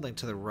still something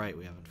to the right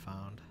we haven't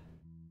found.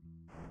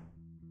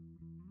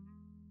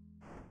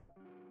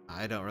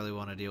 I don't really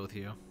want to deal with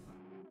you.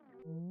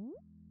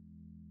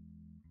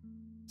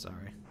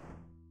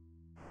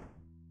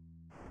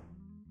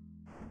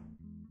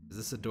 Is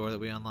this a door that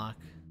we unlock?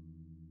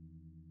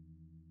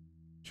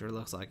 Sure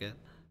looks like it.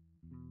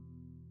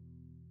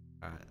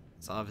 Alright,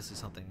 it's obviously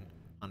something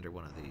under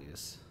one of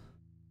these.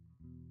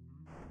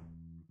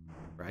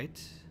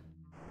 Right?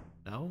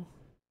 No?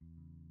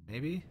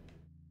 Maybe?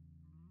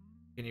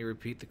 Can you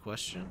repeat the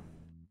question?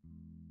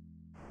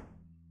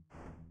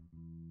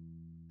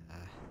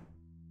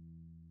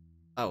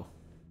 Oh,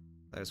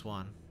 there's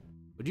one.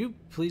 Would you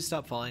please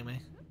stop following me?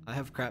 I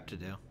have crap to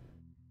do.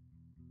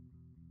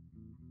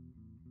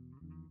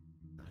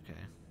 Okay.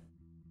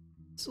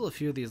 Still a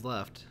few of these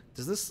left.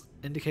 Does this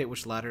indicate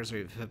which ladders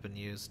have been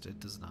used? It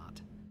does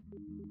not.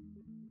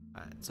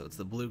 Alright, so it's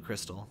the blue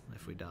crystal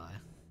if we die.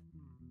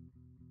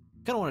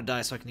 I kinda wanna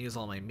die so I can use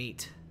all my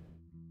meat.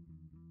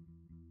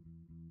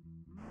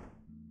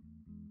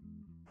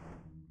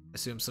 I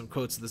assume some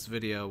quotes of this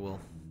video will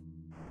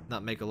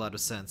not make a lot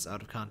of sense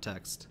out of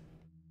context.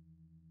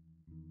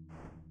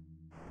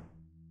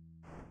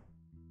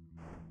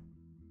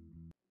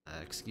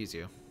 Excuse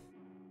you.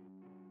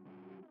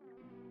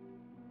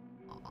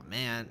 Oh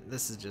man,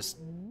 this is just...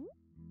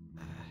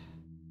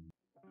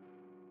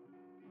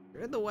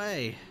 You're in the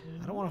way.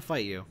 I don't want to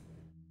fight you.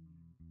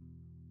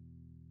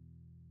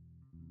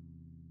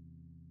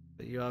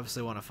 But you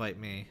obviously want to fight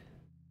me.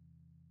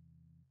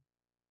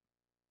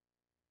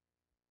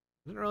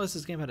 I didn't realize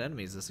this game had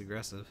enemies this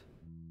aggressive.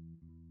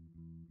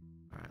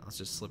 Alright, let's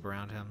just slip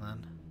around him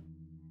then.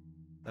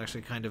 It's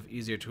actually kind of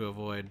easier to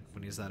avoid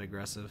when he's that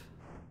aggressive.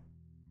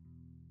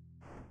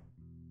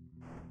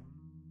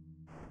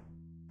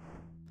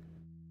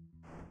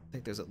 I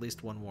think there's at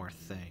least one more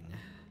thing.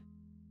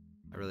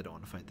 I really don't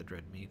want to fight the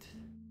dread meat.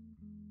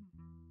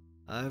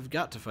 I've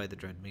got to fight the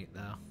dread meat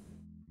though.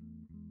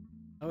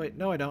 Oh wait,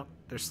 no I don't.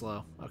 They're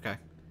slow. Okay.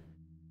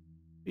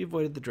 We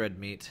avoided the dread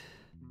meat.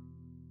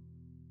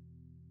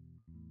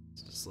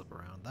 Let's just slip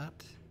around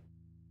that.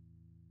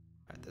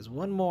 Alright, there's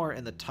one more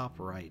in the top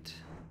right.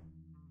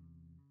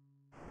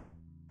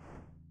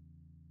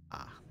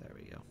 Ah, there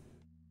we go.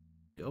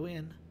 Go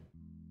in.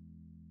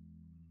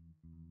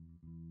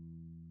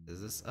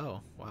 Is this...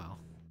 Oh, wow.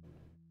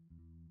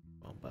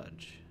 Won't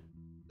budge.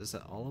 Is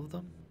that all of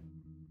them?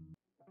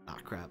 Ah,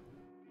 crap.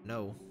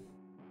 No.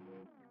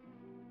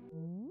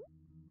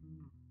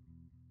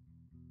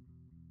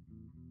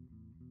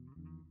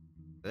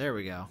 There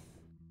we go.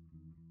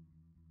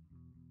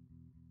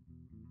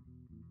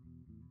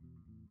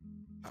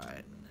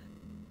 Alright.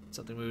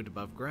 Something moved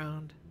above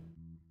ground.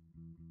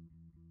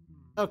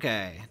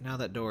 Okay, now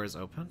that door is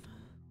open.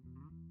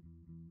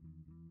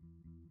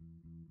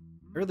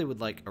 I really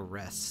would like a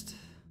rest,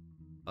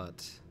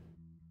 but...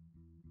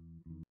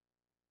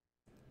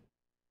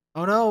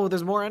 Oh no,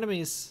 there's more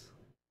enemies!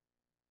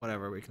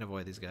 Whatever, we can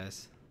avoid these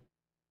guys.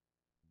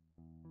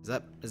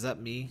 Is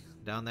that me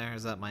down there?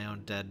 Is that my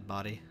own dead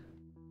body?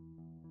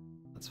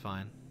 That's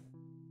fine.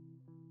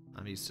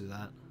 I'm used to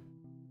that.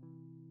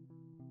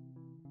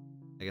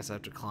 I guess I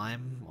have to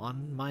climb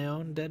on my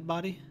own dead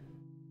body?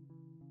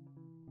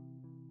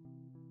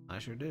 I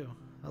sure do.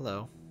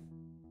 Hello.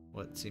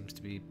 What seems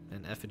to be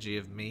an effigy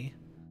of me.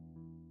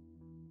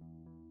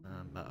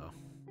 Uh-oh.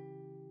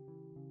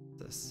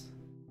 What's this?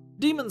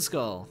 Demon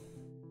Skull!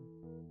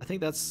 I think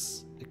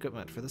that's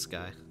equipment for this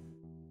guy.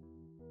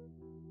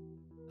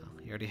 Oh,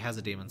 he already has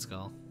a Demon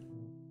Skull.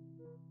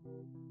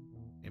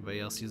 Anybody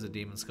else use a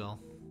Demon Skull?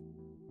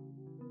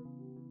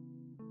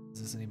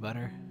 Is this any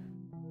better?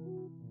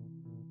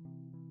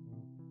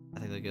 I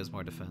think that gives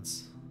more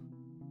defense.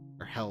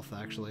 Or health,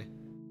 actually.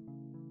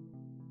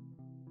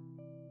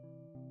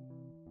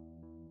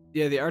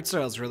 Yeah, the art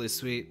style is really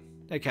sweet.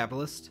 Hey,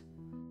 capitalist.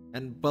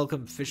 And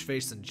welcome Fish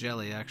Face and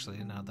Jelly, actually,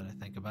 now that I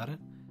think about it.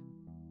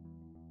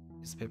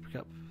 Use the paper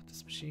cup,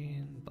 this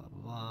machine, blah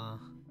blah blah.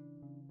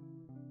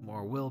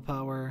 More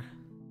willpower.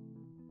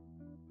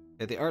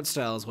 Yeah, the art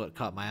style is what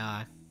caught my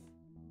eye.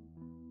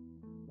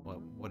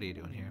 What are you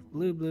doing here?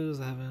 Blue is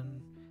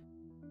heaven.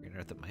 Green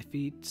earth at my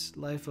feet.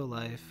 Life oh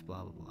life,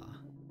 blah blah blah.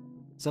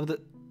 Some of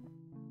the...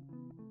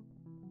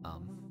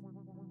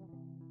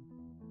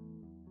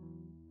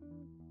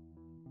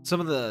 Some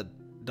of the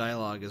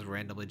dialogue is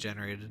randomly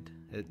generated.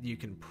 You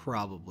can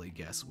probably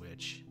guess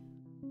which.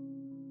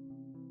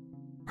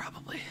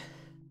 Probably.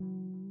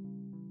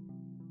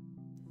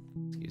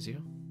 Excuse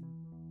you?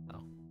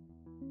 Oh.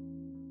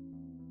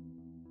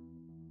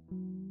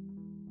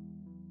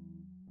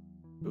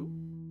 Ooh.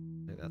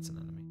 Maybe that's an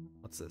enemy.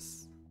 What's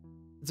this?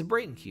 It's a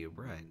brain cube,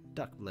 right.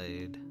 Duck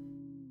blade.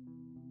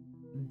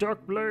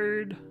 Duck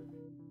blade!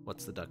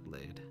 What's the duck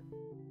blade?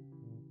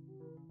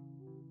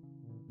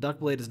 Duck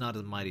blade is not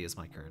as mighty as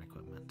my current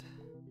equipment.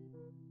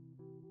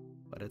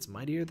 But it's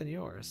mightier than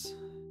yours.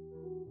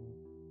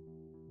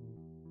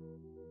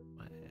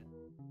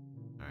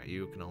 Alright,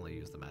 you can only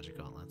use the magic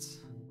gauntlets.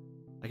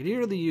 I could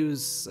really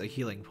use a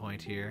healing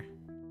point here.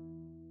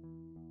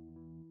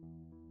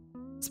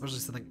 Especially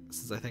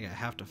since I think I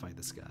have to fight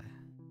this guy.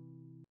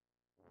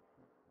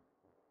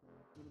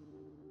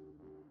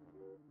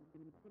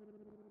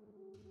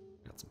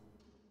 Got some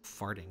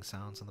farting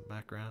sounds in the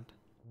background.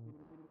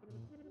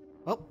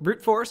 Well,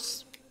 brute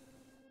force.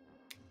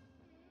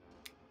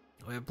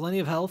 We have plenty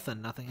of health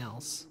and nothing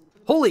else.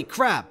 Holy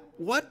crap!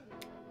 What?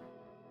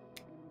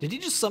 Did he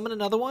just summon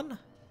another one?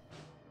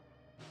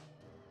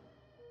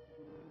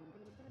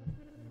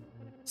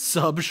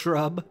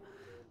 Sub-shrub.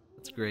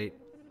 That's great.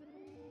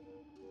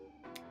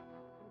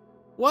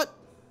 What?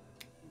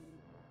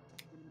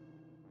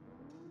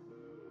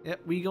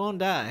 Yep, we gonna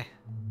die.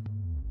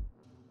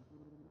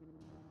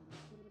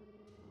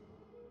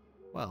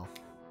 Well.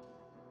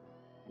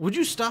 Would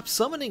you stop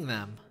summoning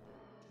them?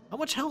 How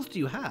much health do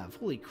you have?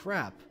 Holy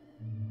crap.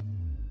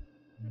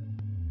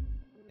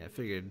 Yeah, I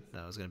figured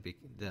that was gonna be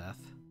death.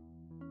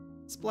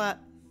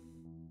 Splat.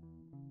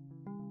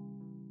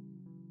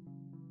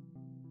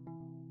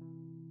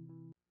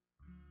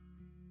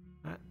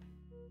 Alright.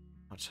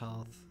 Much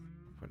health?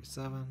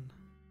 47.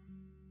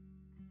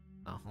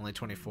 Oh, only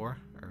 24?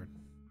 Or,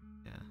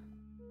 yeah.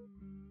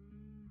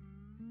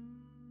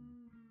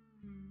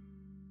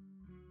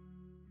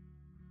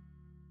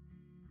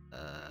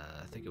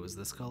 I think it was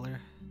this color.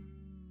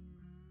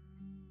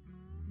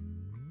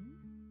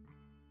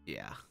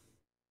 Yeah.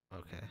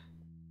 Okay.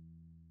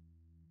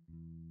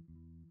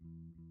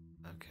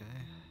 Okay.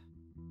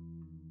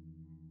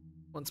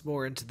 Once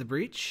more into the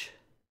breach.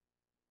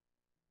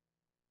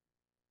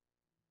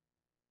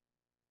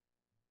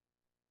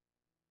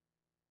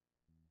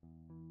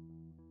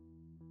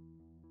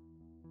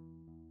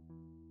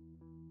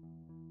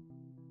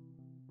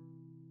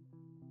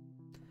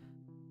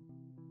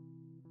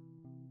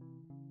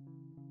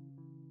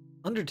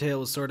 Undertale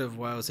was sort of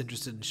why I was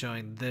interested in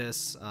showing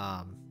this.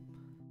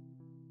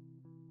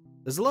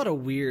 There's a lot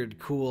of weird,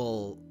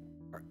 cool,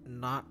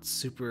 not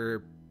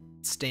super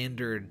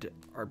standard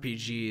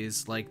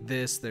RPGs like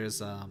this.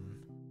 There's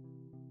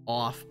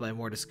Off by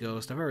Mortis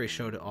Ghost. I've already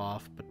showed it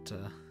off, but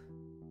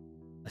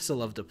I still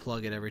love to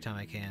plug it every time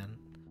I can.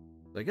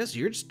 So I guess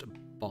you're just a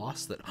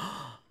boss that...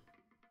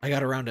 I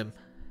got around him.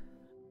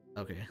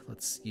 Okay,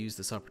 let's use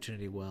this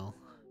opportunity well.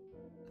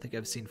 I think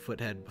I've seen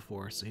Foothead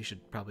before, so he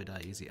should probably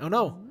die easy. Oh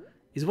no!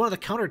 He's one of the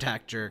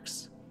counterattack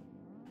jerks.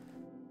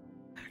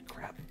 Ah,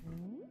 crap.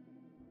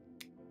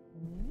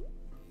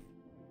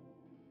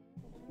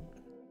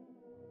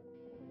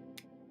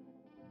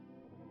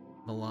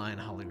 Malign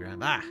hologram.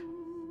 Ah!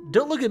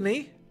 Don't look at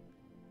me!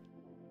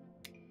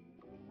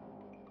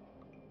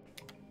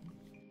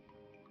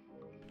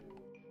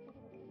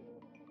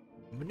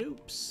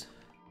 Manoops.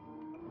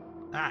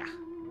 Ah!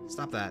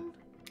 Stop that.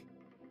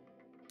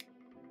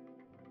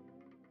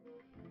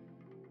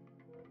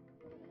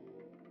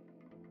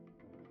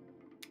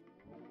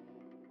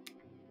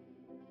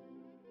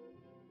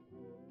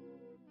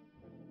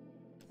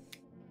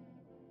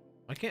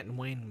 Why can't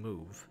Wayne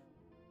move?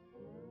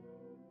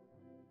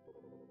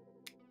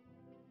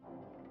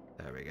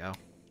 There we go.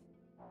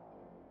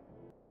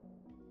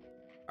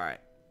 Alright.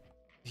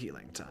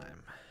 Healing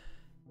time.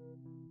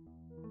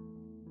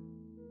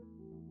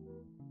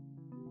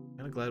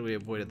 Kinda glad we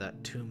avoided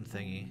that tomb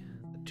thingy.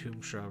 The tomb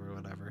shrub or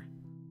whatever.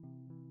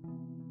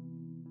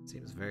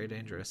 Seems very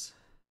dangerous.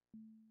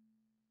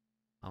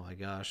 Oh my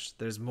gosh.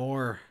 There's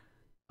more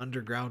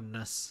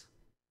undergroundness.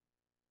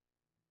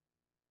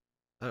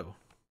 Oh.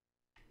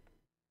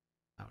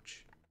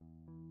 Ouch.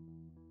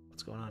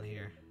 What's going on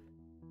here?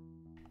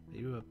 Are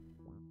you a...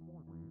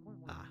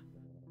 Ah.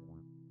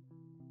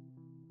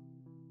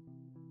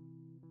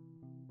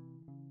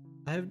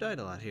 I have died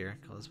a lot here.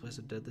 Call this place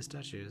of deadly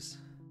statues.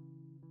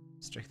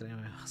 Strengthening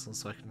my muscles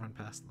so I can run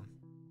past them.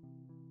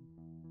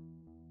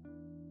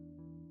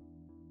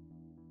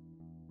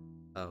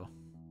 Oh.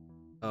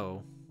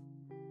 Oh.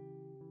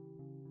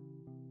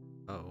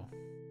 Oh.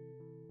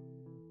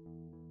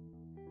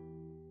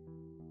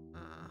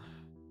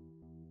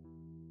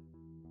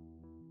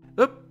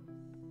 Oop!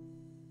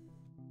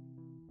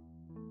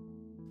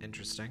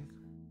 Interesting.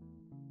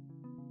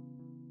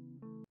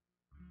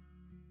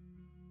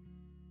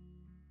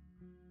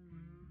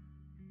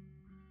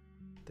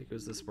 I think it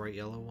was this bright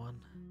yellow one.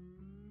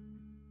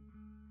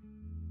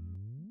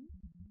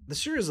 This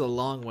sure is a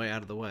long way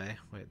out of the way.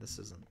 Wait, this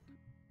isn't.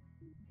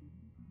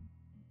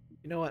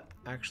 You know what?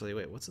 Actually,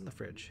 wait, what's in the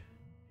fridge?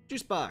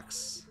 Juice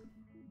box!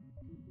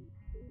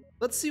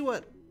 Let's see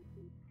what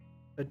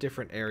a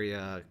different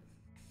area...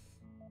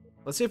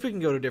 Let's see if we can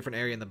go to a different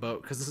area in the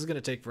boat, because this is going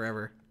to take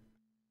forever.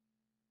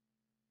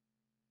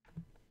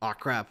 Aw,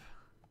 crap.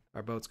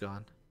 Our boat's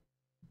gone.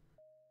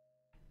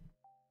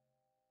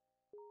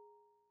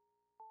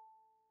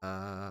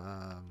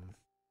 I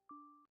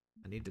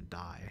need to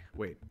die.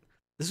 Wait.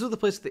 This was the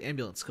place with the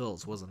ambulance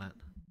skulls, wasn't it?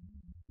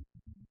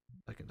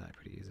 I can die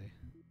pretty easy.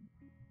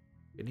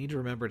 I need to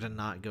remember to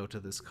not go to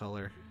this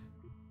color.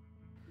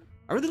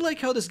 I really like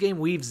how this game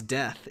weaves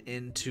death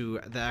into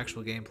the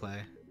actual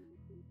gameplay.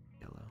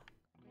 Yellow.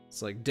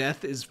 It's like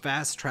death is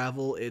fast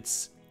travel,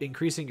 it's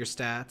increasing your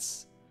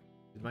stats.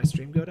 Did my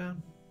stream go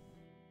down?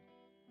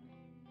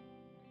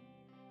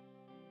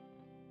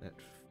 That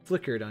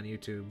flickered on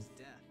YouTube.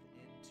 Death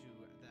into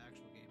the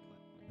actual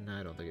gameplay. No,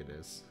 I don't think it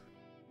is.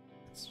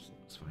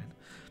 It's fine.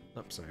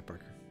 Oh, sorry,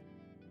 Parker.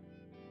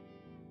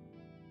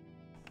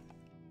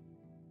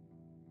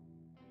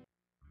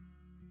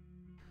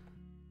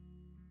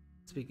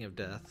 Speaking of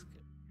death,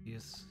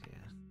 use, yeah,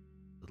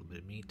 a little bit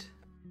of meat.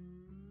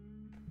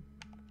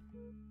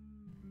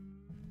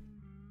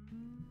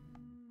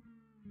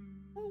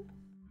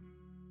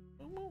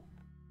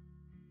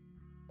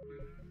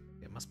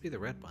 It must be the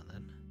red one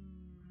then.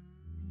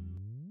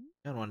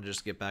 I don't want to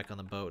just get back on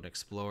the boat and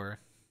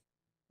explore.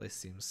 Place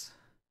seems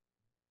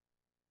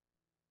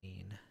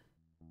mean.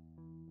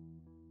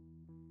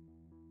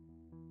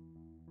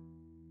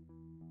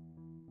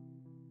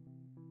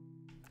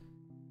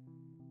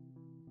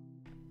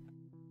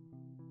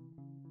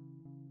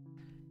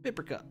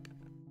 Paper cup.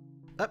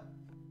 Up.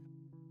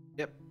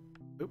 Yep.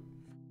 Oop.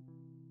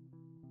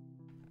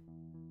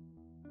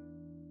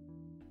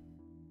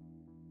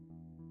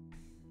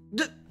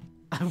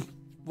 I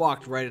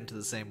walked right into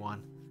the same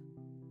one.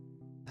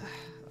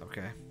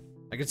 Okay.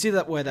 I can see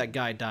that why that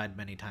guy died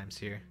many times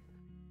here.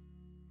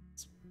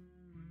 It's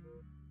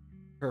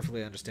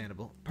perfectly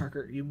understandable.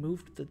 Parker, you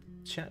moved the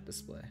chat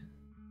display.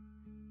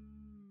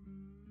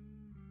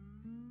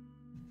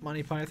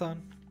 Monty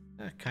Python?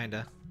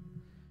 Kinda.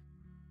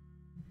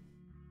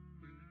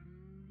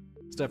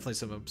 There's definitely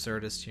some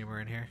absurdist humor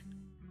in here.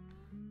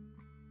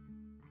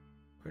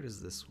 Where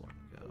does this one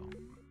go?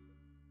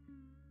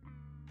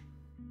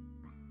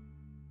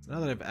 So now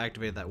that I've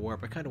activated that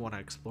warp, I kind of want to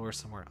explore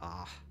somewhere.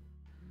 Ah.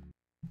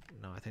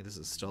 No, I think this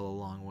is still a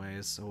long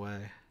ways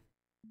away.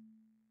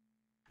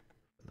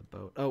 From the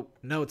boat. Oh,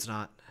 no, it's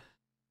not.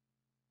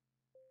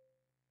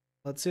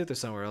 Let's see if there's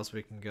somewhere else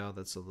we can go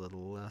that's a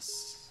little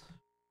less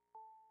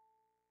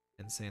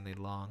insanely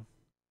long.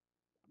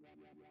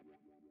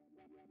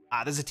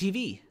 Ah, there's a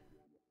TV.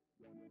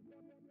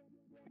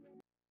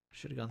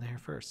 Should have gone there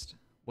first.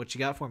 What you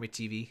got for me,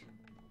 TV?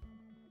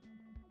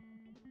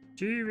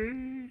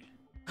 TV.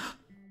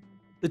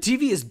 The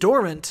TV is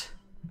dormant.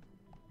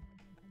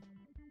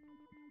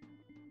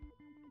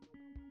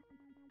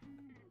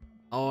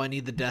 Oh, I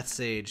need the Death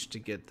Sage to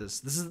get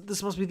this.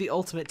 This must be the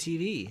ultimate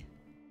TV.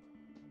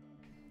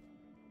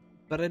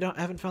 But I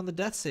haven't found the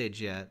Death Sage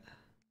yet.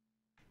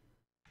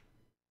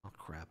 Oh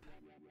crap.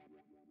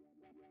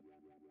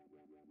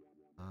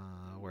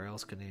 Where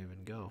else can I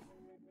even go?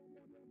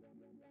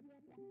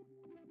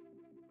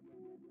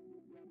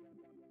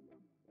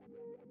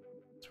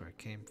 That's where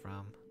I came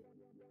from.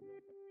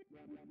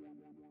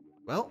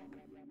 Well,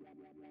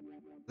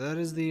 that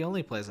is the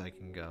only place I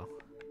can go.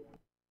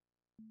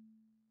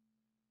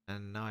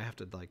 And now I have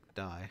to, like,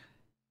 die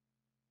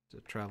to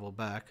travel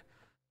back.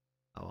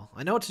 Oh well,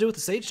 I know what to do with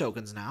the Sage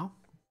tokens now,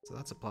 so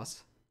that's a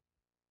plus.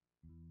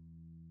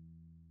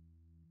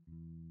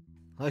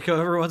 I like how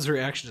everyone's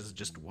reaction is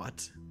just,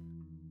 what?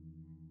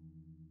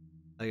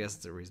 I guess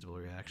it's a reasonable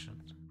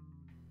reaction.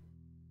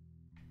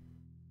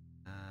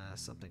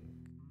 Something.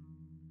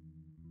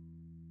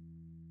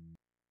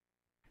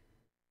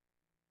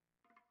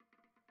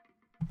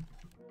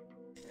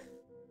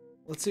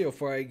 Let's see how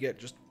far I get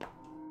just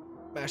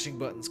mashing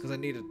buttons, because I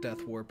need a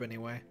death warp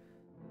anyway.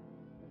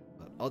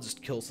 But I'll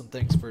just kill some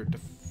things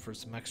for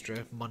some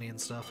extra money and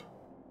stuff.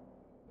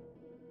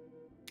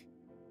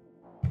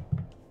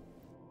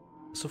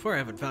 So far I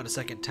haven't found a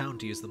second town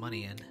to use the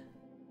money in.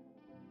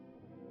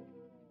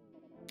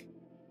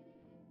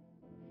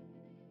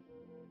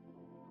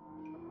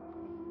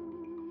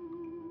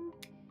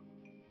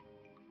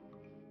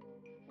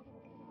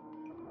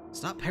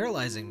 Stop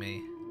paralyzing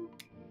me.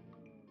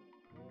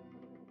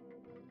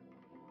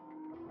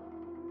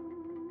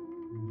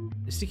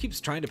 He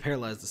keeps trying to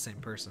paralyze the same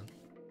person.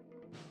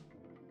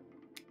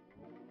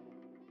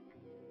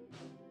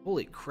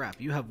 Holy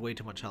crap, you have way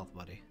too much health,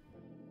 buddy.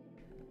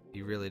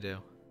 You really do.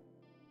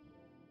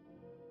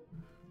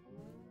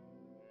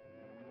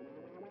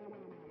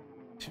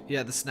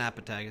 Yeah, the snap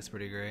attack is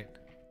pretty great.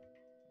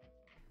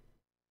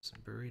 Some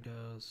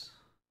burritos.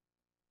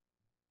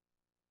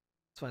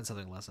 Let's find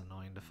something less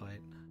annoying to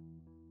fight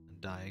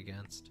and die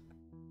against.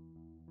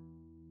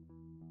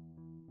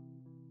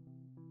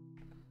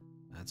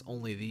 It's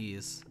only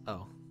these.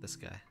 Oh, this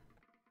guy.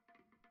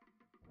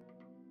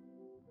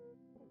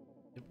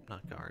 Nope,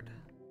 not guard.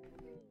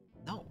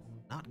 No,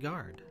 not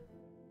guard.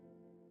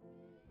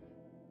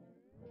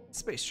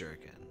 Space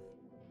Shuriken.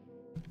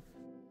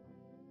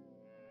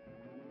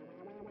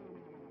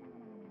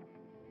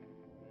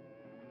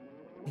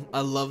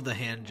 I love the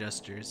hand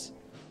gestures.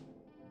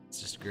 It's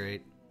just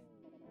great.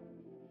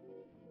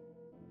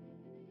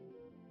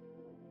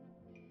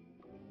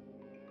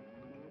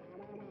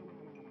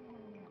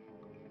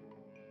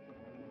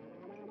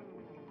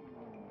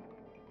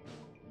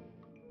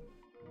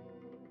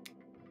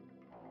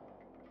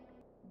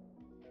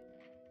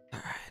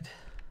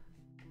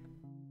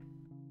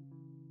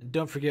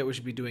 Don't forget we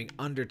should be doing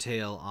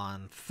Undertale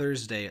on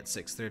Thursday at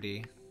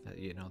 6:30,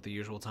 you know, the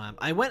usual time.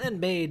 I went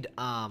and made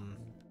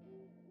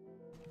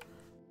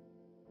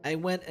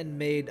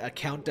a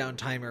countdown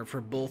timer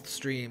for both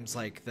streams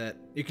like that.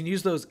 You can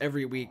use those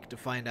every week to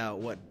find out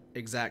what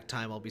exact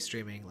time I'll be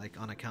streaming, like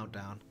on a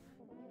countdown.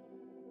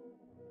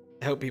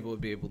 I hope people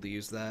would be able to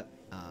use that.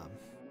 'Cause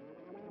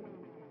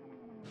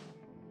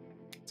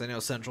I know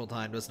Central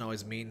Time doesn't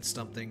always mean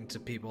something to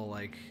people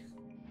like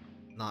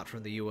not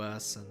from the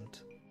US, and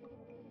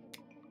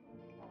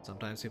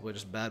Sometimes people are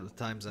just bad with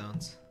time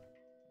zones.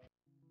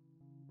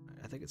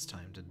 I think it's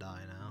time to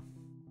die now.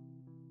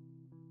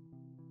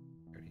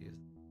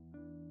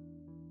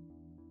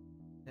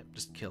 Yep,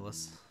 just kill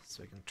us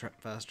so we can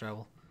fast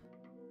travel.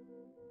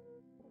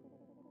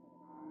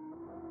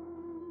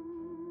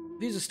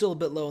 Views are still a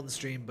bit low on the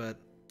stream, but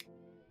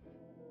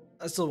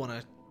I still want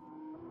to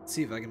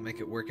see if I can make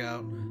it work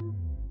out.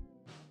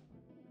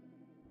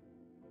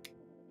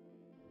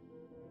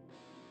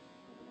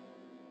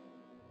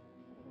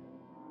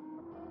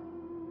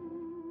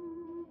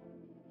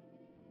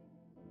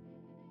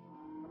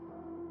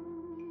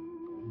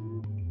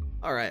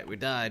 Alright, we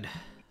died.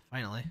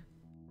 Finally.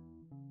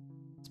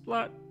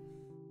 Splat.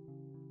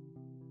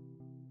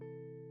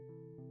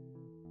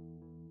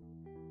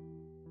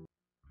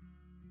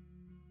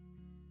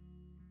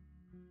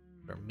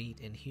 Our meat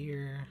in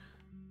here.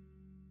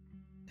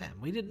 Damn,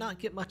 we did not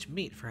get much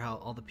meat for how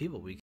all the people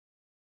we.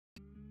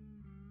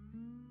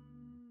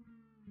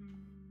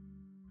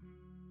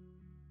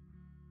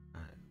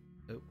 Alright.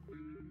 Oh,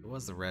 it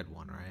was the red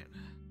one, right?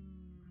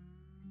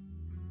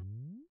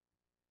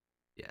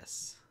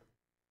 Yes.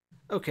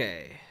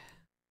 Okay.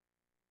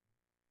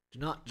 Do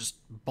not just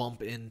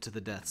bump into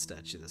the death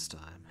statue this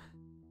time.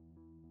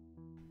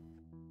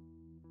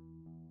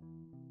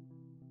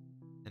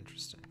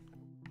 Interesting.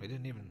 We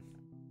didn't even...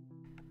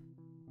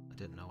 I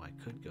didn't know I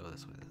could go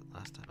this way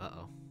last time.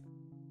 Uh-oh.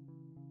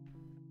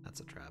 That's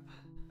a trap.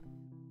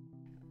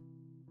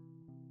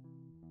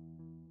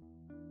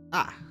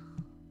 Ah!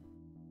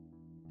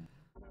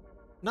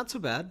 Not so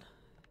bad.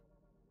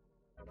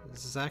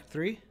 This is Act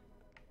 3?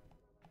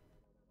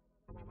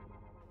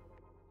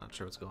 Not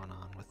sure what's going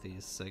on with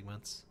these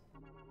segments.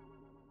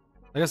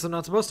 I guess I'm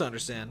not supposed to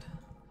understand.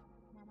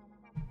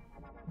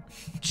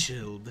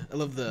 Chilled. I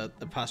love the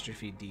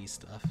apostrophe D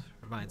stuff.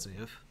 Reminds me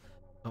of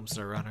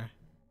Homestar Runner.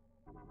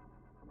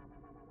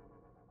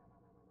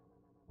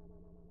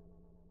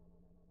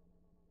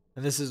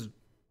 And this is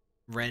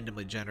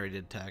randomly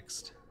generated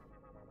text.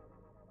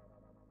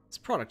 This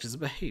product is a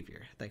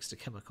behavior, thanks to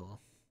chemical.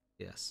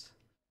 Yes.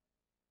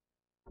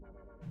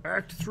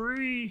 Act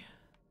 3!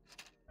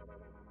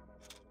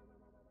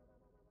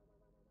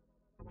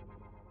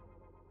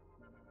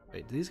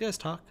 Wait, do these guys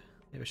talk?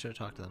 Maybe I should have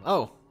talked to them.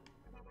 Oh!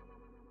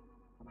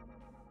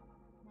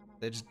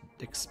 They just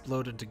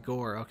explode into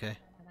gore, okay.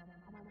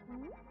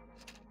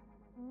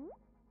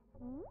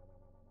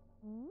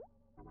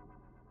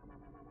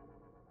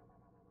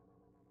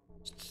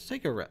 Just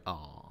take a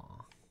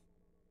Aww.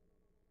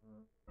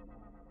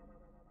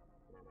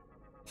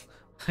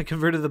 I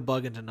converted the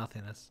bug into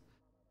nothingness.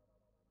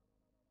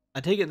 I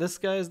take it this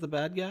guy is the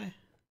bad guy?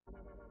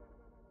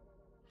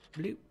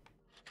 Bloop,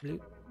 bloop,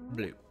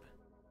 bloop.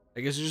 I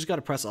guess you just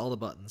gotta press all the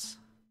buttons.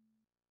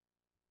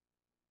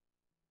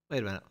 Wait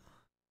a minute.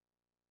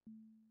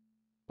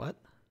 What?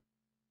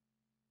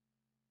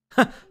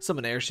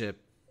 Summon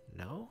airship.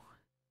 No?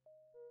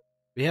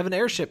 We have an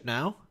airship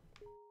now.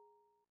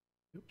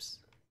 Oops.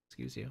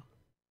 Excuse you.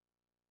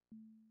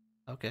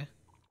 Okay.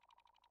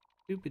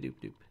 Doopy doop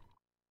doop.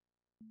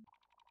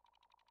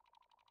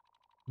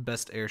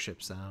 Best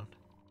airship sound.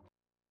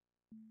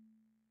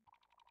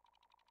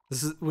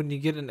 This is when you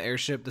get an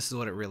airship, this is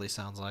what it really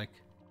sounds like.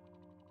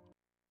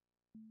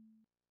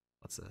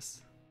 What's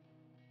this?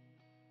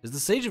 Is the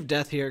Sage of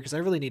Death here? Because I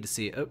really need to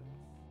see it. Oh.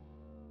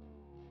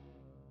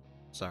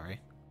 Sorry.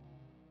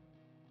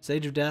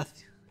 Sage of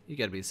Death? You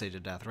gotta be the Sage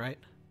of Death, right?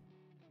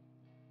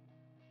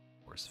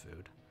 Worst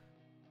food.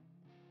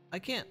 I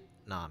can't.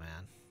 Nah,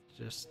 man.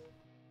 Just.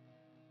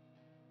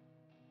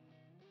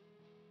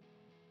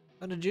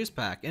 Found a juice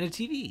pack and a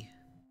TV.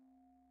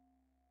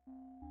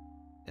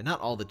 And not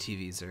all the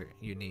TVs are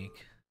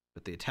unique,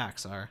 but the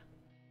attacks are.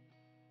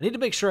 I need to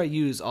make sure I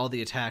use all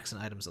the attacks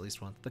and items at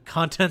least once. The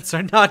contents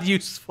are not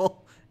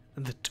useful.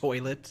 And the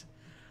toilet.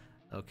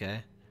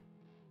 Okay.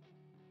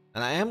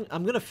 And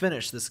I'm gonna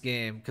finish this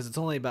game because it's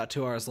only about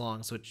 2 hours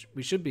long, so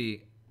we should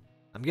be.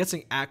 I'm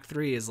guessing Act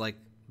 3 is like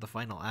the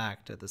final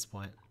act at this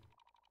point.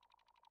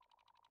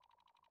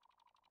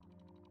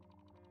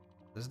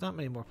 There's not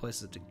many more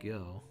places to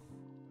go.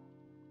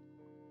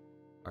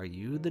 Are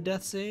you the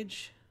Death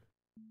Sage?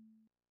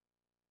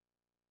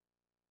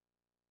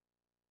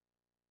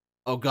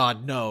 Oh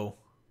god, no.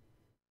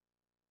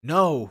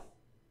 No!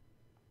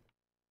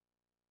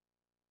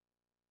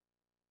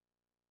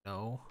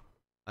 No.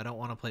 I don't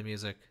want to play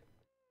music.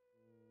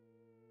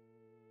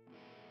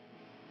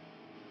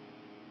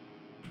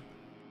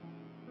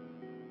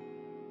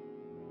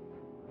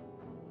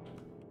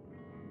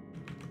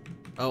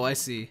 Oh, I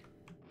see.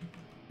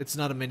 It's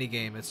not a mini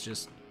game, it's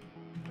just...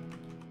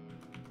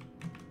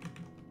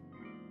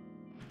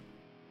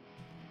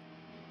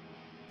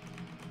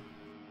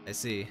 I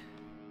see.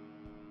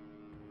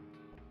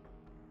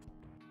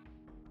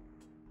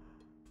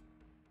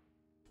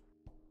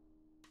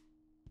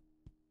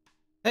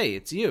 Hey,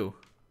 it's you.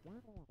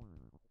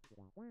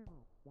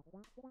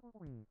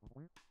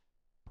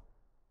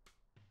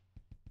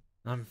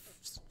 I'm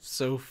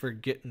so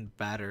forgetting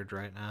battered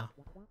right now.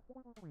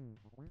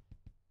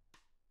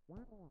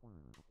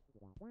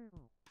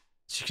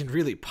 She can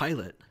really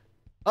pilot.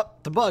 Oh,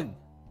 the bug!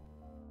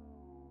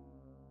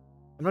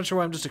 I'm not sure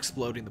why I'm just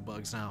exploding the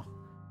bugs now.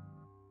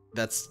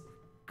 That's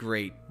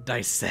great.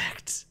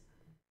 Dissect.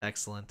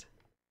 Excellent.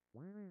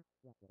 I'm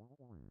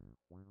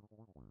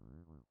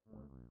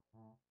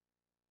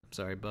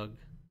sorry, bug.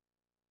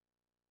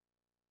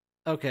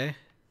 Okay.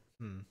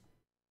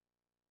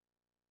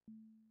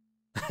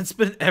 That's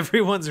been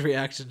everyone's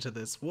reaction to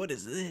this. What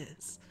is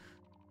this?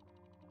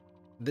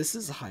 This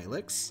is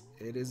Hylics.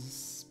 It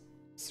is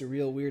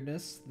Surreal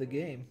Weirdness, the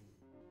game.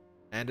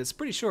 And it's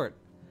pretty short.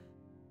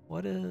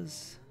 What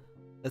is...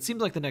 That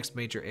seems like the next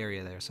major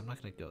area there, so I'm not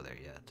going to go there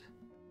yet.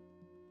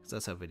 Because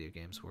that's how video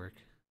games work.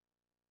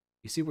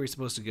 You see where you're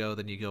supposed to go,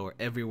 then you go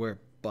everywhere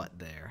but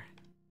there.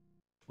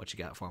 What you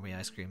got for me,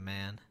 Ice Cream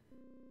Man?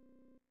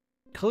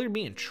 Color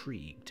me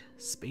intrigued.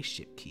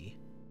 Spaceship key.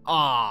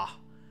 Ah!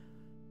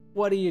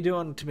 What are you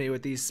doing to me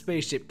with these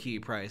spaceship key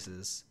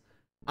prices?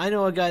 I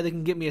know a guy that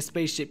can get me a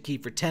spaceship key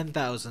for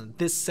 10,000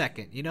 this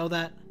second. You know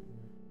that?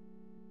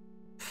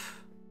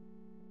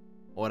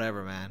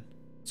 Whatever, man.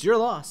 It's your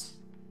loss.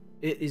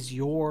 It is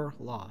your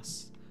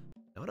loss.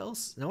 No one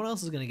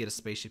else is gonna get a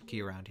spaceship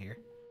key around here.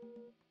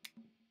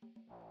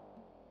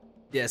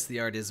 Yes, the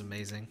art is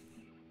amazing.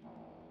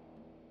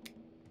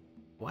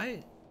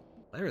 Why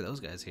are those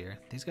guys here?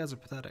 These guys are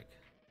pathetic.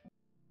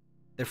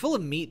 They're full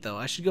of meat, though.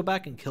 I should go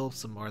back and kill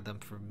some more of them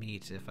for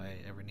meat if I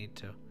ever need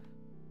to.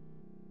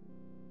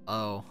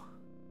 Oh.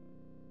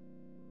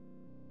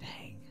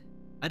 Dang.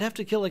 I'd have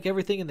to kill, like,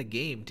 everything in the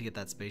game to get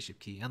that spaceship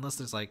key. Unless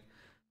there's, like...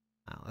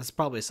 Oh, that's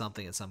probably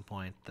something at some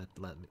point that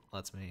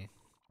lets me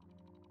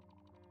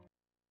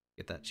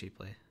get that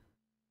cheaply.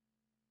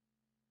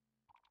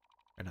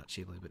 Or not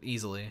cheaply, but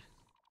easily.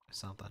 Or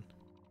something.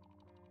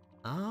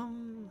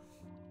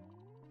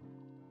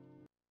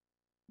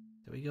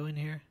 Do we go in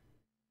here?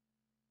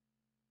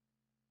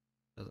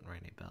 Doesn't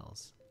ring any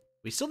bells.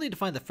 We still need to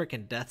find the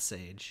frickin' Death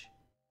Sage.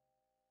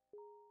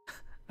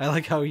 I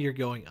like how you're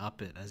going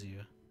up it as you...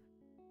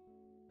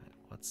 Right,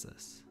 what's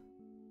this?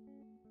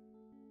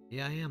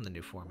 Yeah, I am the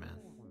new foreman.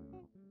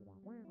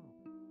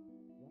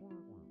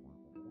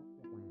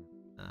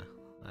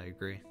 I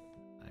agree.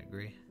 I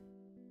agree.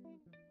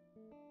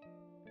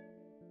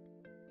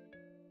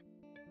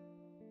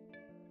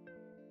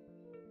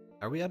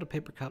 Are we out of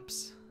paper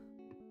cups?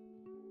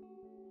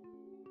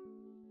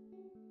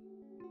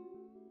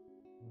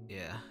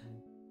 Yeah.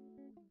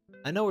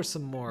 I know where's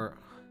some more...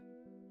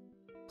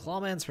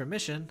 Clawman's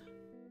permission?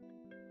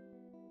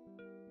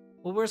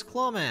 Well, where's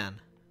Clawman?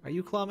 Are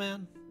you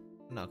Clawman?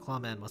 No,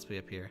 Clawman must be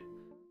up here.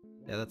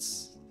 Yeah,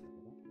 that's...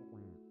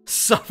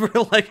 Suffer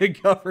like a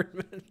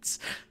government.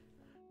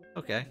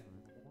 Okay.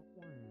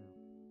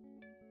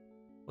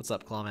 What's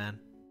up, Clawman?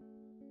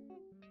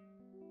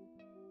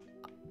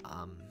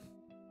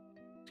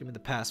 Give me the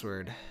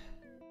password.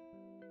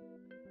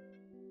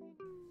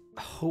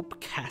 Hope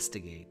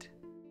Castigate.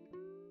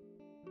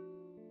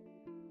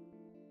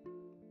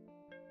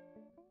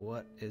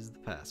 What is the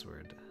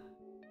password?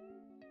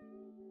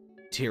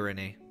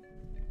 Tyranny.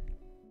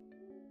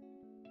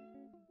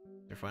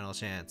 Your final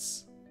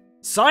chance.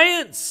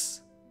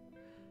 Science!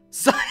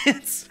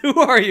 Science! Who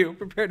are you?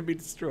 Prepare to be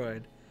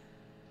destroyed.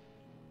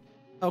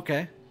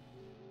 Okay.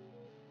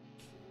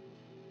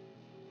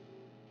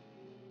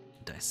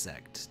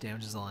 Dissect.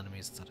 Damages all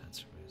enemies and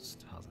sometimes removes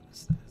positive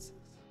statuses.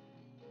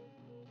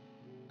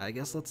 I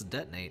guess let's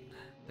detonate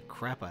the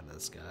crap out of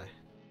this guy.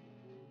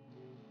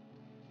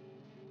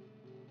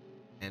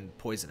 And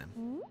poison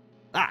him.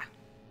 Ah!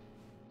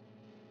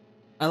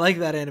 I like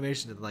that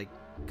animation that, like,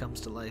 comes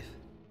to life.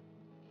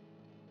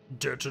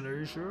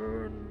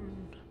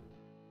 Detonation!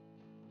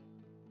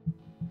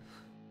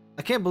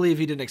 I can't believe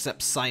he didn't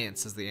accept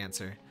science as the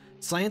answer.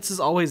 Science is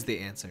always the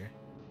answer.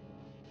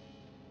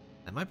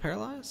 Am I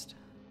paralyzed?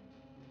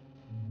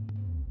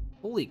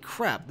 Holy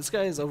crap, this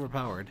guy is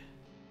overpowered.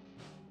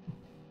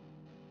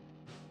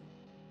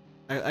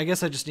 I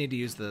guess I just need to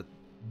use the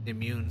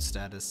immune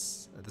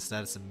status, the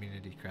status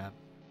immunity crap.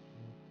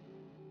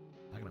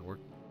 Not gonna work.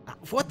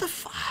 What the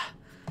f-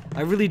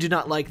 I really do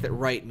not like that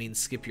right means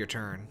skip your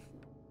turn.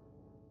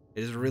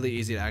 It is really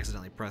easy to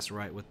accidentally press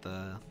right with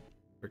the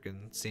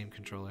frickin' Steam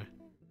controller.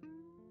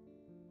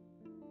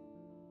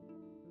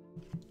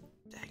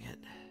 Dang it.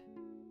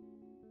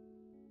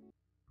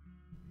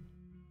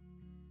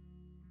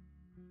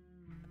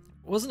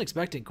 Wasn't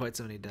expecting quite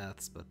so many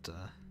deaths, but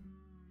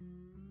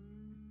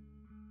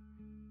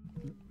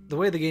the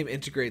way the game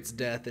integrates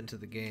death into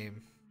the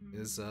game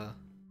is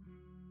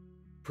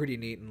pretty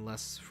neat and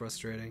less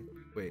frustrating.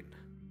 Wait.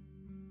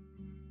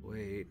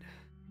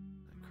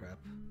 Oh, crap.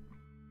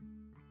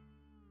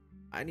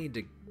 I need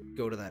to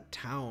go to that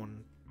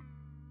town.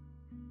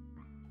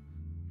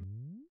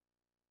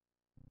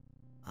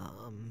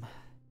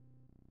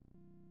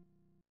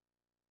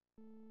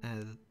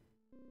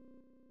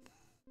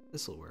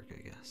 This'll work,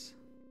 I guess.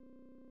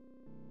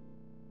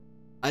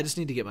 I just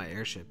need to get my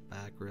airship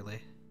back,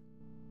 really.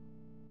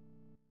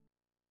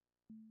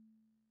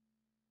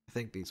 I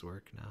think these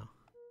work now.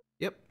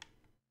 Yep.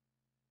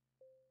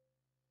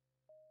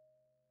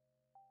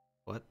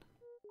 What?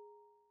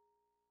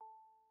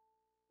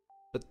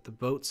 But the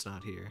boat's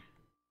not here.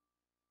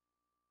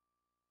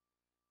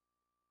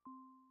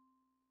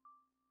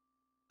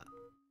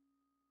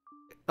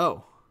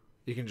 Oh,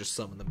 you can just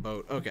summon the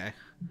boat. Okay.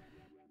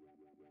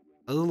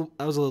 I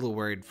was a little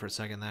worried for a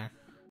second there.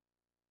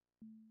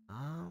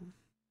 I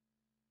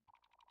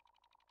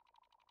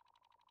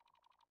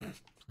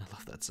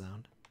love that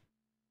sound.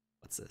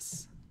 What's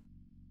this?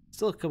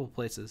 Still a couple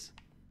places.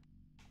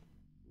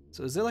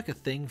 So is there like a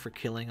thing for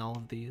killing all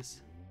of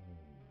these?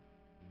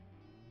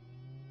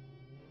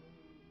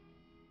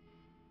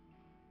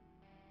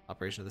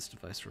 Operation of this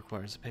device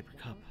requires a paper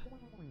cup.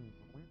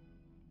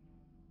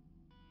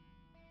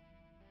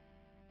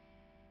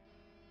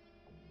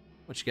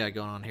 What you got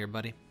going on here,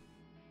 buddy?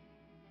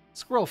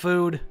 Squirrel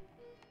food!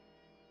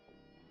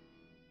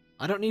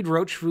 I don't need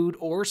roach food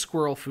or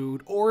squirrel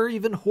food or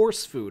even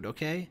horse food,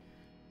 okay?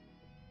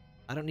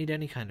 I don't need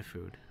any kind of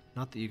food.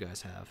 Not that you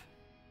guys have.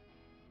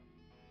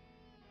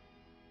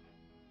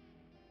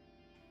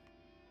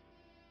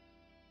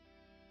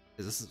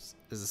 Is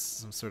this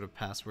some sort of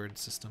password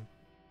system?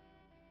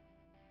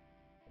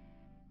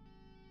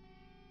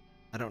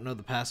 I don't know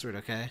the password,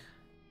 okay?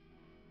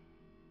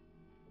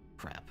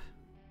 Crap.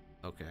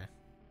 Okay.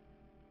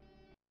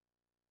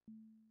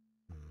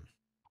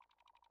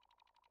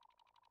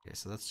 Okay,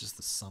 so that's just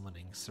the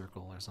summoning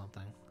circle or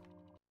something.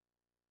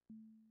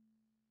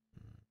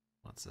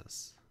 What's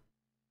this?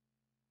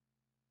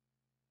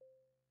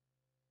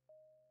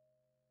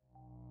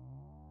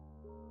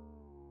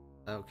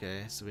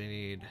 Okay, so we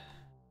need...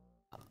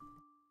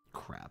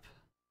 crap.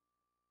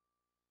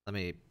 Let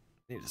me...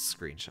 need to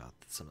screenshot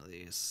some of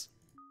these.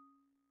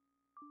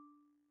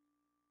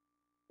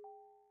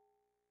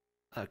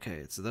 Okay,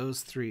 it's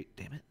those three...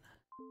 Damn it.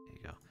 There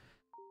you go.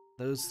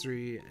 Those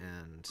three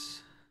and...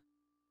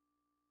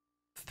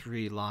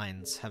 3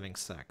 lines having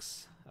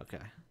sex. Okay.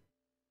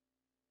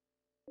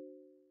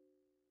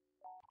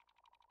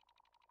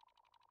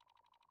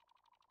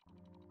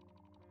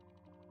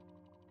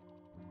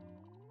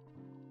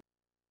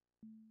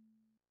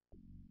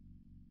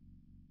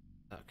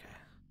 Okay.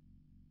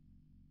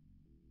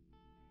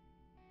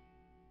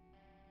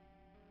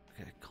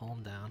 Okay,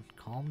 calm down.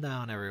 Calm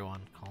down,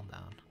 everyone. Calm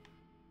down.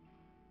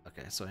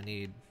 Okay, so I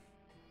need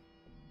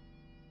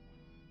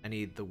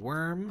the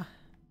worm,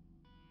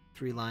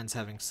 3 lines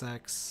having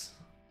sex,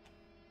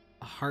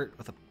 a heart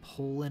with a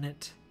pole in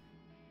it,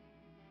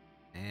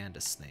 and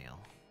a snail.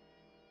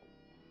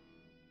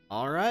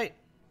 Alright.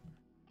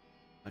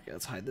 Okay,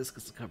 let's hide this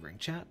because it's covering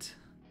chat.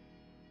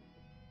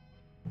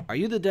 Are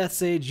you the Death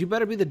Sage? You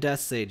better be the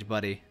Death Sage,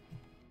 buddy.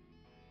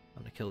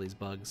 I'm gonna kill these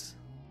bugs.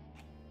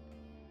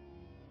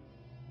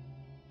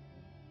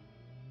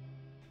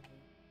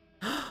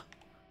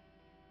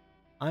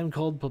 I'm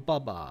called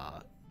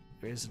Pababa.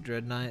 Greatest of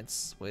Dread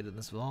Knights. Wait in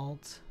this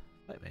vault.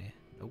 Fight me.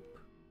 Nope.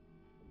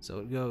 So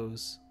it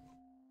goes.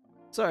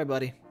 Sorry,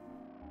 buddy.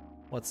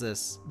 What's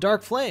this?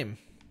 Dark Flame.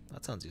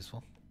 That sounds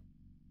useful.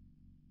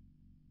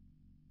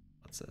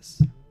 What's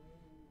this?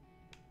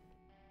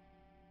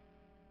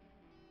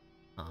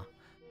 Huh.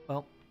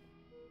 Well,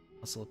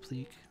 muscle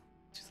applique.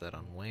 Use that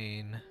on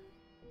Wayne.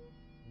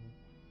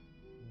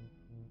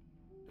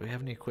 Do we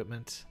have any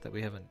equipment that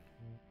we haven't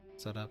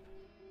set up?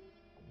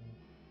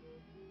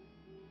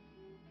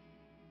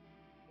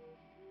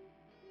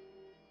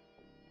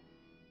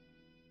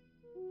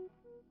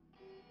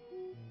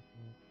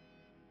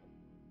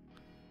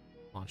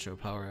 Launcho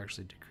power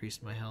actually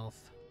decreased my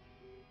health.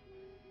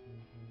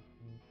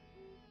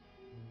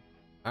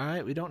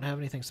 Alright, we don't have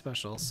anything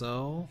special,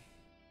 so...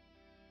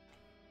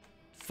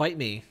 Fight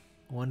me.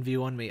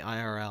 1v1 me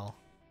IRL.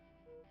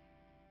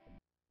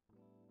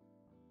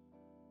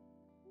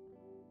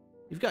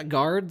 You've got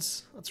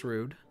guards? That's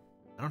rude.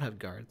 I don't have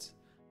guards.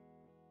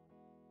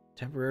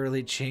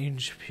 Temporarily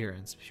change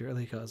appearance.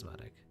 Purely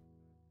cosmetic.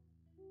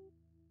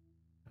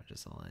 Or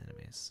just all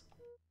enemies.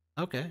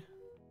 Okay.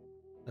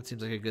 That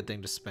seems like a good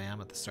thing to spam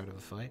at the start of a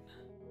fight.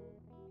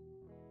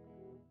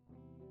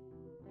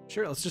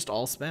 Sure, let's just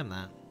all spam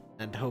that.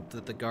 And hope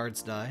that the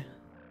guards die.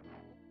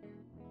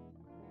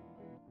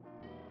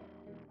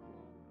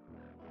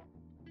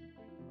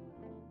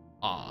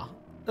 Aw.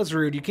 That's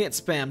rude. You can't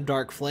spam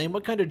Dark Flame.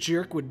 What kind of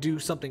jerk would do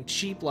something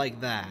cheap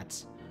like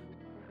that?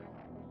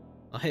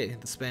 Oh, hey,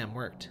 the spam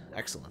worked.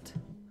 Excellent.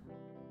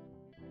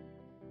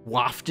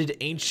 Wafted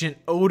ancient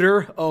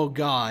odor? Oh,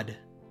 God.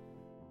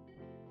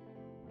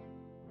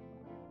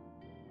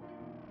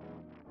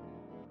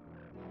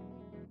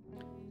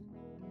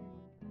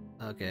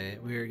 Okay,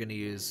 we are gonna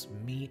use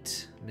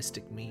meat,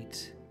 mystic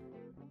meat.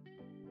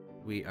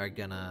 We are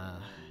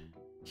gonna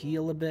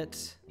heal a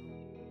bit.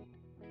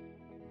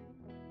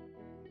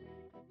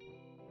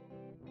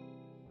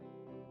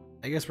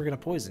 I guess we're gonna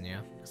poison you,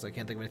 because I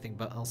can't think of anything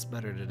else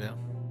better to do.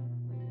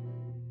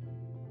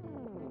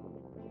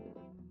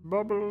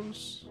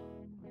 Bubbles.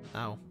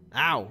 Ow.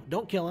 Ow!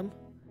 Don't kill him!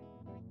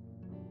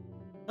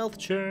 Health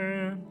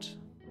chant!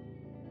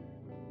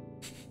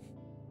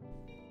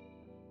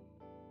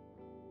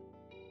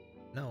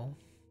 No.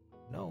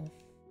 No.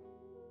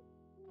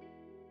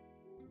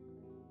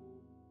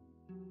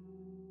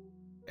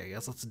 I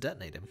guess let's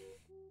detonate him.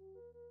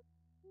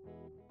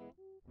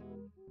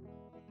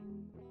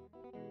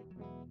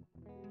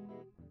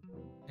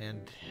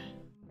 And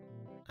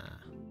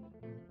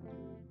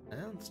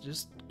it's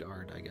just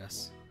guard, I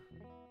guess.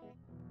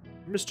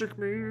 Mystic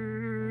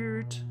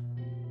Meat!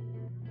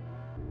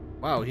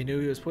 Wow, he knew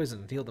he was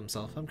poisoned and healed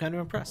himself. I'm kind of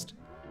impressed.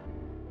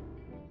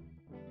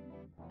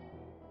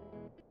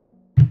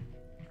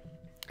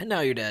 And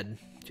now you're dead.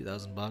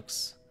 2,000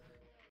 bucks.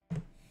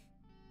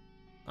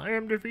 I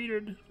am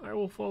defeated. I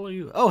will follow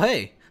you. Oh,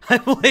 hey! I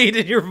will aid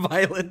in your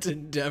violent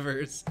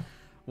endeavors.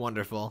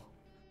 Wonderful.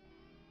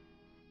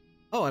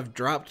 Oh, I've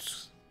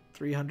dropped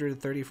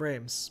 330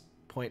 frames.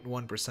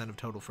 0.1% of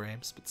total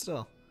frames, but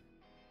still.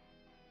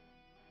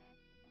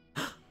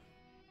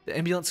 The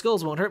ambulant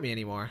skulls won't hurt me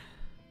anymore.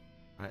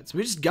 Alright, so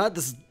we just got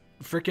this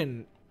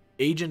frickin'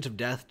 agent of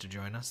death to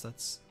join us.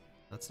 That's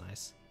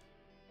nice.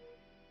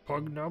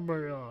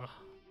 Pugnaria.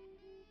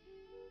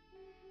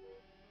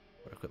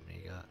 What equipment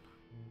you got?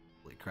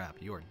 Holy crap,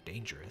 you are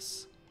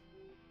dangerous.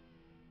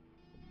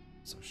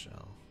 So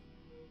shell.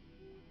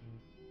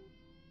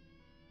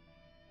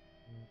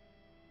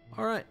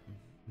 Alright.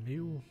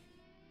 You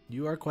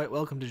are quite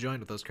welcome to join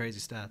with those crazy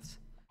stats.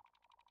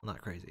 Well,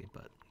 not crazy,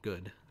 but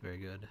good. Very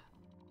good.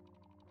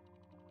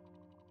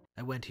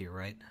 I went here,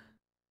 right?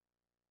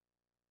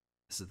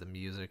 This is the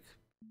music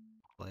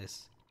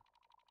place.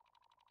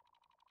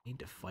 Need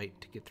to fight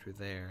to get through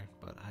there,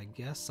 but I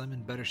guess I'm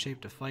in better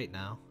shape to fight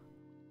now.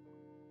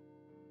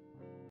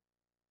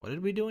 What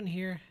did we do in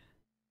here?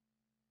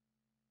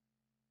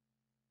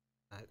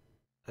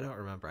 I don't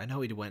remember. I know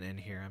we went in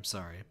here, I'm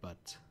sorry,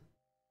 but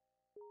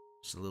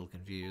just a little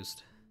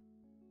confused.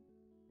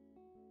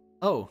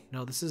 Oh,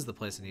 no, this is the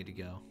place I need to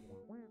go.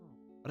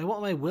 But I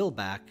want my will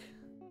back.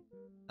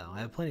 Oh, I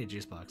have plenty of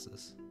juice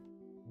boxes.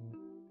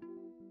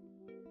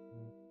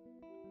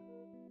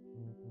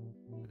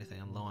 Anything,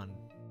 I'm low on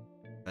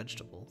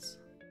vegetables.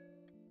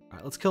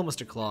 Alright, let's kill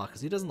Mr. Claw,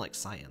 because he doesn't like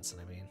science,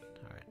 and I mean,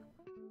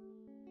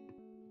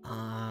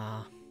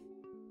 alright.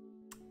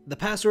 The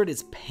password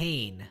is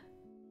pain.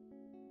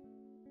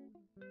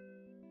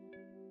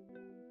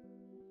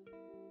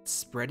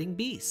 Spreading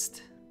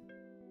beast.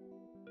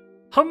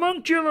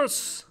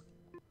 Homunculus!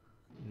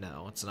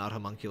 No, it's not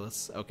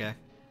homunculus. Okay.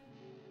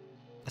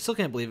 I still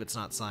can't believe it's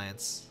not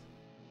science.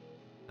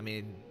 I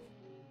mean,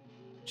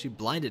 she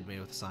blinded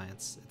me with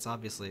science. It's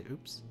obviously,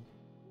 oops.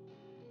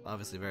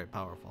 Obviously very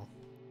powerful.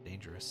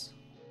 Dangerous.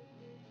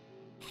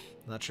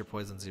 Not sure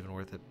poison's even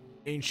worth it.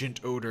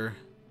 Ancient odor.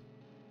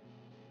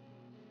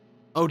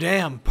 Oh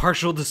damn,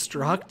 partial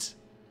destruct?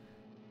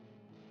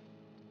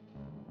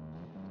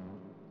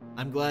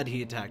 I'm glad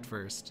he attacked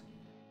first.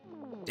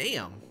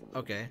 Damn.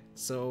 Okay,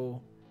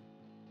 so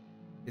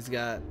he's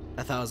got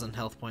 1,000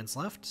 health points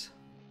left.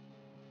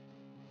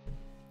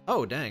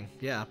 Oh dang,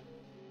 yeah.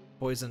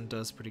 Poison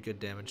does pretty good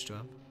damage to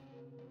him.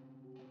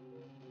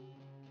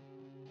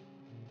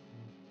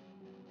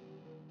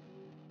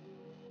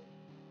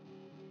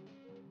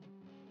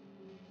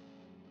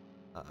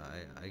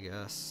 I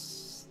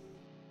guess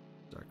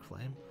Dark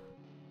Flame.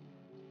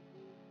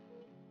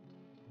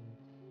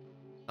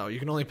 Oh, you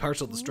can only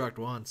partial destruct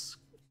once.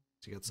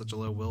 You got such a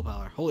low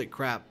willpower. Holy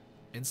crap!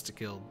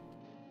 Insta-killed.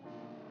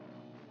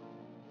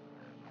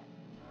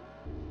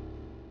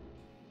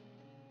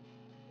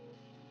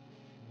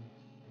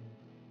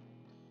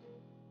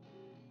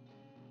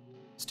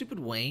 Stupid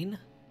Wayne.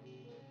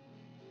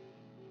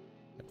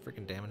 Got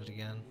freaking damaged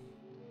again.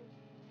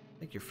 I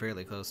think you're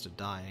fairly close to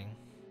dying.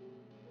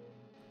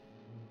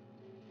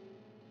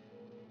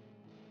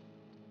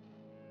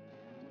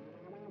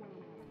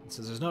 It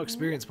says there's no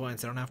experience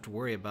points I don't have to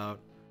worry about.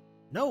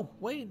 No,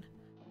 Wayne!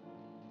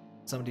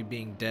 Somebody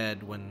being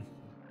dead when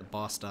the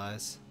boss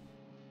dies.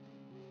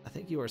 I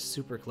think you are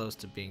super close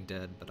to being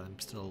dead, but I'm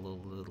still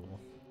a little.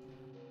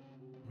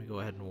 Let me go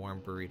ahead and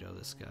warm burrito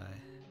this guy.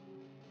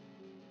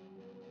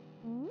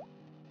 Ugh,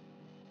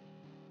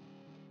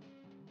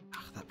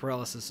 that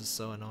paralysis is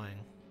so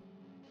annoying.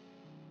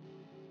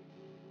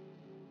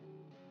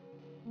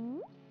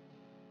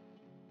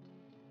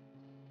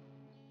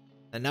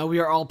 And now we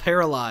are all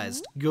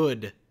paralyzed.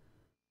 Good.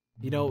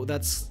 You know,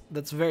 that's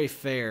very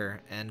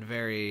fair and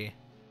very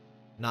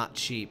not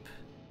cheap.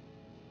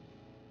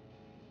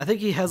 I think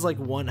he has like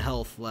 1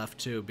 health left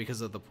too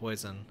because of the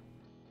poison.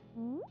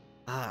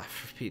 Ah,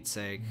 for Pete's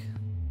sake.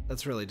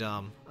 That's really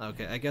dumb.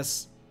 Okay, I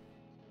guess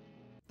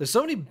there's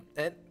so many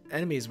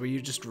enemies where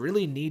you just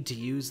really need to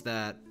use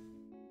that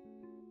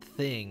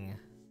thing.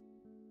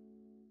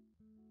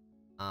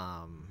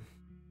 No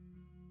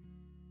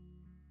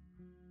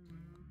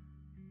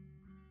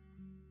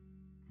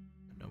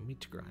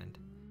meat to grind.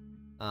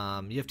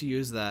 You have to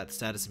use that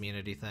status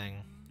immunity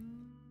thing.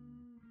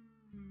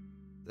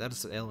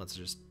 Status ailments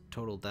are just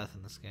total death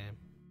in this game.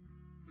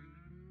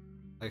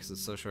 I guess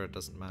it's so short it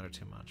doesn't matter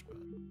too much, but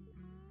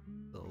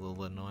still a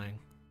little annoying.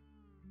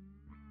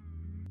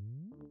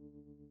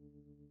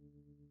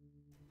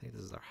 I think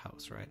this is our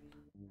house, right?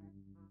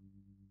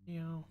 You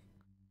know.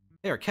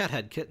 Hey, our cat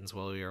had kittens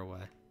while we were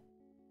away.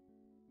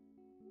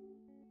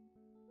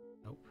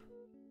 Nope.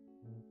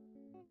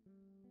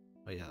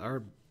 Oh yeah,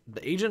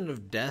 the agent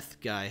of death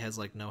guy has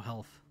like no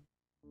health.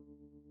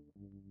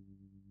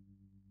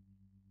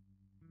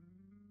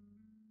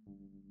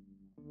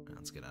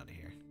 Let's get out of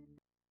here.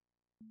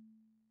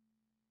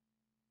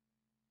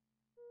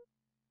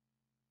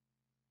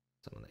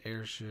 Some of the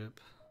airship.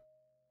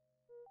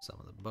 Some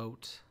of the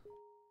boat.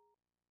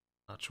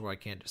 Not sure why I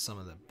can't do some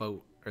of the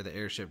boat or the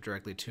airship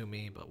directly to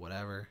me, but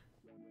whatever.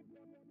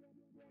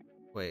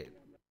 Wait.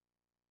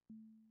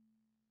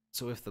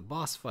 So if the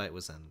boss fight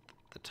was in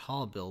the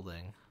tall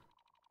building,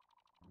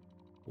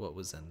 what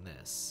was in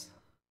this?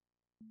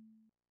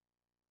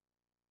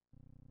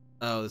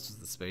 Oh, this was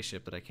the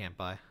spaceship that I can't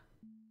buy.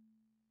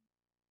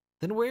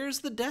 Then where's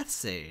the Death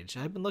Sage?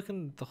 I've been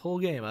looking the whole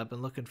game. I've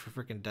been looking for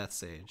freaking Death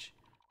Sage.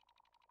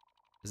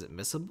 Is it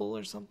missable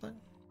or something?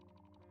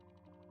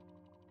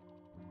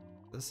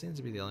 This seems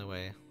to be the only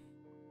way.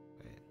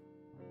 Wait.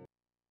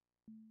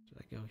 Did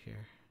I go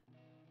here?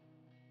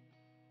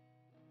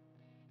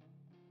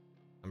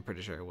 I'm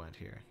pretty sure I went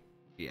here.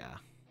 Yeah.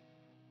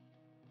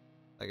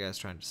 That guy's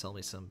trying to sell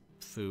me some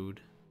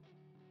food.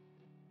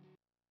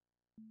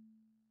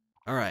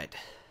 Alright.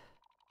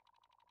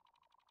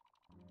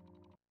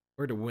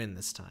 We're to win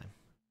this time.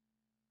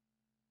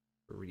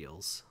 For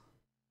reals.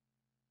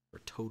 For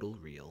total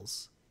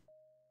reals.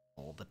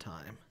 All the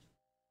time.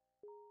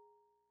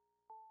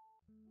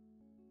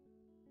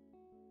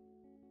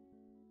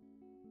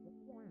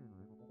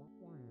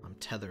 I'm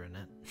tethering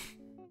it.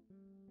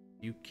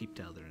 You keep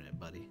tethering it,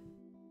 buddy.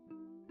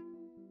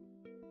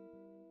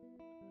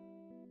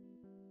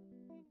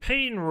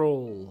 Pain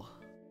roll!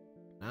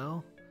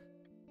 No?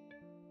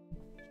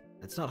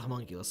 It's not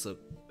homunculus, so...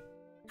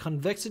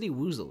 Convexity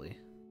woozily.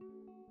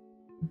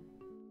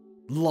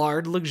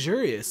 Lard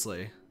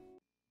luxuriously.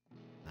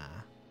 Nah.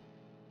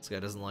 This guy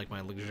doesn't like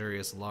my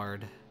luxurious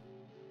lard.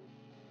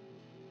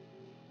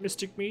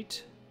 Mystic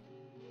meat.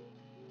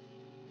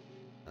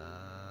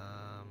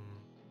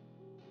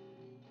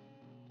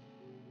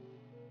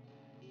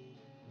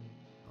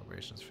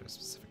 Celebrations for a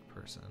specific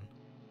person.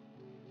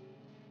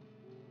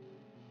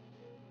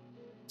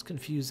 Let's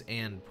confuse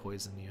and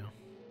poison you.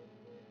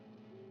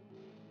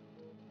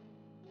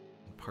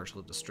 And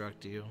partially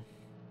destruct you.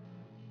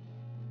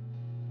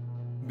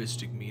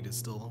 Mystic meat is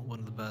still one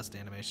of the best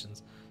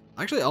animations.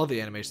 Actually, all the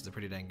animations are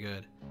pretty dang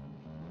good.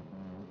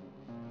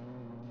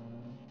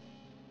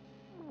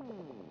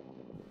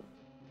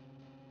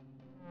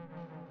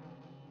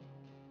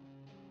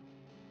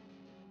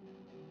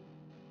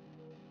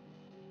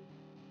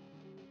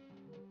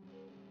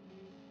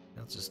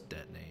 Let's just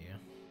detonate you.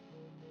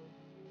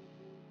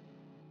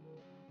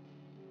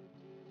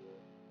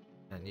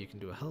 And you can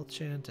do a health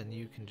chant, and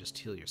you can just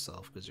heal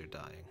yourself because you're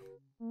dying.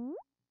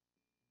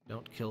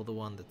 Don't kill the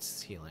one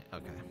that's healing.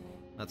 Okay,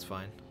 that's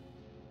fine.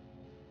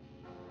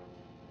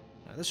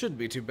 This shouldn't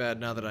be too bad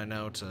now that I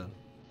know to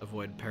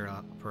avoid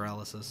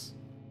paralysis.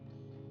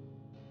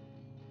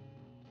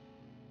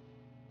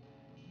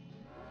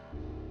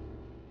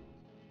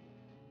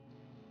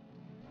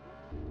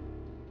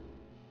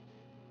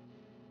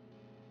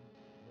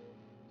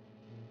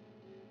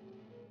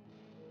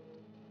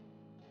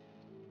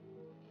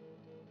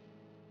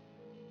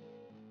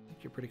 I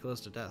think you're pretty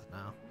close to death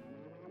now.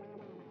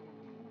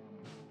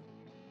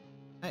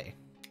 Hey.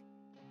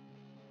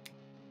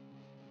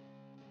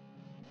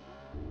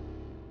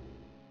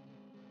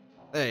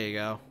 There you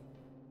go.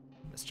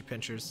 Mr.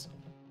 Pinchers.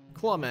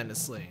 Clawman is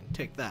slain.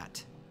 Take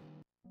that.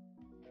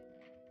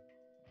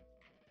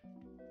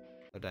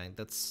 Oh dang,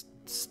 that's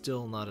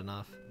still not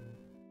enough.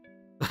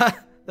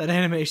 That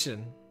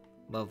animation.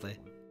 Lovely.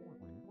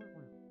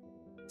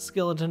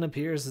 Skeleton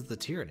appears as the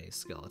tyranny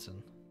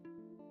skeleton.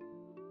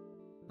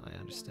 I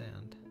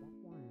understand.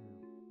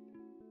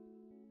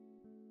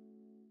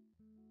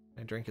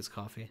 Can I drink his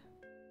coffee?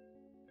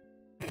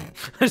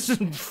 I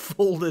just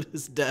folded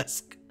his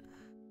desk.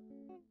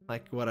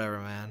 Like, whatever,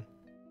 man.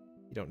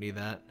 You don't need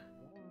that.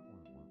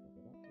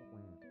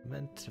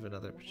 Meant of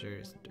another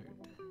luxurious dirt.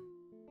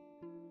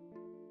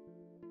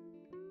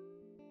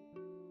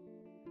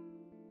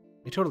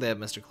 We totally have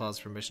Mr. Claw's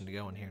permission to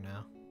go in here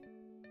now.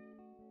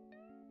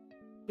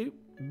 Boop,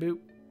 boop,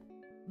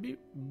 boop,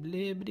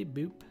 blibbity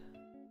boop.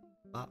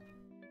 Bop.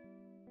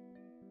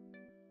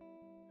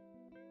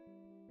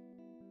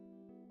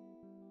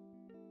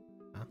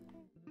 Huh?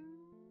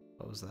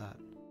 What was that?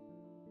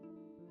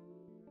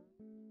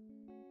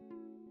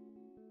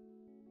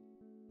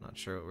 Not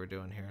sure what we're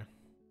doing here.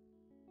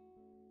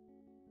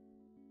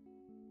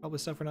 Probably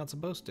stuff we're not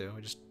supposed to.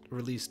 We just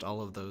released all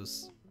of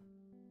those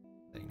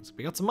things.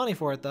 We got some money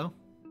for it, though.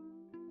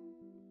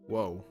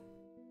 Whoa.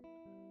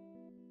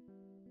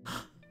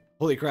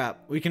 Holy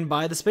crap. We can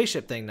buy the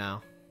spaceship thing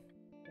now.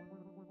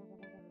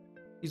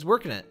 He's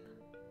working it.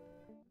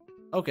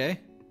 Okay.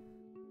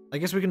 I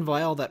guess we can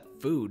buy all that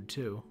food,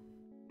 too.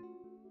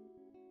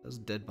 Those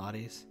dead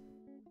bodies.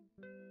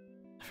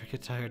 Never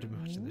get tired of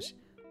watching this.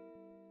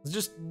 Let's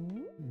just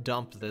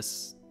dump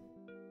this.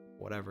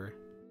 Whatever.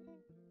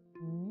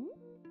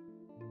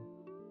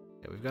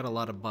 Yeah, we've got a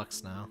lot of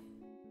bucks now.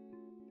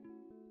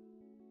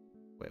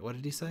 Wait, what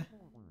did he say?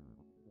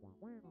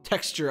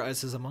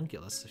 Texturizes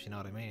homunculus, if you know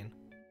what I mean.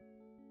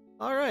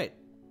 Alright.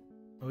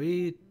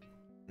 We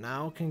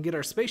now can get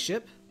our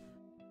spaceship.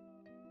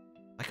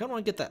 I kind of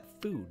want to get that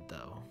food,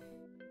 though.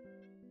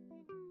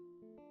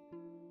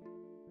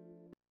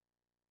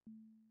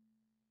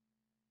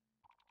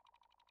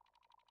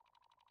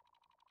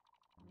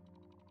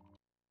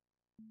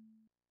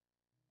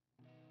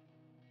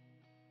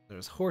 There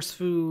was horse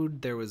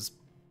food, there was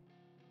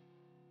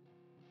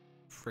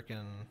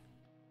frickin'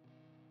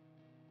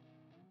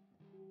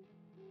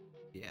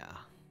 yeah.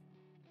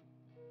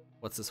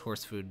 What's this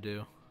horse food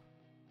do?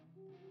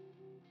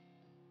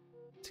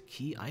 It's a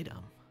key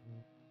item.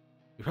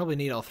 We probably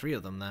need all 3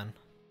 of them then.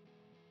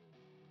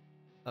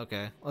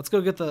 Okay, let's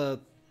go get the...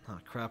 Oh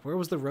crap, where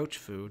was the roach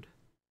food?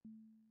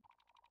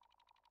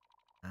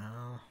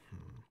 Oh,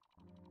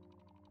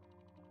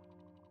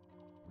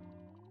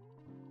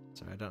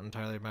 Sorry, I don't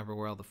entirely remember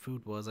where all the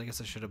food was. I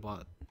guess I should have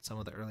bought some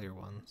of the earlier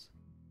ones.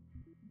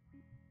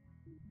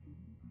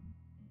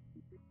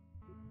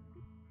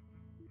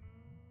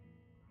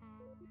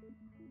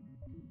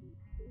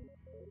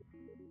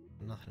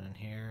 Nothing in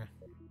here.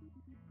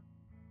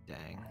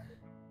 Dang.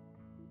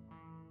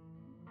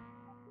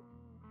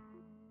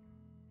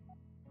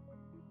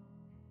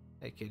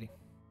 Hey, kitty.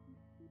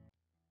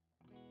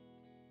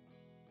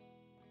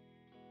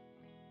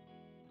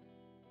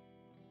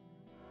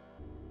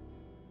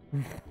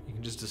 You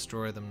can just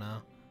destroy them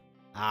now.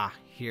 Ah,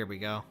 here we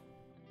go.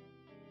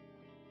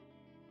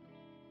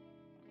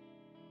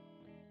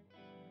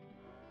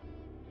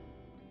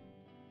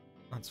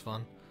 That's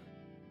fun.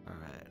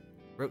 Alright.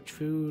 Roach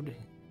food.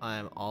 I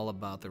am all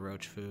about the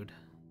roach food.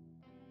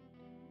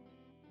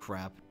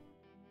 Crap.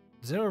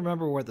 Does anyone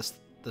remember where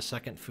the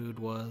second food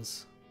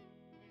was?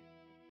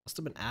 Must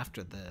have been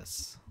after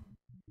this.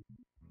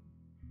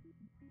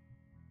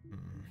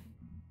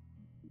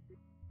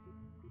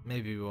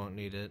 Maybe we won't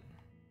need it.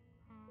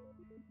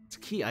 It's a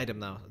key item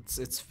though.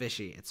 It's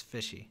fishy. It's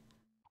fishy.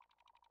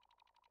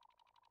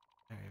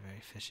 Very,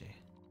 very fishy.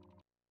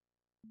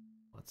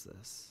 What's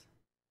this?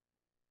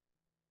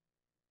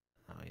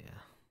 Oh yeah.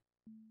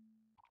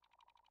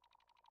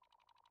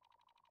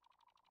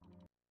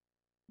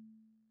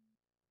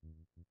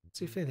 Let's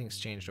see if anything's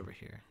changed over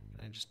here.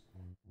 Can I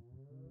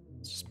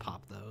let's just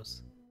pop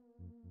those.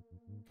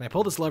 Can I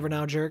pull this lever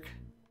now, jerk?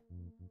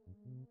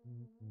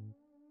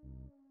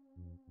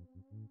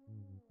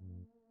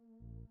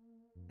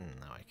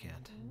 No, I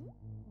can't.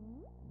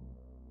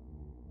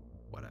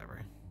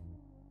 Whatever.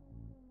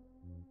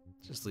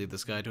 Just leave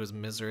this guy to his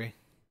misery.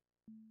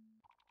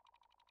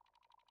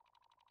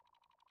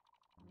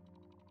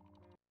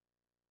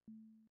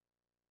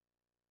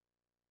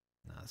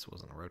 Nah, this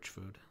wasn't roach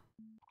food.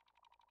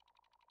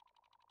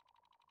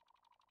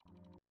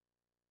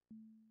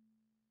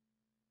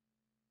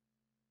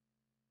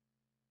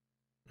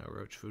 No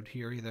roach food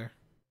here either.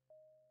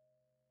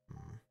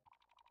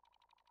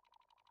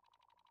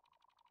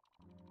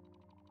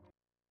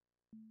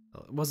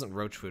 Well, it wasn't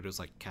roach food, it was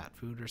like cat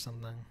food or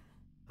something.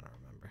 I don't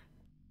remember.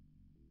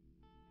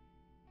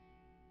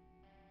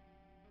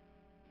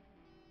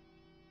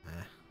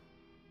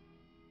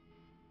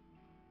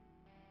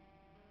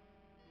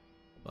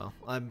 Well,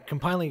 I'm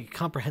compiling a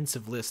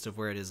comprehensive list of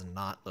where it is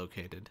not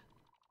located.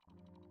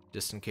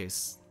 Just in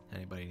case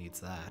anybody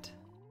needs that.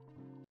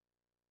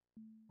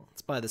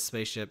 Let's buy this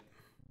spaceship.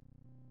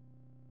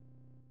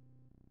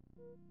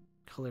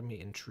 Color me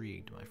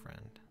intrigued, my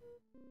friend.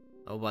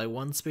 I'll buy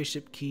 1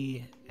 spaceship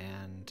key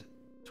and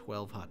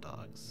 12 hot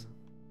dogs.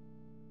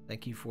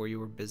 Thank you for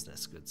your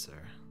business, good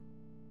sir.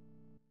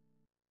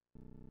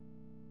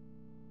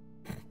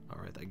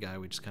 Alright, that guy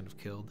we just kind of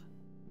killed.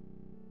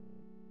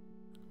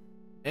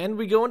 And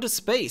we go into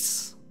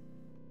space!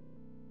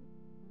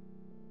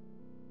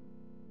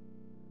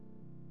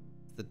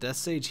 Is the death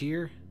stage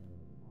here?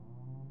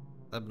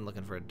 I've been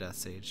looking for a death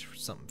stage for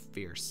something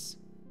fierce.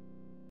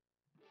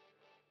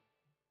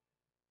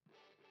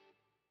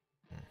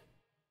 I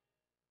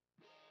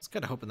was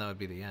kind of hoping that would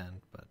be the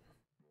end, but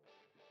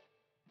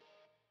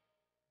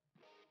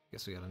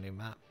guess we got a new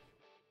map.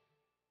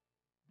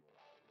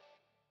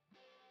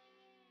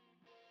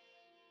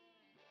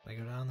 Can I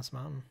go down this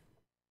mountain?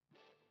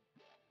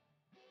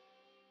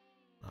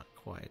 Not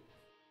quite.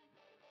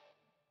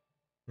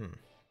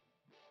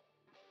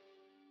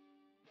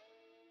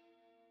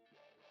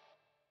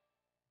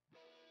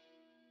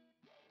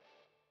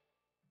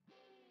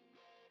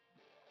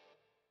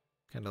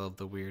 Kind of love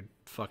the weird,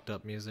 fucked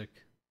up music.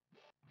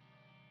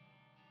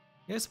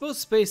 Yeah, I suppose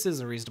space is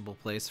a reasonable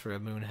place for a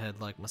moonhead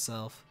like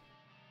myself.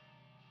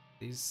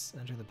 Please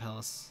enter the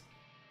palace.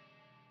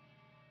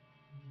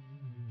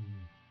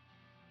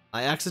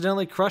 I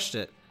accidentally crushed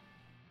it.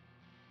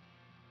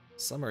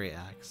 Summary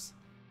axe.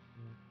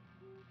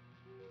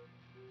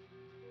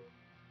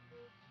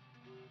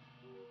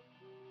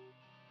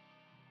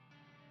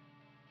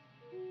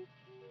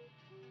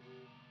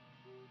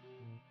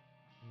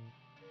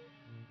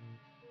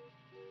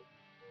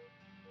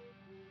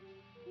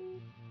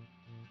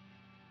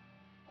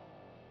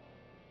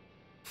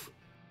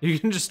 You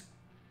can just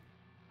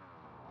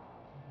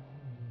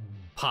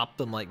pop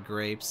them like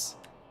grapes.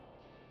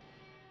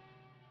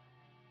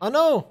 Oh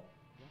no!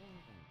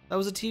 That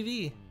was a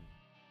TV.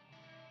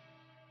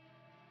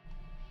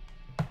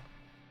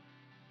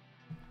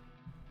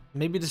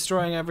 Maybe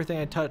destroying everything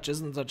I touch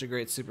isn't such a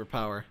great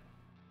superpower.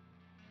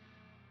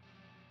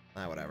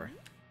 Ah, whatever.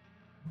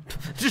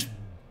 Just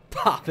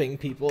popping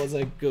people as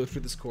I go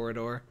through this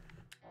corridor.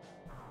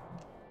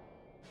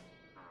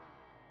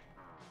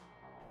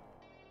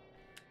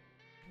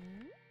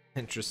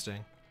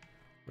 Interesting.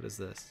 What is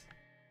this?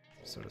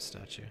 Some sort of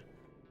statue.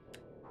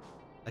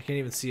 I can't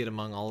even see it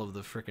among all of the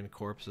frickin'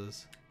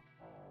 corpses.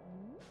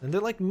 And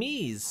they're like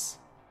me's.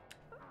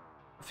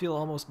 I feel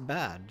almost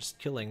bad just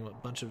killing a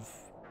bunch of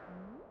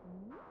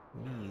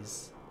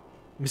me's.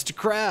 Mr.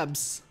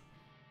 Krabs!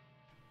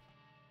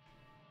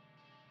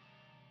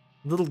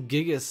 Little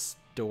Gigas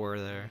door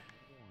there.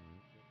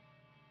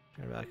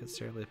 Turn back, it's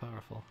terribly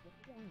powerful.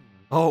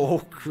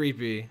 Oh,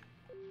 creepy.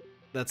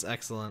 That's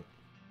excellent.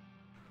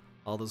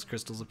 All those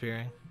crystals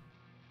appearing.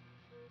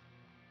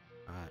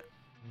 Alright.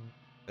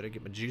 Better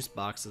get my juice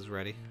boxes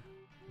ready.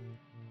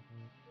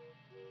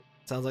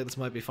 Sounds like this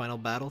might be final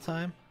battle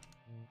time.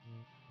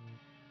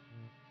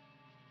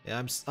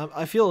 Yeah,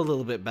 I feel a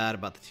little bit bad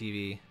about the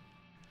TV.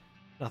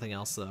 Nothing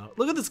else though.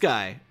 Look at this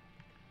guy.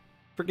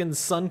 Freaking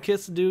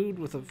sun-kissed dude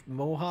with a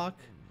mohawk.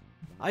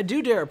 I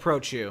do dare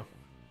approach you.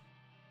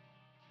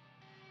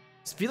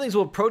 His feelings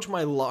will approach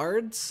my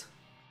lards?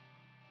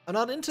 I'm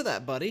not into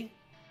that, buddy.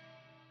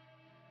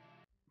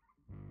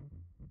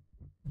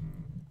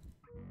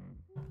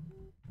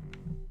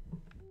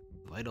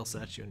 Vital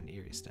statue and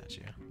eerie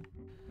statue.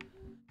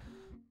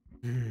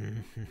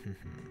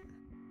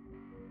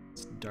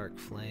 It's dark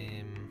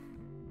flame.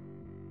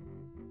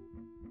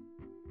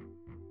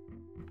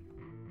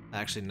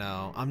 Actually,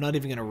 no. I'm not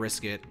even gonna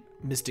risk it.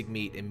 Mystic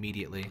meat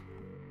immediately.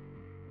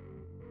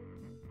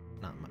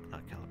 Not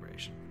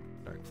calibration.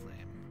 Dark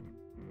flame.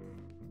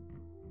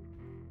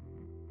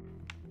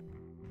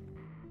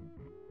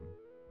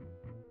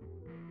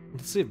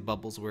 Let's see if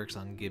bubbles works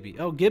on Gibby.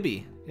 Oh,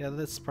 Gibby. Yeah,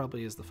 this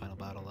probably is the final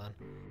battle then.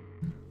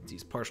 Let's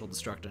use partial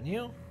destruct on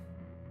you.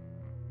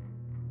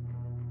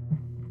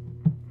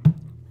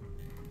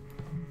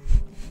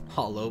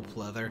 Hollow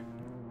pleather.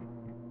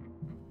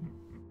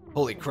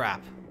 Holy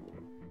crap.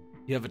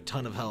 You have a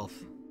ton of health.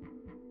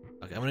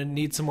 Okay, I'm gonna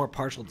need some more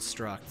partial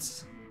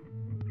destructs.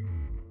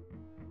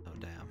 Oh,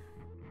 damn.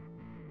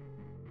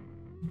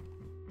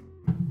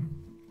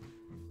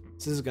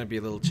 This is gonna be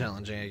a little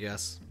challenging, I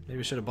guess. Maybe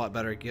I should have bought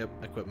better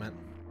equipment.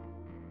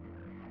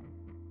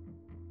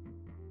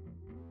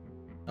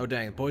 Oh,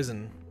 dang,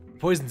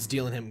 Poison's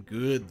dealing him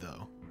good,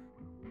 though.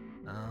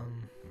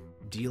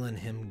 Dealing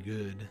him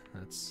good.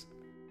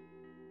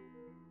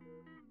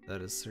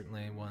 That is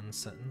certainly one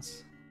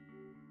sentence.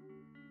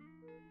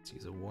 Let's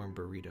use a warm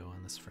burrito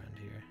on this friend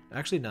here.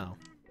 Actually, no.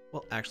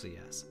 Well, actually,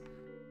 yes.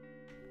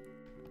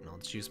 No,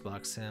 let's juice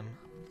box him.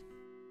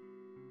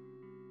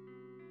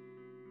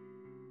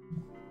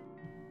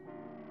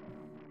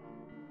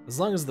 As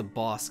long as the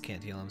boss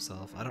can't heal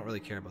himself, I don't really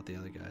care about the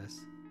other guys.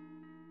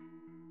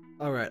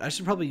 Alright, I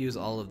should probably use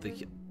all of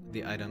the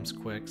items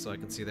quick so I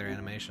can see their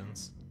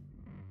animations.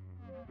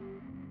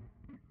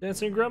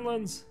 Dancing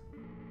gremlins!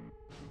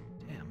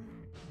 Damn.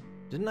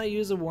 Didn't I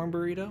use a warm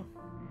burrito?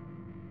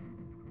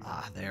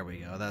 Ah, there we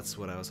go. That's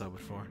what I was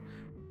hoping for.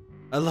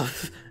 I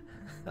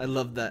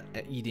love that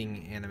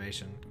eating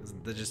animation.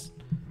 They just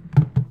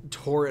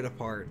tore it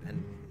apart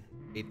and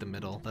ate the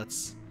middle.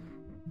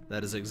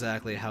 That is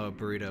exactly how a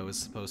burrito is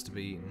supposed to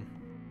be eaten.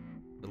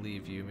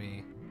 Believe you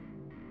me.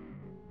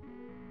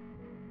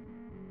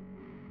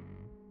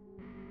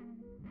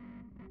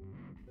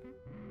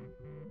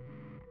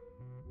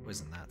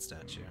 Poison that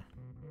statue.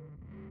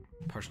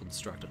 Partial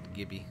destruct of the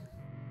Gibby.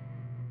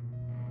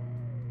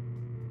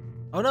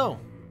 Oh no!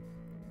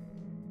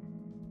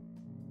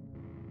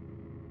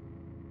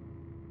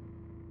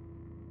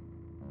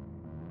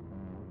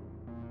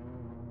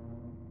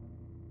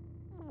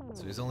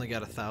 So he's only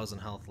got 1,000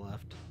 health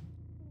left.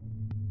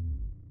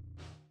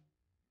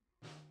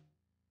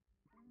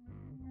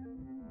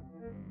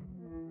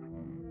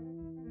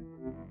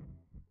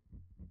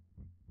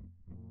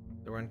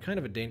 We're in kind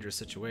of a dangerous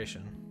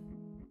situation.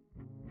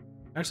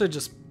 Actually,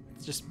 just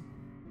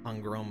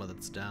Hungroma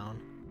that's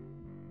down.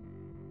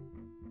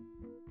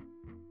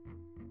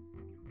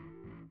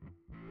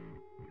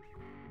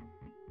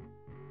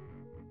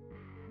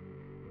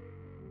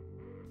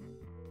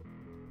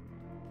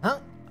 Huh?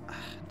 Ah,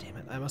 damn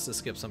it, I must have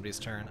skipped somebody's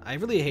turn. I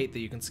really hate that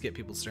you can skip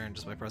people's turn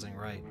just by pressing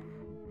right.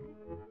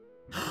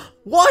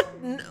 What?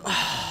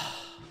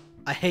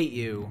 I hate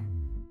you.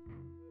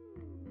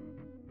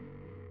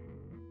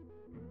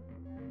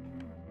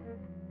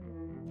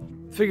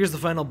 Figures the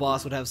final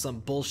boss would have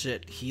some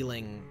bullshit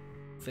healing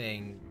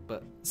thing,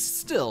 but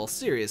still,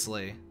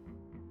 seriously.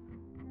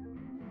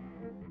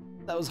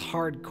 That was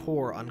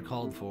hardcore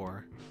uncalled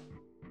for.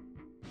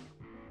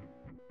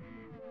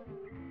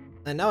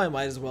 And now I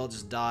might as well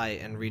just die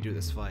and redo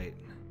this fight.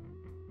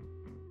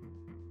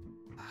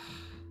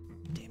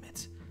 Damn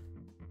it.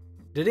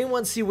 Did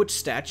anyone see which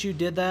statue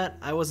did that?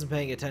 I wasn't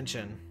paying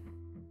attention.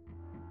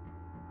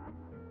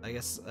 I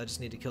guess I just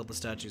need to kill the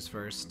statues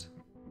first.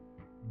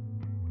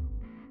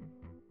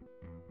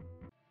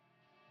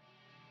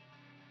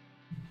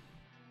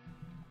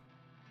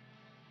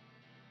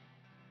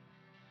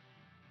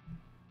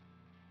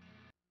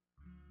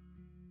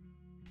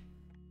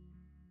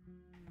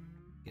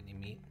 Get any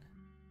meat?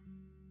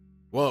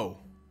 Whoa.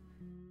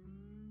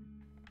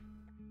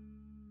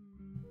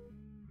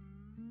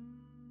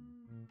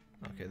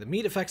 Okay, the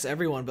meat affects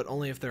everyone, but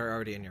only if they're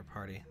already in your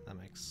party. That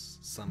makes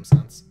some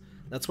sense.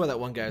 That's why that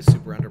one guy is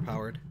super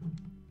underpowered.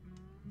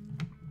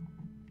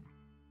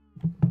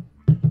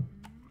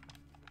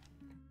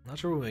 Not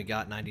sure when we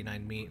got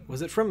 99 meat.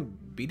 Was it from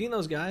beating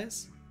those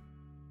guys?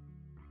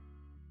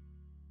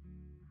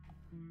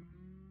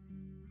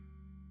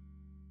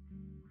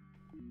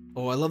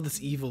 Oh, I love this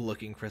evil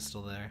looking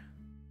crystal there.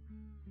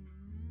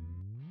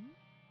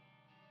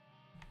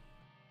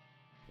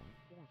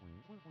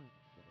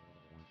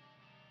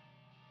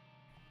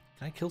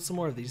 Can I kill some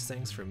more of these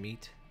things for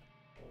meat?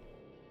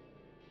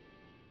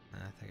 I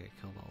think I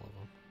killed all of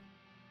them.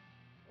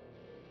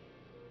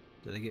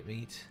 Did I get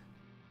meat?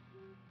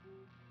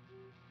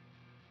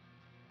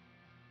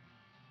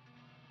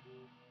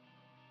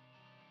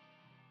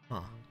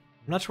 Huh. I'm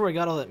not sure where I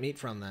got all that meat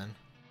from then.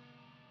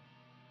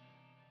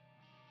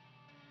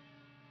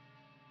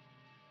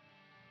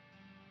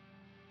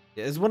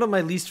 Yeah, it's one of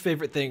my least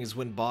favorite things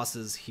when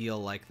bosses heal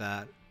like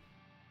that.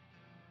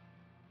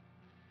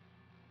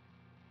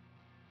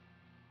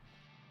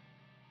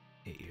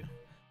 Hate you.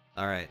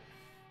 Alright.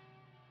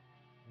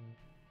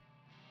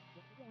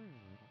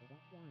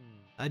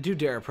 I do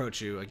dare approach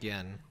you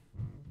again.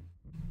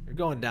 You're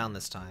going down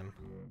this time.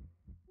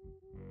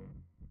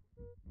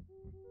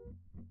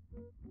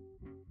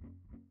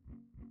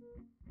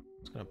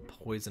 Just gonna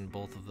poison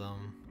both of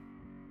them.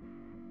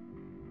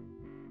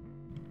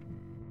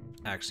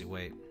 Actually,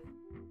 wait.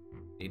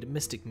 Need a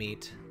mystic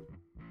meat.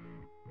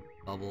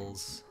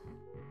 Bubbles.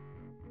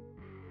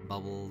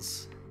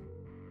 Bubbles.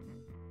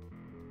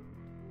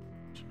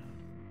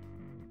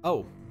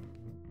 Oh!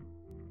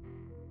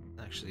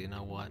 Actually, you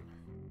know what?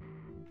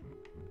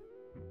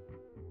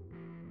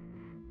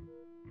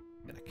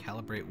 Gotta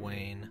calibrate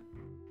Wayne.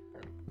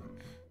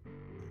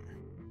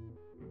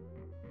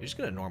 You're just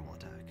gonna normal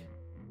attack.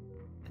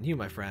 And you,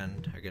 my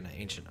friend, are gonna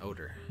ancient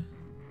odor.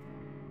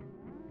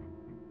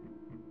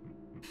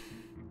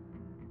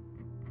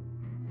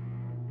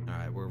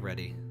 Alright, we're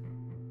ready.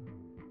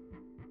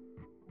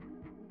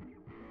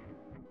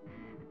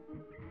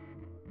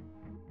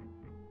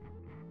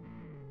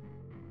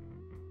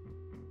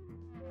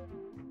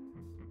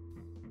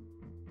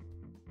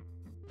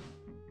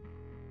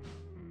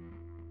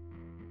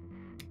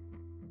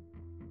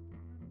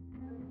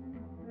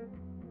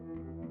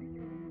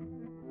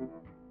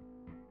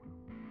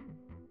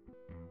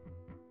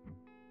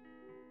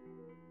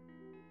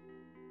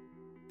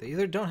 They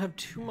either don't have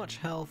too much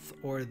health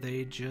or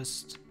they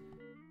just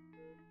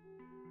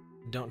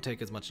don't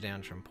take as much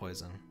damage from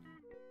poison.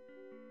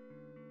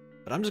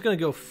 But I'm just gonna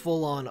go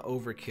full on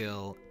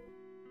overkill,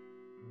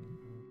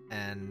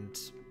 and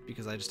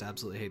because I just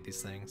absolutely hate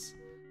these things.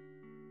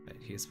 Wait,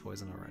 he has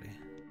poison already.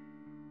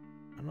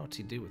 I don't know what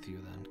to do with you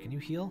then. Can you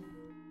heal?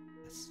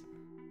 Yes.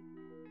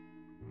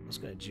 I'm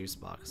just gonna juice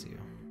box you.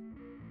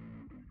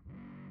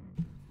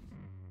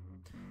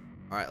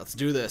 Alright, let's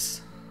do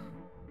this.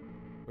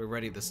 We're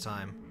ready this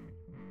time.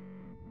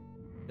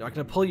 You're not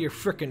gonna pull your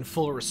frickin'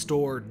 full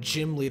restore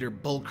gym leader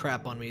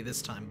bullcrap on me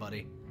this time,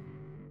 buddy.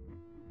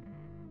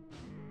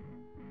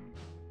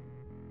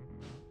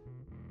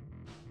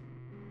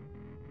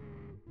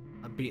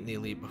 I've beaten the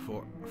elite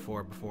before.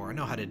 I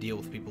know how to deal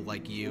with people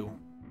like you.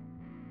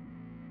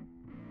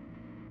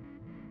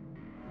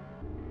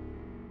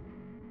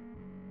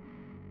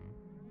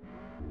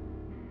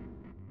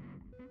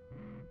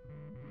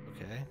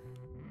 Okay.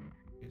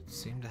 You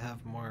seem to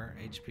have more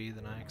HP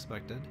than I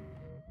expected.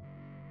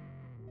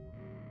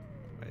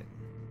 Wait.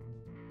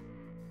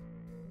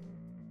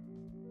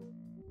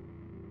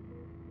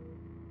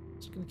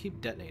 Just gonna keep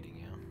detonating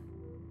you.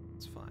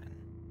 It's fine.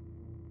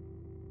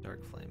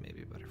 Dark Flame may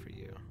be better for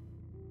you.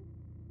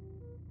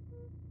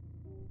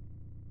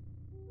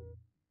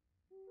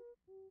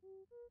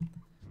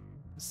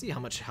 Let's see how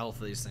much health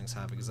these things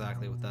have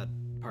exactly with that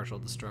partial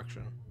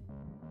destruction.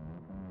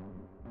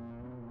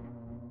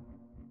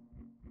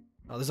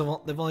 Oh,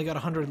 they've only got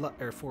 100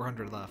 or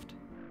 400 left.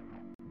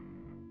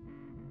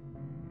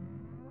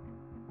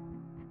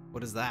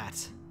 What is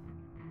that?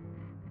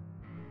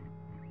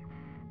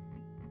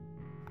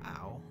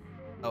 Ow.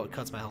 Oh, it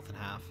cuts my health in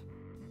half.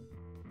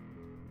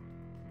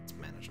 It's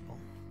manageable.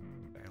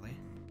 Barely.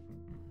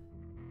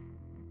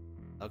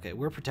 Okay,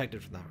 we're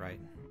protected from that, right?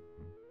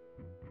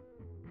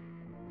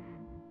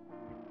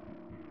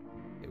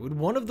 Okay, would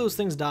one of those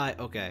things die?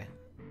 Okay.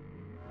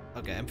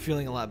 Okay, I'm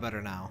feeling a lot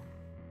better now.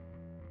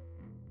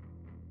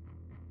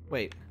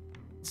 Wait,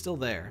 it's still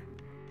there.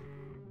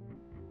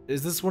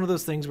 Is this one of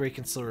those things where you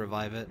can still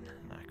revive it?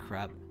 Ah,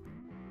 crap.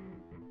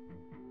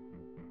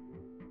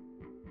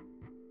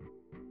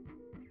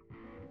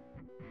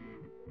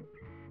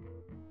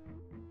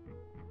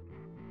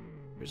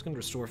 We're just gonna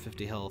restore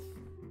 50 health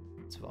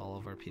to all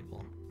of our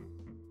people.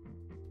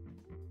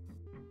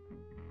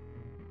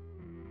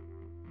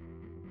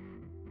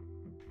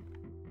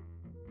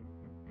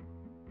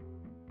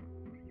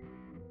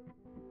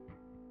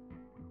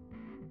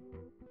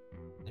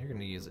 You're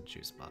gonna use a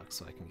juice box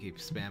so I can keep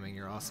spamming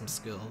your awesome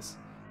skills.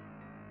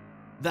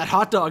 That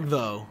hot dog,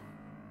 though!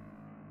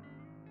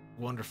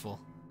 Wonderful.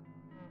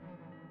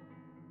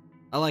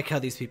 I like how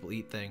these people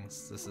eat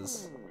things. This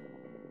is...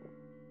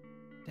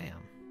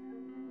 Damn.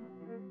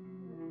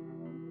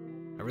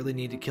 I really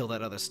need to kill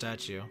that other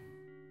statue.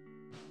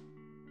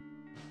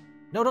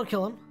 No, don't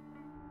kill him.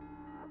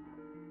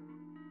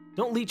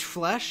 Don't leech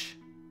flesh.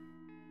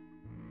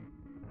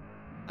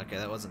 Okay,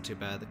 that wasn't too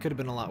bad. That could have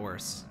been a lot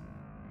worse.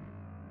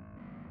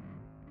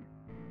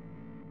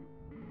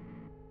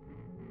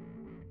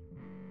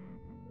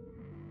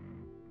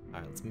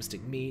 Alright, let's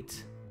Mystic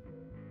Meat.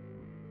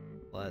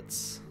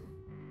 Let's...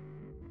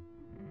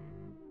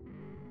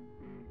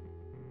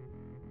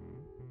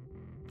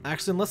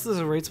 Actually, unless this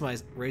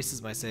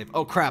erases my save.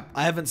 Oh crap,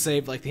 I haven't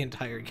saved like the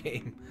entire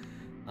game.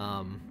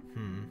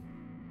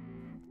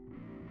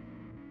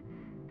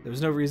 There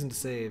was no reason to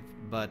save,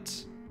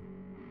 but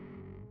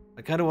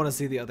I kind of want to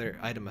see the other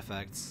item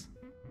effects.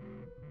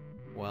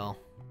 Well,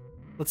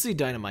 let's see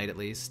Dynamite at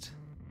least.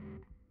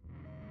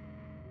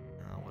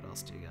 What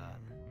else do you got?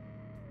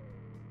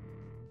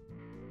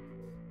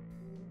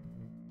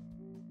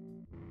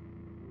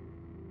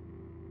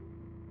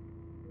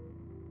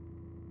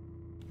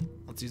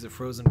 Let's use a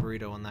frozen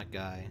burrito on that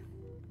guy.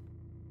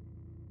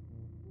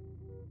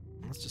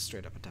 Let's just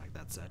straight up attack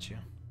that statue.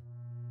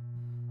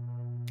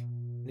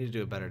 Need to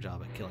do a better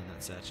job at killing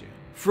that statue.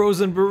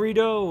 Frozen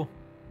burrito!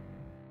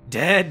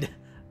 Dead!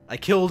 I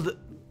killed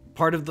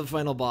part of the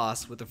final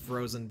boss with a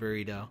frozen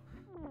burrito.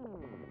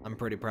 I'm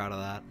pretty proud of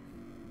that.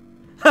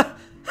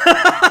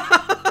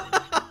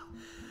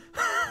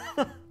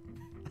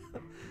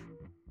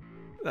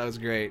 That was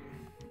great.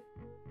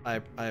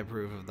 I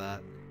approve of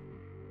that.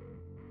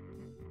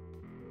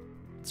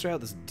 Let's try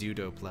out this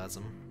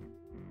Dedusmuln.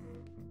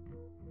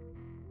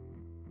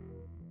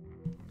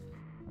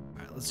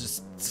 Alright, let's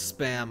just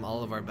spam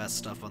all of our best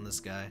stuff on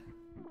this guy.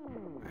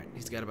 Alright,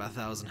 he's got about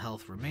 1,000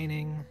 health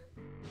remaining.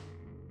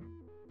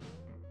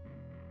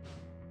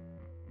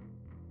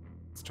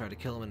 Let's try to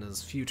kill him in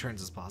as few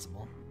turns as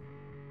possible.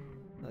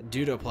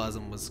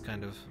 Dedusmuln was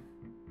kind of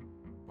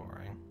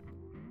boring.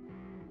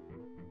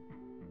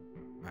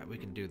 Alright, we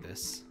can do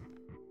this.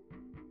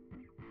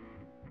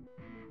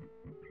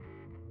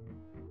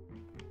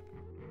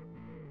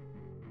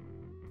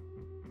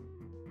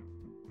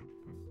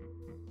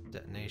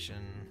 Detonation.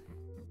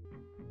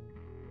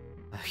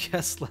 I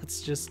guess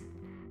let's just...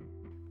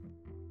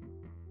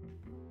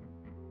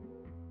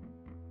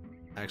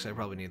 Actually, I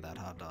probably need that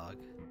hot dog.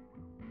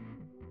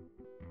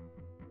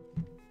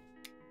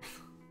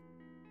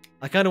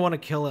 I kind of want to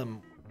kill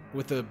him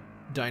with a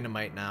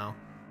dynamite now.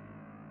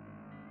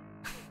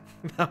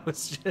 That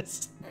was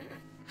just...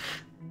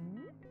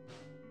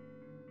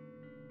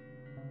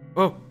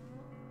 Oh!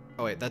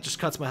 Oh wait, that just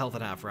cuts my health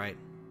in half, right?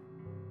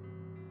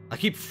 I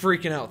keep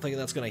freaking out thinking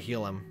that's gonna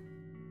heal him.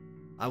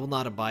 I will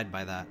not abide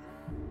by that.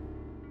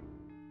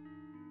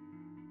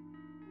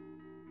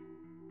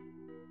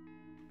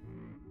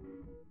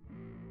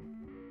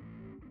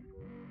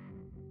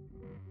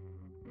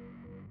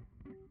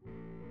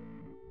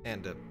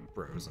 And a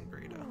frozen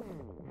burrito.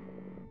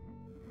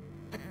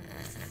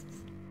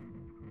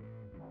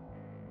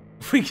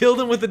 We killed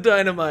him with the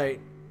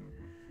dynamite.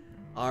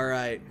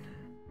 Alright.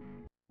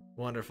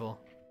 Wonderful.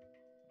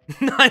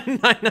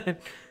 999.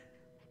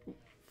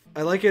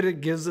 I like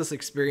it gives us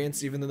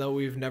experience even though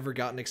we've never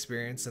gotten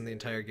experience in the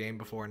entire game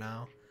before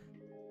now.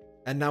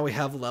 And now we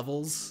have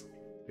levels.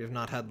 We have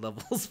not had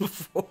levels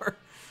before.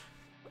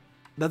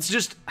 That's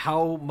just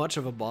how much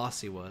of a boss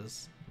he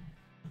was.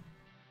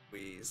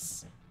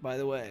 Please. By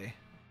the way,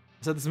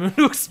 I said this moon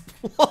to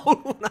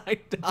explode when I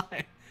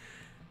die.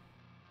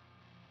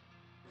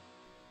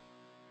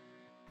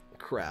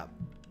 Crap.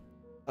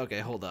 Okay,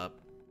 hold up.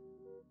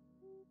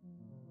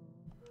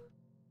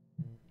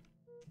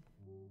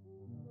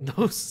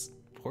 Those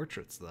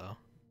portraits, though.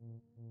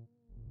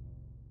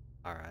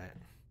 Alright.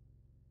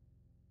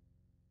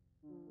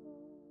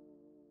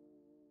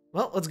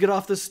 Well, let's get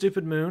off this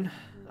stupid moon.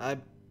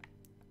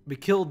 We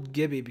killed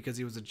Gibby because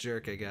he was a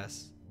jerk, I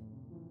guess.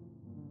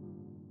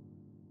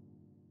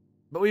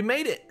 But we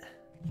made it!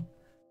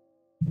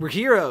 We're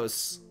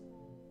heroes!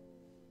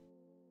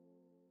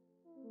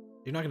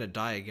 You're not gonna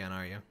die again,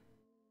 are you?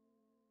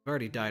 You've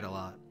already died a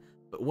lot.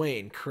 But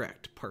Wayne,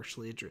 correct,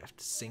 partially adrift,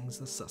 sings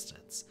the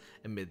sustenance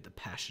amid the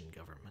passion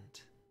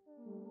government.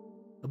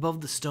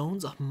 Above the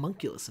stones, a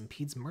homunculus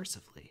impedes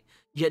mercifully,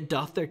 yet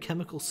doth their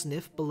chemical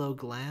sniff below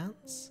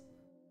glance?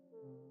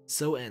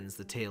 So ends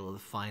the tale of the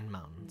fine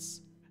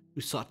mountains, who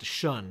sought to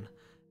shun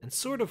and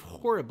sort of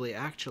horribly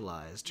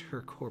actualized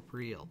her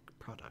corporeal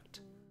product.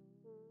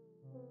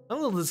 I'm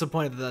a little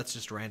disappointed that that's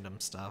just random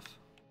stuff.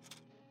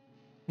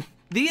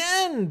 The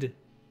end!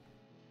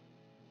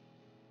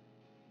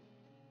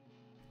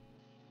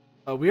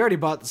 Oh, we already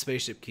bought the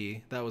spaceship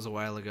key. That was a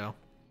while ago.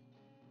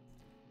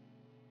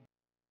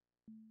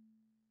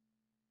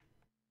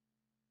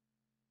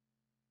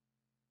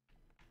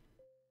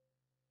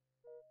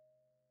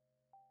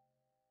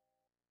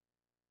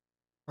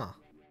 Huh.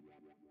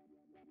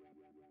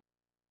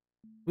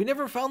 We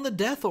never found the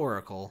Death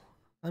Oracle.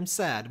 I'm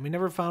sad. We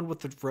never found what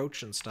the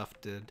roach and stuff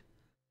did.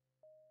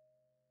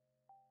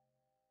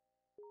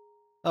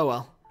 Oh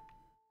well.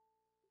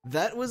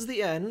 that was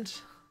the end.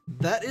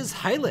 That is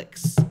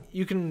Hylics.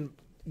 You can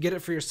get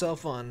it for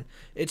yourself on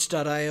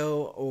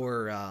itch.io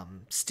or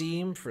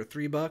Steam for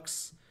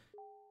 $3.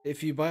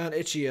 If you buy on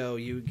itch.io,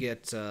 you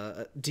get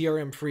a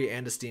DRM free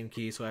and a Steam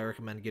key, so I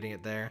recommend getting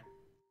it there.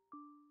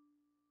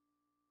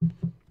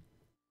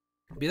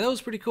 But yeah, that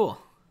was pretty cool.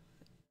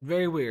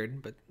 Very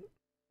weird, but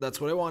that's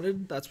what I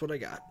wanted. That's what I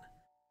got.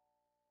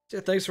 So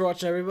yeah, thanks for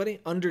watching, everybody.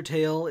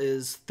 Undertale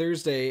is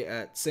Thursday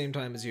at same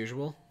time as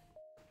usual.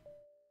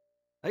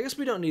 I guess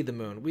we don't need the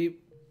moon.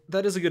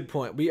 That is a good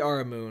point. We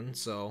are a moon,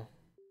 so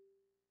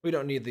we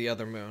don't need the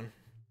other moon.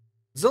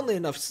 There's only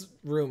enough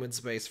room and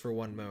space for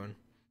one moon,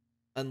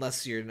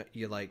 unless you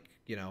like,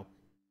 you know,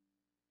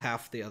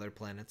 half the other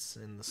planets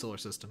in the solar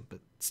system. But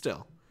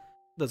still,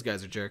 those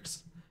guys are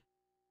jerks.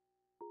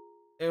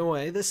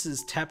 Anyway, this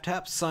is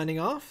TapTap signing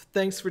off.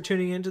 Thanks for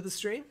tuning into the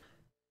stream.